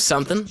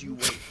something. You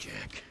wait,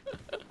 Jack.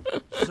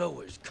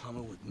 Zoe's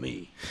coming with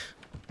me.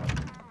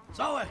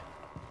 Zoe!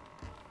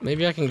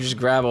 Maybe I can just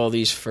grab all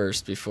these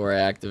first before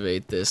I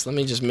activate this. Let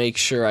me just make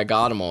sure I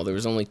got them all. There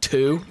was only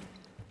 2.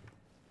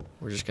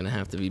 We're just gonna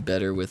have to be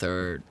better with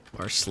our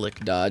slick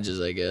dodges,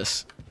 I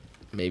guess.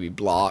 Maybe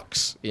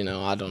blocks, you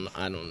know, I don't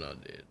know,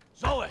 dude.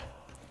 Zoe!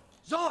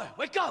 Zoe,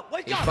 wake up!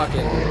 Wake He up!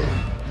 fucking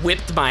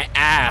whipped my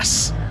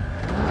ass.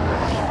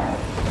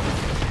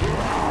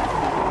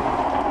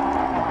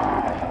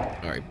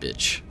 Alright,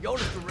 bitch.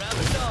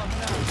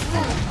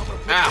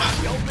 Ow.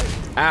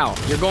 Ow.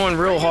 You're going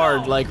real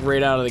hard, like,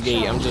 right out of the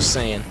gate. I'm just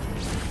saying.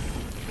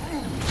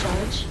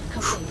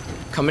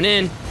 Coming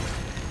in.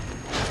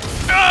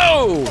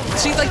 Oh!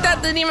 See, like,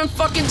 that didn't even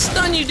fucking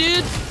stun you,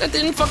 dude. That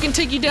didn't fucking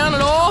take you down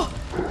at all.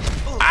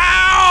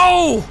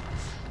 Ow!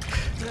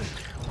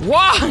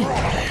 Why?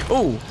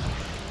 Oh.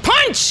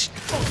 Punch!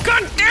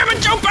 God damn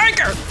it, Joe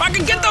Baker!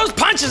 Fucking get those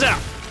punches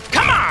out!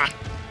 Come on!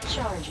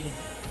 Charging.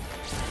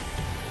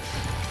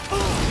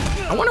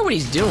 I wonder what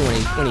he's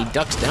doing when he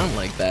ducks down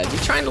like that. Is he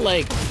trying to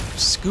like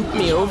scoop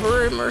me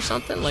over him or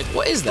something? Like,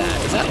 what is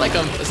that? Is that like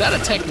is that a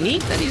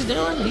technique that he's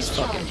doing? He's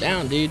fucking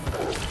down, dude.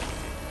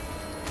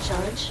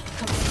 Charge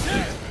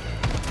complete.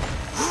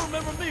 You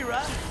remember me,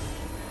 right?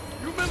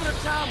 You remember the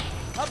time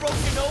I broke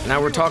your nose? Now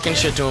we're talking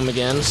shit to him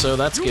again, so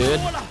that's You good.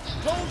 remember when I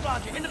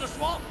clotheslined you into the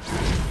swamp?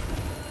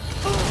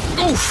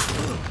 Oof.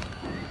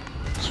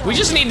 We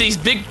just need these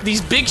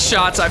big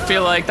shots. I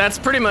feel like that's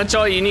pretty much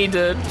all you need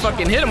to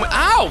fucking hit him with.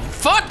 Ow!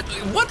 Fuck!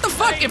 What the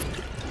fuck? Hey, If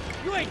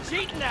you ain't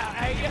cheating now,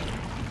 are you?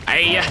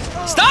 hey,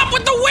 stop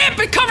with the whip!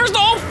 It covers the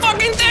whole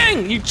fucking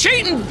thing. You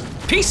cheating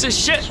piece of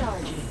shit.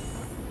 Charging.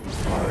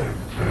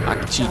 I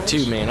can cheat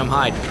too, man. I'm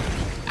hiding.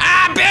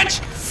 Ah,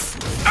 bitch!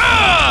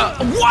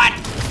 What?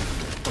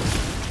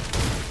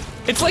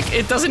 It's like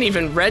it doesn't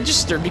even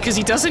register because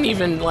he doesn't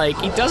even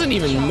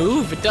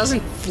move. It doesn't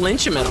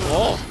flinch him at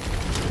all.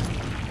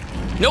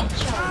 Nope.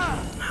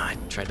 I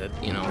tried to,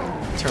 you know,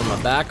 turn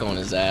my back on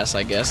his ass,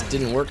 I guess.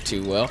 Didn't work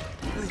too well.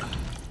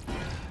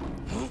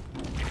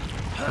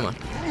 Come on.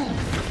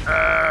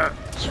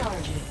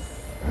 Charging.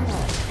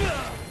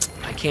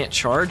 I can't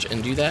charge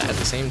and do that at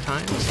the same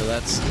time, so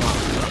that's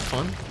not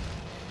fun.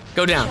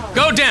 Go down.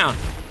 Go down!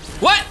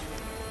 What?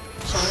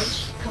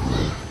 Charge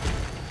complete.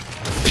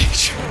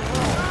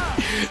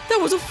 That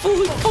was a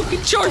fully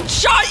fucking charged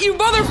shot, you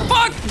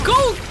motherfucker!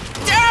 Go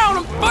down!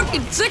 I'm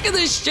fucking sick of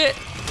this shit!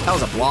 That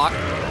was a block.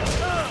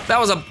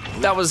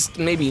 That was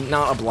maybe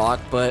not a block,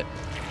 but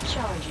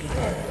Charging.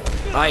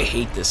 I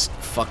hate this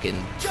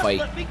fucking fight.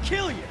 Let me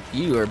kill you.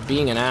 You are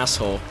being an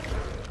asshole.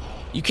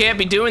 You can't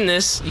be doing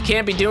this. You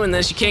can't be doing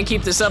this. You can't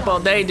keep this up all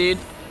day, dude.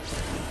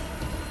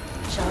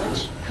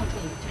 Charge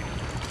complete.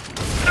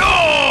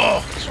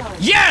 Oh! Charge.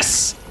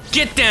 Yes!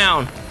 Get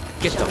down!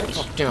 Get the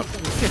fuck down.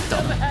 Get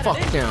the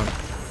fuck down.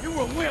 You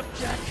were a wimp,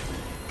 Jack.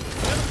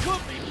 Never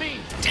could be me.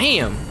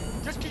 Damn.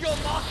 Just 'cause you're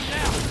locked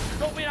now,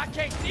 don't mean I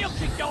can't still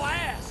kick your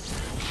ass.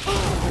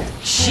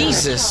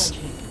 Jesus.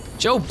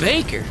 Joe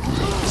Baker.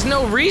 There's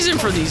no reason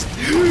for these.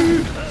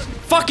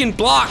 Fucking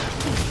block.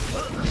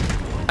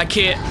 I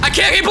can't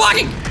keep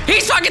blocking.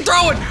 He's fucking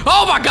throwing.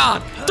 Oh my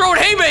God. Throwing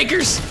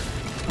haymakers.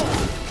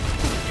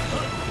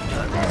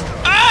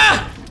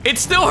 Ah! It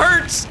still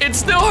hurts. It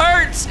still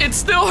hurts. It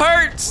still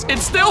hurts. It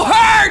still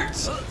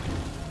hurts.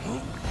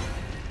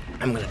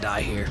 I'm gonna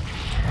die here.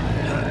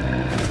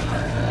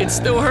 It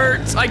still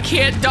hurts. I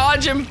can't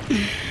dodge him.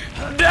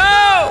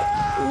 No!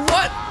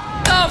 What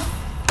the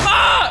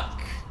fuck?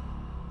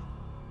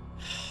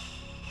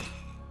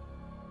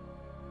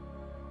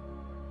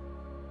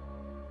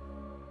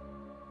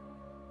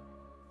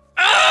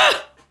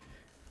 Ah!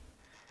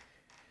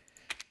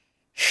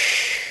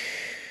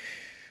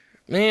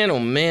 Man, oh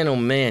man, oh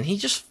man. He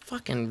just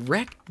fucking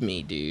wrecked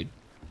me, dude.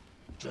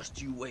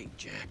 Just you wait,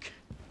 Jack.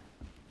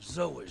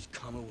 Zoe's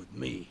coming with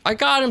me. I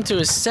got him to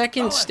his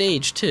second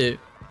stage too.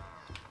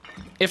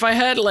 If I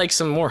had like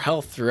some more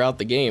health throughout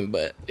the game,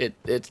 but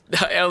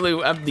I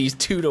only have these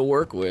two to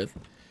work with.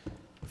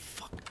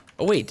 Fuck.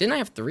 Oh wait, didn't I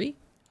have 3?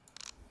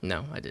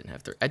 No, I didn't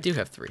have 3. I do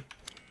have 3.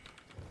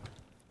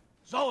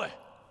 Zoe!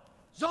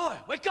 Zoe,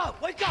 wake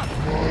up! Wake up!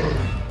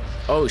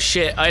 Oh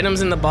shit,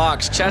 items in the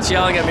box. Chat's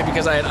yelling at me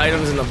because I had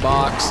items in the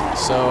box,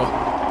 so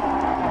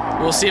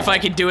we'll see if I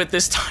can do it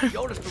this time.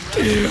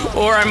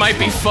 Or I might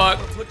be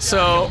fucked,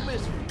 so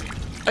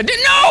I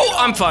didn't know!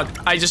 I'm fucked.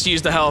 I just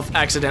used the health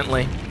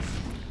accidentally.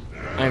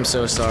 I'm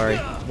so sorry.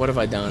 What have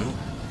I done?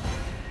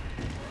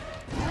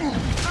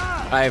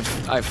 I've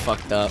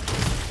fucked up.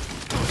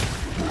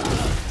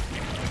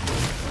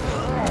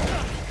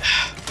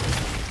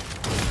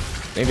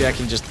 Maybe I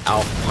can just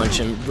out punch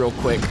him real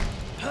quick.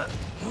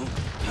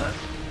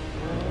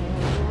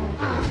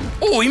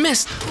 Oh, he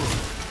missed.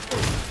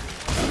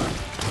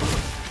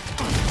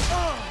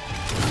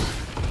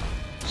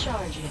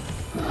 Charging.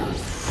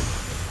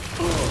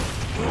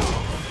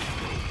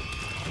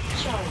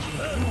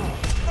 Charging.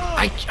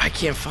 I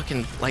can't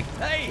fucking like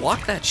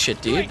block that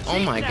shit, dude. Oh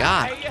my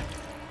God.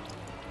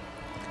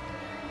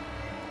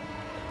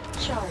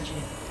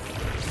 Charging.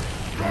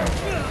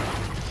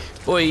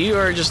 Boy, you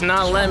are just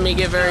not letting me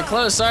get very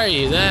close, are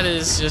you? That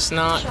is just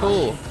not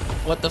cool.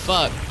 What the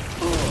fuck?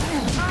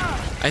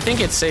 I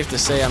think it's safe to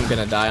say I'm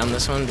gonna die on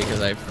this one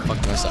because I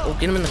fucked myself. Oh,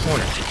 get him in the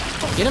corner.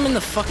 Get him in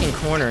the fucking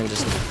corner and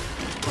just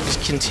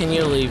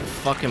continually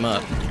fuck him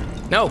up.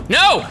 No,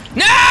 no,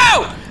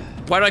 no!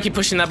 Why do I keep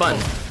pushing that button?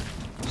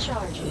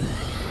 Charging.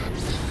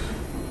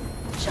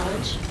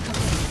 Charge.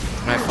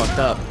 I fucked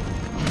up.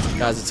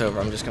 Guys, it's over.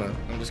 I'm just gonna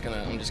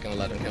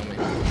let him kill me.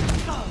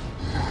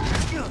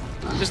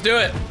 Just do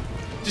it.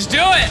 Just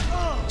do it!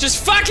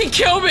 Just fucking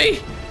kill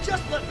me!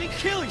 Just let me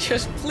kill you!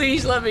 Just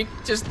please let me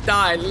just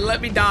die. Let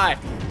me die.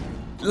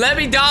 Let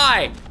me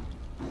die!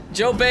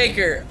 Joe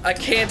Baker, I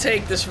can't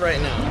take this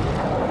right now.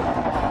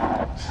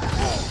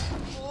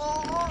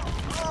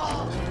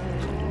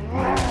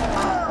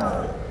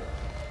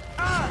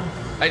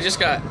 I just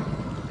got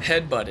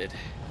headbutted.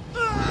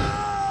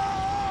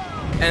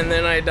 And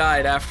then I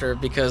died after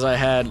because I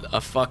had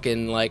a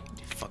fucking like,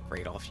 fuck,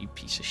 right off, you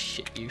piece of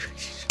shit, you.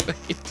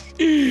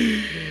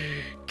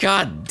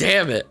 God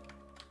damn it.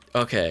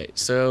 Okay,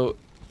 so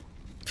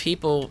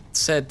people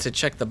said to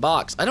check the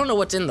box. I don't know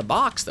what's in the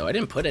box, though. I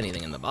didn't put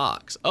anything in the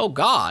box. Oh,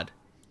 God.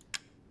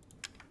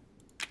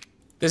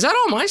 Is that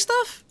all my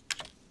stuff?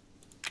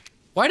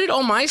 Why did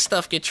all my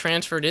stuff get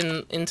transferred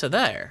into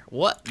there?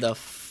 What the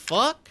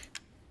fuck?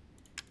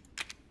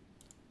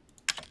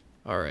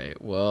 Alright,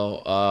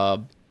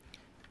 well,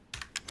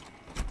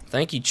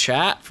 thank you,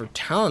 chat, for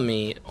telling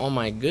me all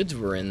my goods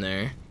were in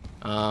there.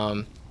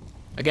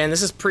 Again,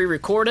 this is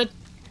pre-recorded.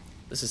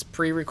 This is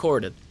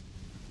pre-recorded.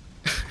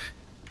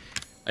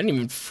 I didn't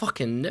even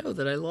fucking know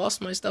that I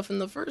lost my stuff in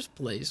the first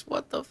place.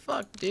 What the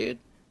fuck, dude?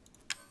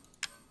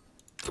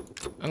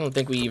 I don't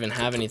think we even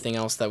have anything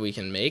else that we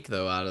can make,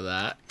 though, out of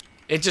that.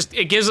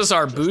 It gives us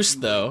our boost,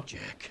 though.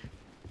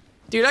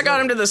 Dude, I got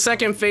him to the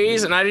second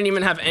phase, and I didn't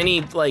even have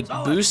any, like,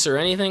 boosts or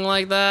anything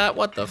like that.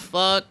 What the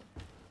fuck?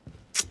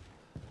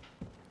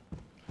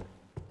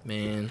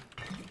 Man,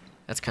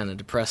 that's kind of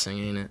depressing,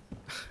 ain't it?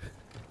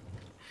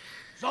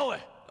 Zoe!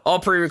 All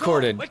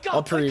pre-recorded.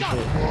 All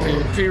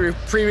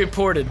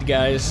pre-reported,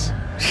 guys.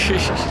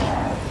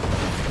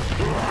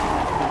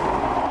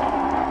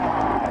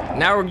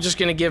 Now we're just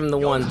gonna give him the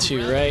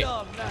 1-2, right?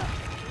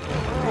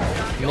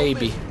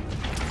 Maybe.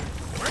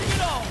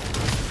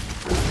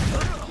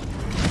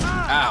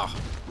 Ow.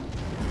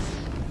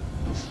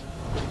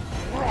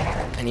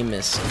 And he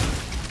missed.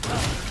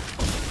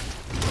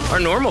 Our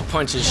normal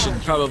punches should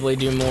probably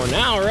do more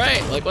now,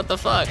 right? Like, what the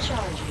fuck?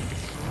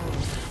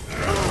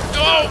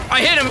 Oh, I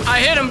hit him, I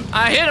hit him,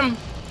 I hit him.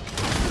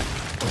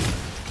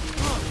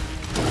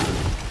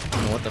 I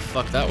don't know what the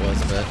fuck that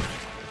was, but.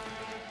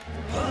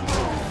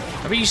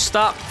 How about you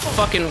stop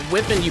fucking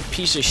whipping, you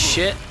piece of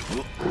shit?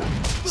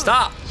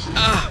 Stop!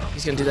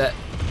 He's gonna do that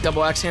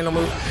double axe handle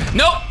move.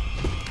 Nope!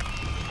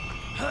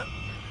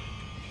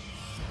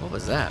 What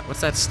was that?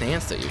 What's that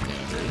stance that you're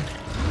doing, dude?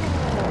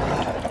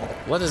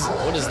 What is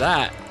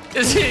that?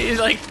 It's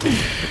like,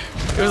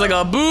 it was like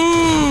a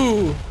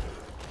boo!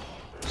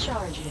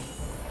 Charging.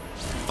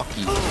 Fuck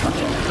you.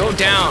 Go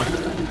down.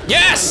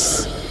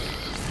 Yes!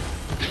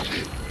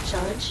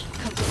 Charge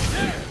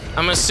complete.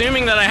 I'm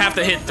assuming that I have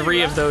to hit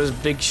 3 of those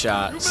big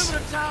shots.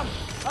 Remember the time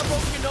I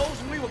broke your nose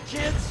when we were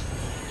kids?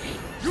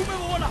 You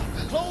remember when I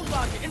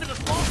clotheslined you into the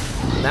swamp?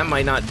 That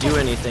might not do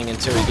anything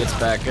until he gets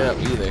back up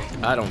either.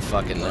 I don't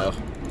fucking know.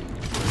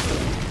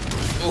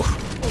 Ooh.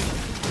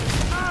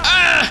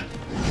 Ah!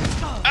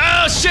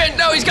 Oh shit,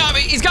 no, he's got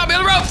me. He's got me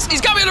on the ropes.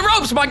 He's got me on the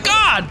ropes, my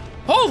god!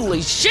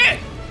 Holy shit!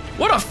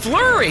 What a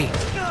flurry!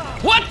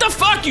 What the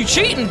fuck, you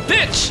cheating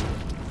bitch!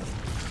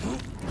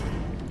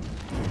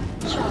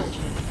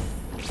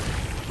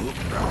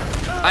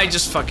 I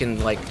just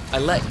fucking, like, I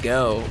let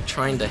go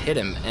trying to hit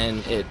him,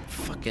 and it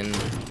fucking,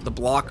 the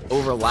block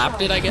overlapped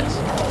it, I guess?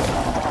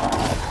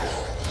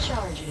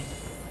 Charging.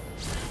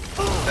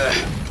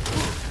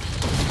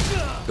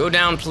 Go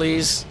down,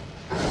 please.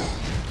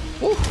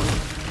 Woo.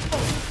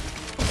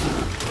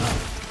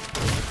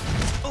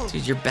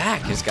 Dude, your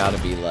back has got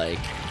to be, like,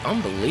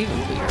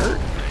 unbelievably hurt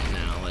right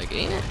now. Like,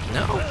 ain't it?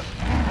 No.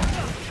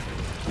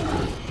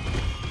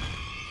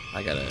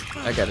 I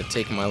gotta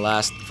take my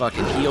last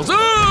fucking heals.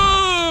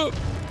 Oh!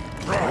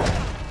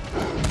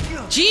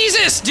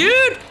 Jesus,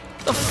 dude!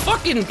 The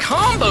fucking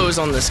combos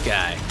on this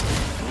guy.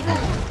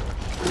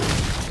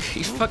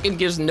 He fucking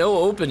gives no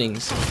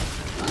openings.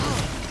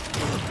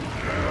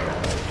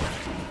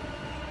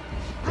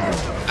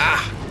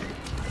 Ah!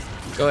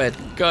 Go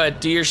ahead,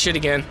 do your shit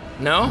again.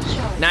 No?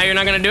 Now you're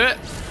not gonna do it?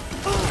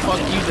 Fuck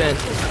you then.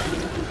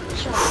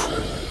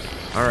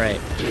 Alright,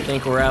 I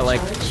think we're at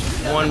like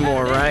 1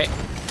 more, right?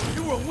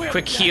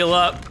 Quick heal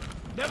up.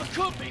 Never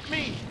could beat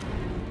me.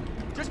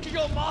 Just 'cause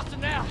you're a monster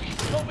now,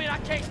 don't mean I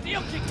can't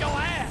still kick your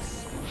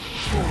ass.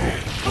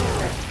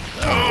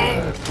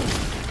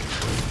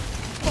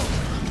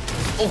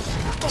 Oh,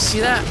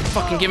 see that?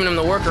 Fucking giving him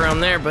the workaround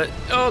there, but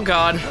oh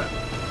god.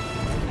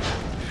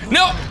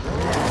 No!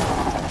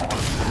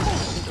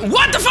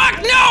 What the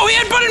fuck? No! He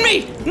headbutted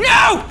me!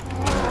 No!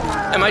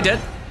 Am I dead?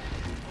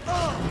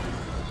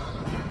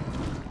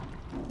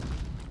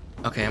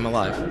 Okay, I'm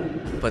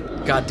alive.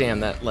 But goddamn,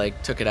 that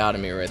like took it out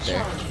of me right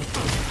there.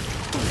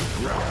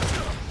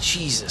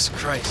 Jesus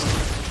Christ.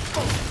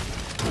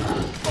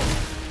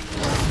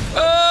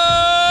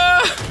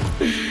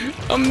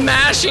 I'm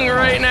mashing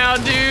right now,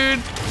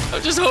 dude.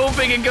 I'm just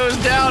hoping it goes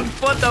down.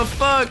 What the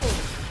fuck?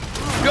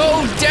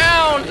 Go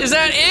down! Is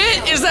that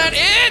it? Is that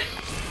it?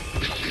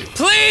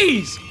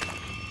 Please!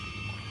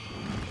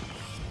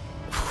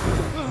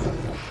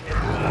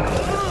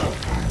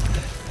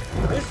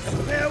 This is a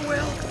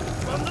farewell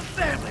from the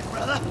family,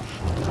 brother.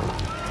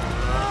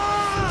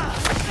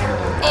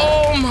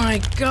 Oh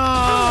my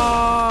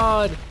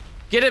god!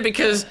 Get it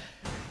because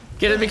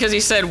he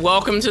said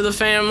welcome to the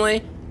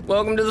family?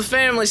 Welcome to the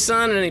family,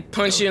 son, and he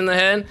punched you in the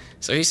head.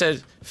 So he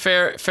said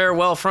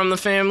farewell from the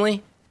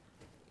family.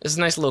 It's a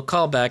nice little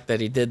callback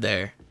that he did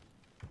there.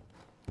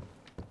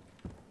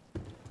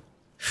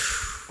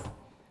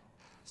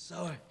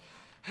 Sorry,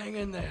 hang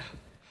in there.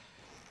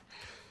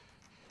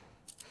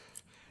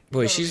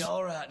 Boy, It'll be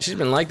all right. she's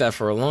been like that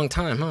for a long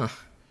time, huh?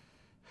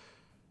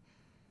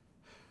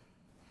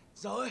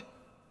 Zoe?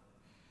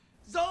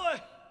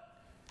 Zoe!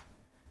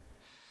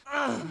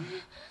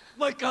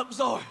 Wake up,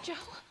 Zoe. Joe,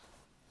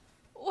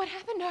 what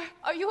happened to her?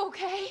 Are you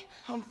okay?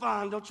 I'm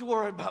fine. Don't you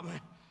worry about me.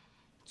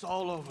 It's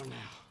all over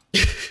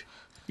now.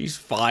 He's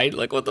fine.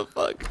 Like, what the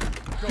fuck?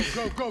 Go,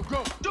 go, go,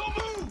 go! Don't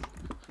move!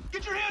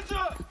 Get your hands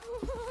up!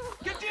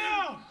 Get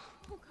down!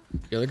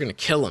 Yeah, they're gonna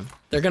kill him.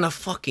 They're gonna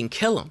fucking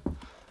kill him.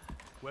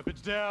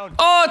 Weapons down.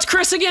 Oh, it's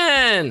Chris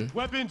again!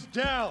 Weapons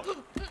down.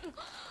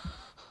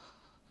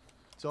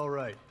 It's all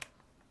right.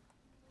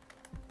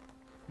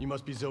 You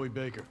must be Zoe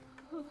Baker.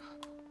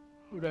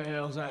 Who the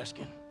hell's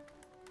asking?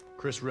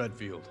 Chris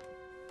Redfield.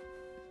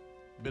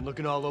 Been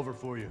looking all over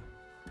for you.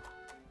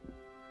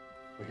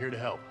 We're here to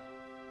help.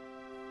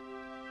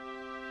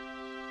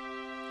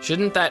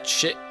 Shouldn't that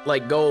shit,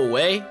 like, go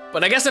away?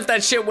 But I guess if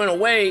that shit went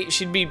away,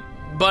 she'd be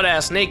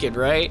butt-ass naked,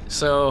 right?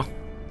 So,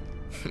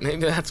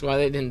 maybe that's why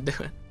they didn't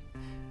do it.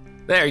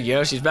 There you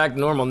go, she's back to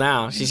normal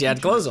now. She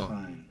had clothes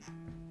on.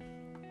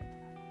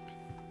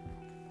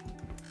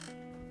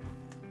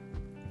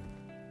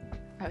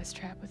 I was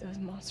trapped with those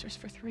monsters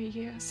for 3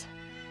 years.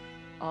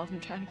 All of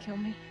them trying to kill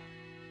me.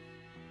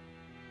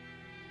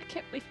 I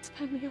can't believe it's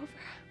finally over.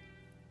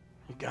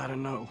 You gotta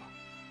know.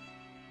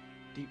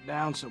 Deep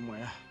down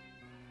somewhere,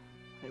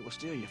 they were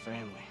still your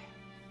family.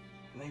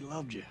 And they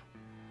loved you.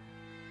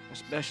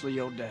 Especially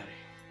your daddy.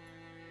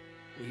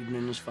 Even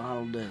in his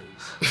final days.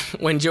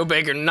 When Joe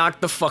Baker knocked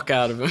the fuck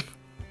out of him.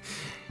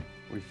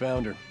 We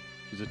found her.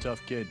 She's a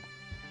tough kid.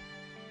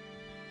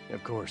 Yeah,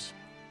 of course.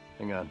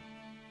 Hang on.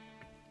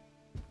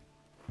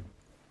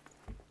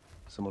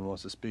 Someone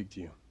wants to speak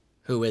to you.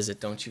 Who is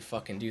it? Don't you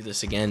fucking do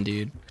this again,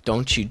 dude.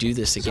 Don't you do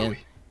this again.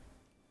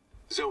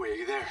 Zoe, are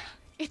you there?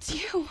 It's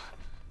you.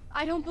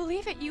 I don't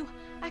believe it. You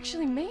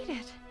actually made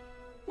it.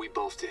 We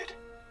both did.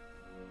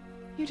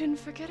 You didn't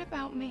forget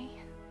about me.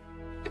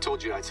 I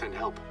told you I'd send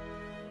help,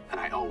 and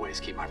I always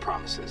keep my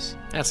promises.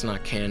 That's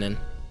not canon.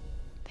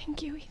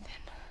 Thank you, Ethan.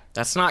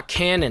 That's not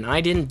canon.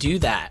 I didn't do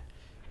that.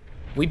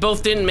 We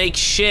both didn't make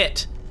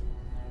shit.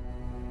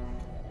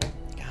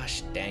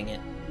 Gosh dang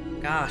it.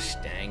 Gosh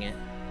dang it.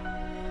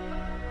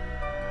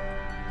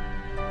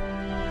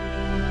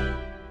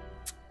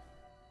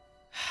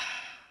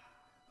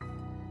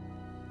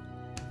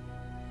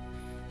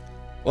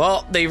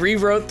 Well, they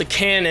rewrote the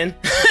canon.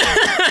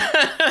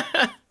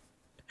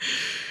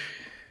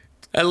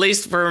 At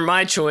least for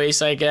my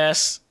choice, I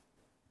guess.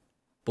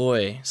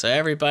 Boy, so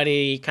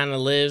everybody kind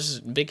of lives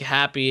big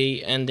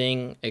happy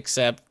ending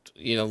except,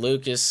 you know,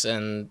 Lucas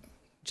and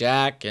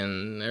Jack,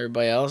 and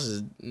everybody else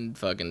is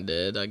fucking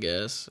dead, I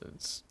guess.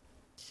 It's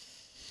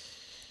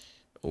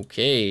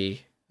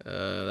okay.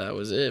 That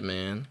was it,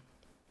 man.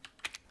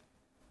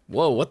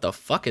 Whoa, what the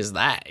fuck is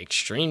that?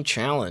 Extreme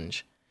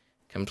challenge.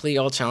 Complete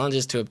all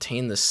challenges to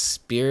obtain the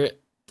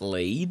Spirit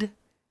Blade?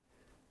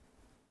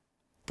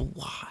 But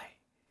why?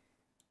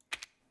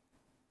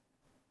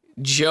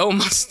 Joe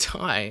must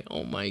die.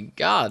 Oh my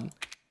god.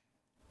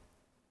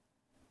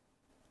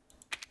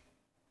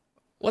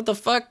 What the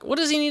fuck? What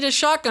does he need a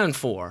shotgun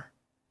for?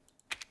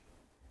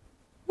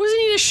 What does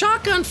he need a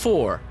shotgun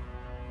for?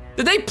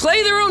 Did they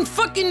play their own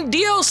fucking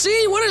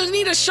DLC? What does he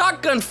need a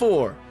shotgun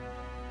for?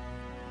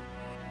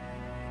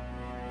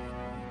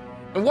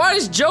 And why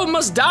does Joe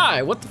must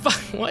die? What the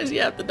fuck? Why does he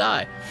have to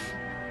die?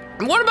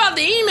 And what about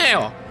the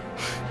email?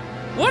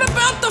 What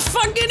about the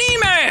fucking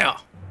email?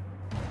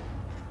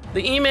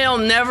 The email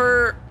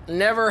never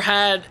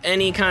had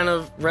any kind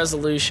of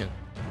resolution.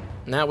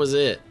 And that was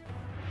it.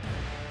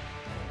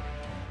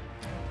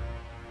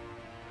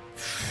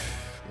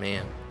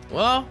 Man.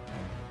 Well,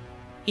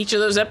 each of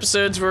those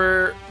episodes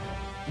were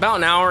about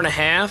an hour and a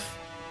half.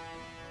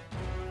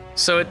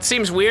 So it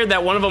seems weird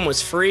that one of them was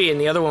free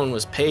and the other one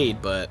was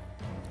paid, but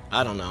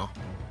I don't know.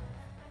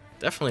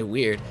 Definitely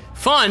weird.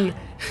 Fun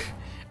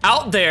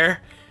out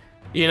there,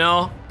 you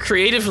know,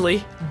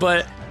 creatively,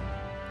 but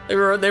they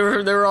were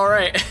all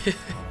right.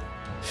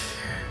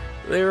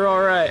 They were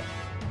all right.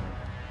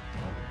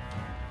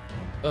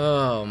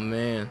 Oh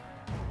man.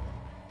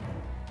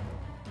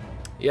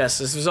 Yes,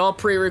 this was all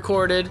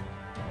pre-recorded.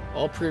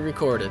 All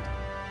pre-recorded.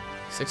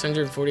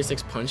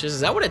 646 punches.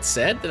 Is that what it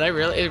said? Did I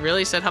really? It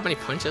really said how many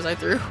punches I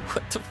threw?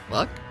 What the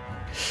fuck?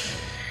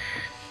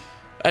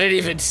 I didn't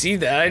even see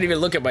that. I didn't even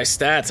look at my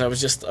stats. I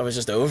was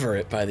just over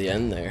it by the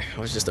end there. I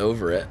was just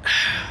over it.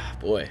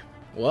 Boy.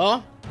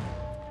 Well,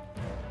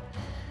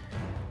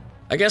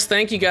 I guess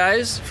thank you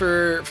guys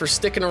for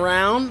sticking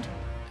around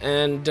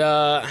and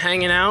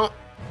hanging out.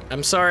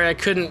 I'm sorry I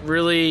couldn't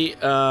really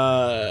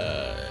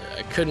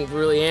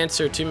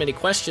answer too many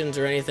questions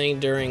or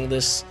anything during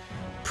this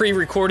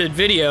pre-recorded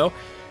video.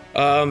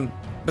 But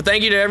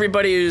thank you to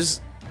everybody who's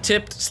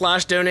tipped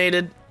 /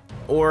 donated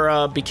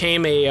or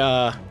became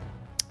a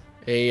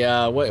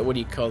what do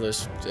you call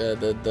this?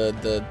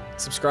 The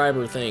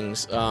subscriber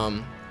things.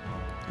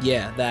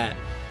 Yeah, that.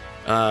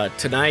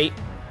 Tonight,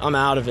 I'm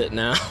out of it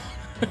now.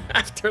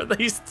 After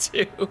these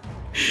two.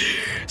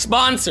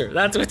 Sponsor,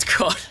 that's what it's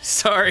called.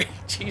 Sorry,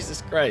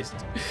 Jesus Christ.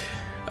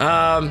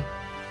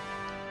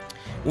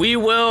 We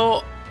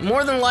will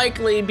more than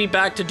likely be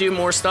back to do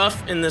more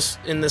stuff in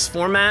this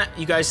format.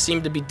 You guys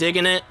seem to be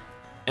digging it,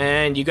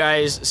 and you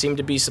guys seem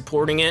to be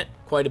supporting it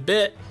quite a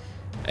bit,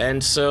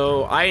 and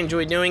so I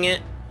enjoy doing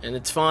it, and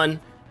it's fun.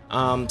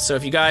 So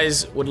if you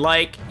guys would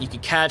like, you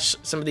could catch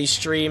some of these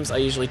streams. I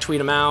usually tweet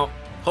them out.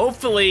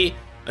 Hopefully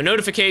a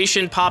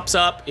notification pops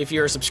up if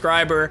you're a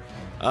subscriber.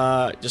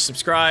 Just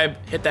subscribe,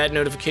 hit that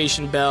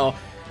notification bell.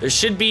 There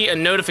should be a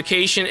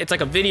notification. It's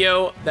like a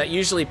video that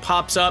usually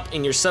pops up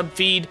in your sub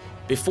feed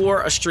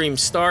before a stream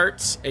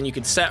starts, and you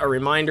can set a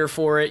reminder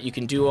for it. You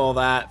can do all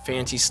that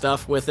fancy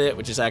stuff with it,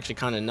 which is actually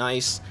kind of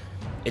nice.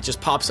 It just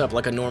pops up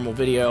like a normal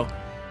video.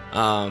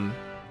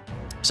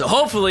 So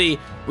hopefully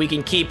we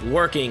can keep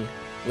working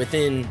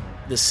within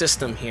the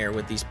system here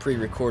with these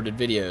pre-recorded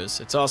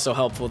videos. It's also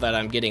helpful that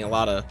I'm getting a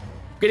lot of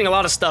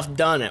stuff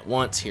done at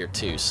once here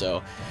too.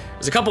 So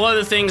there's a couple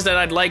other things that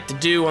I'd like to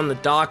do on the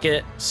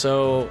docket,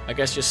 so I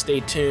guess just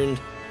stay tuned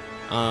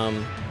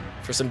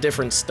for some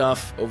different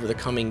stuff over the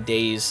coming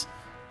days.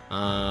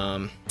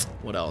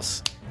 What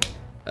else?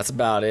 That's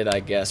about it, I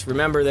guess.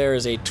 Remember, there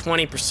is a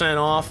 20%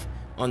 off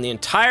on the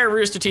entire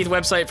Rooster Teeth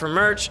website for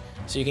merch,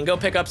 so you can go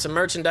pick up some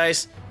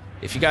merchandise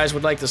if you guys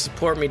would like to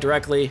support me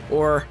directly,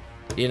 or,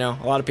 you know,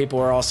 a lot of people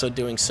are also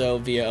doing so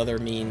via other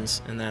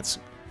means, and that's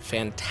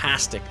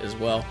fantastic as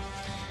well.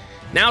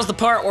 Now's the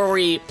part where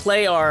we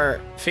play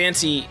our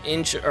fancy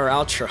intro or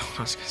outro.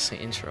 I was gonna say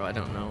intro, I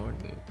don't know.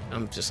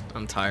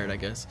 I'm tired, I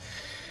guess.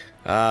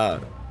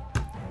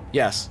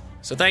 Yes.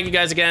 So thank you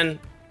guys again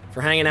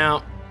for hanging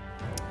out.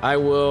 I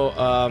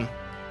will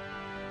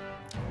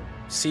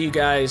see you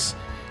guys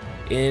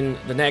in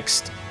the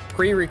next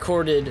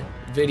pre-recorded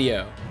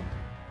video.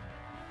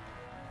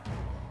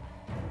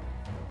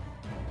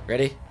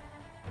 Ready?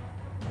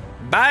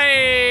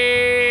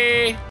 Bye!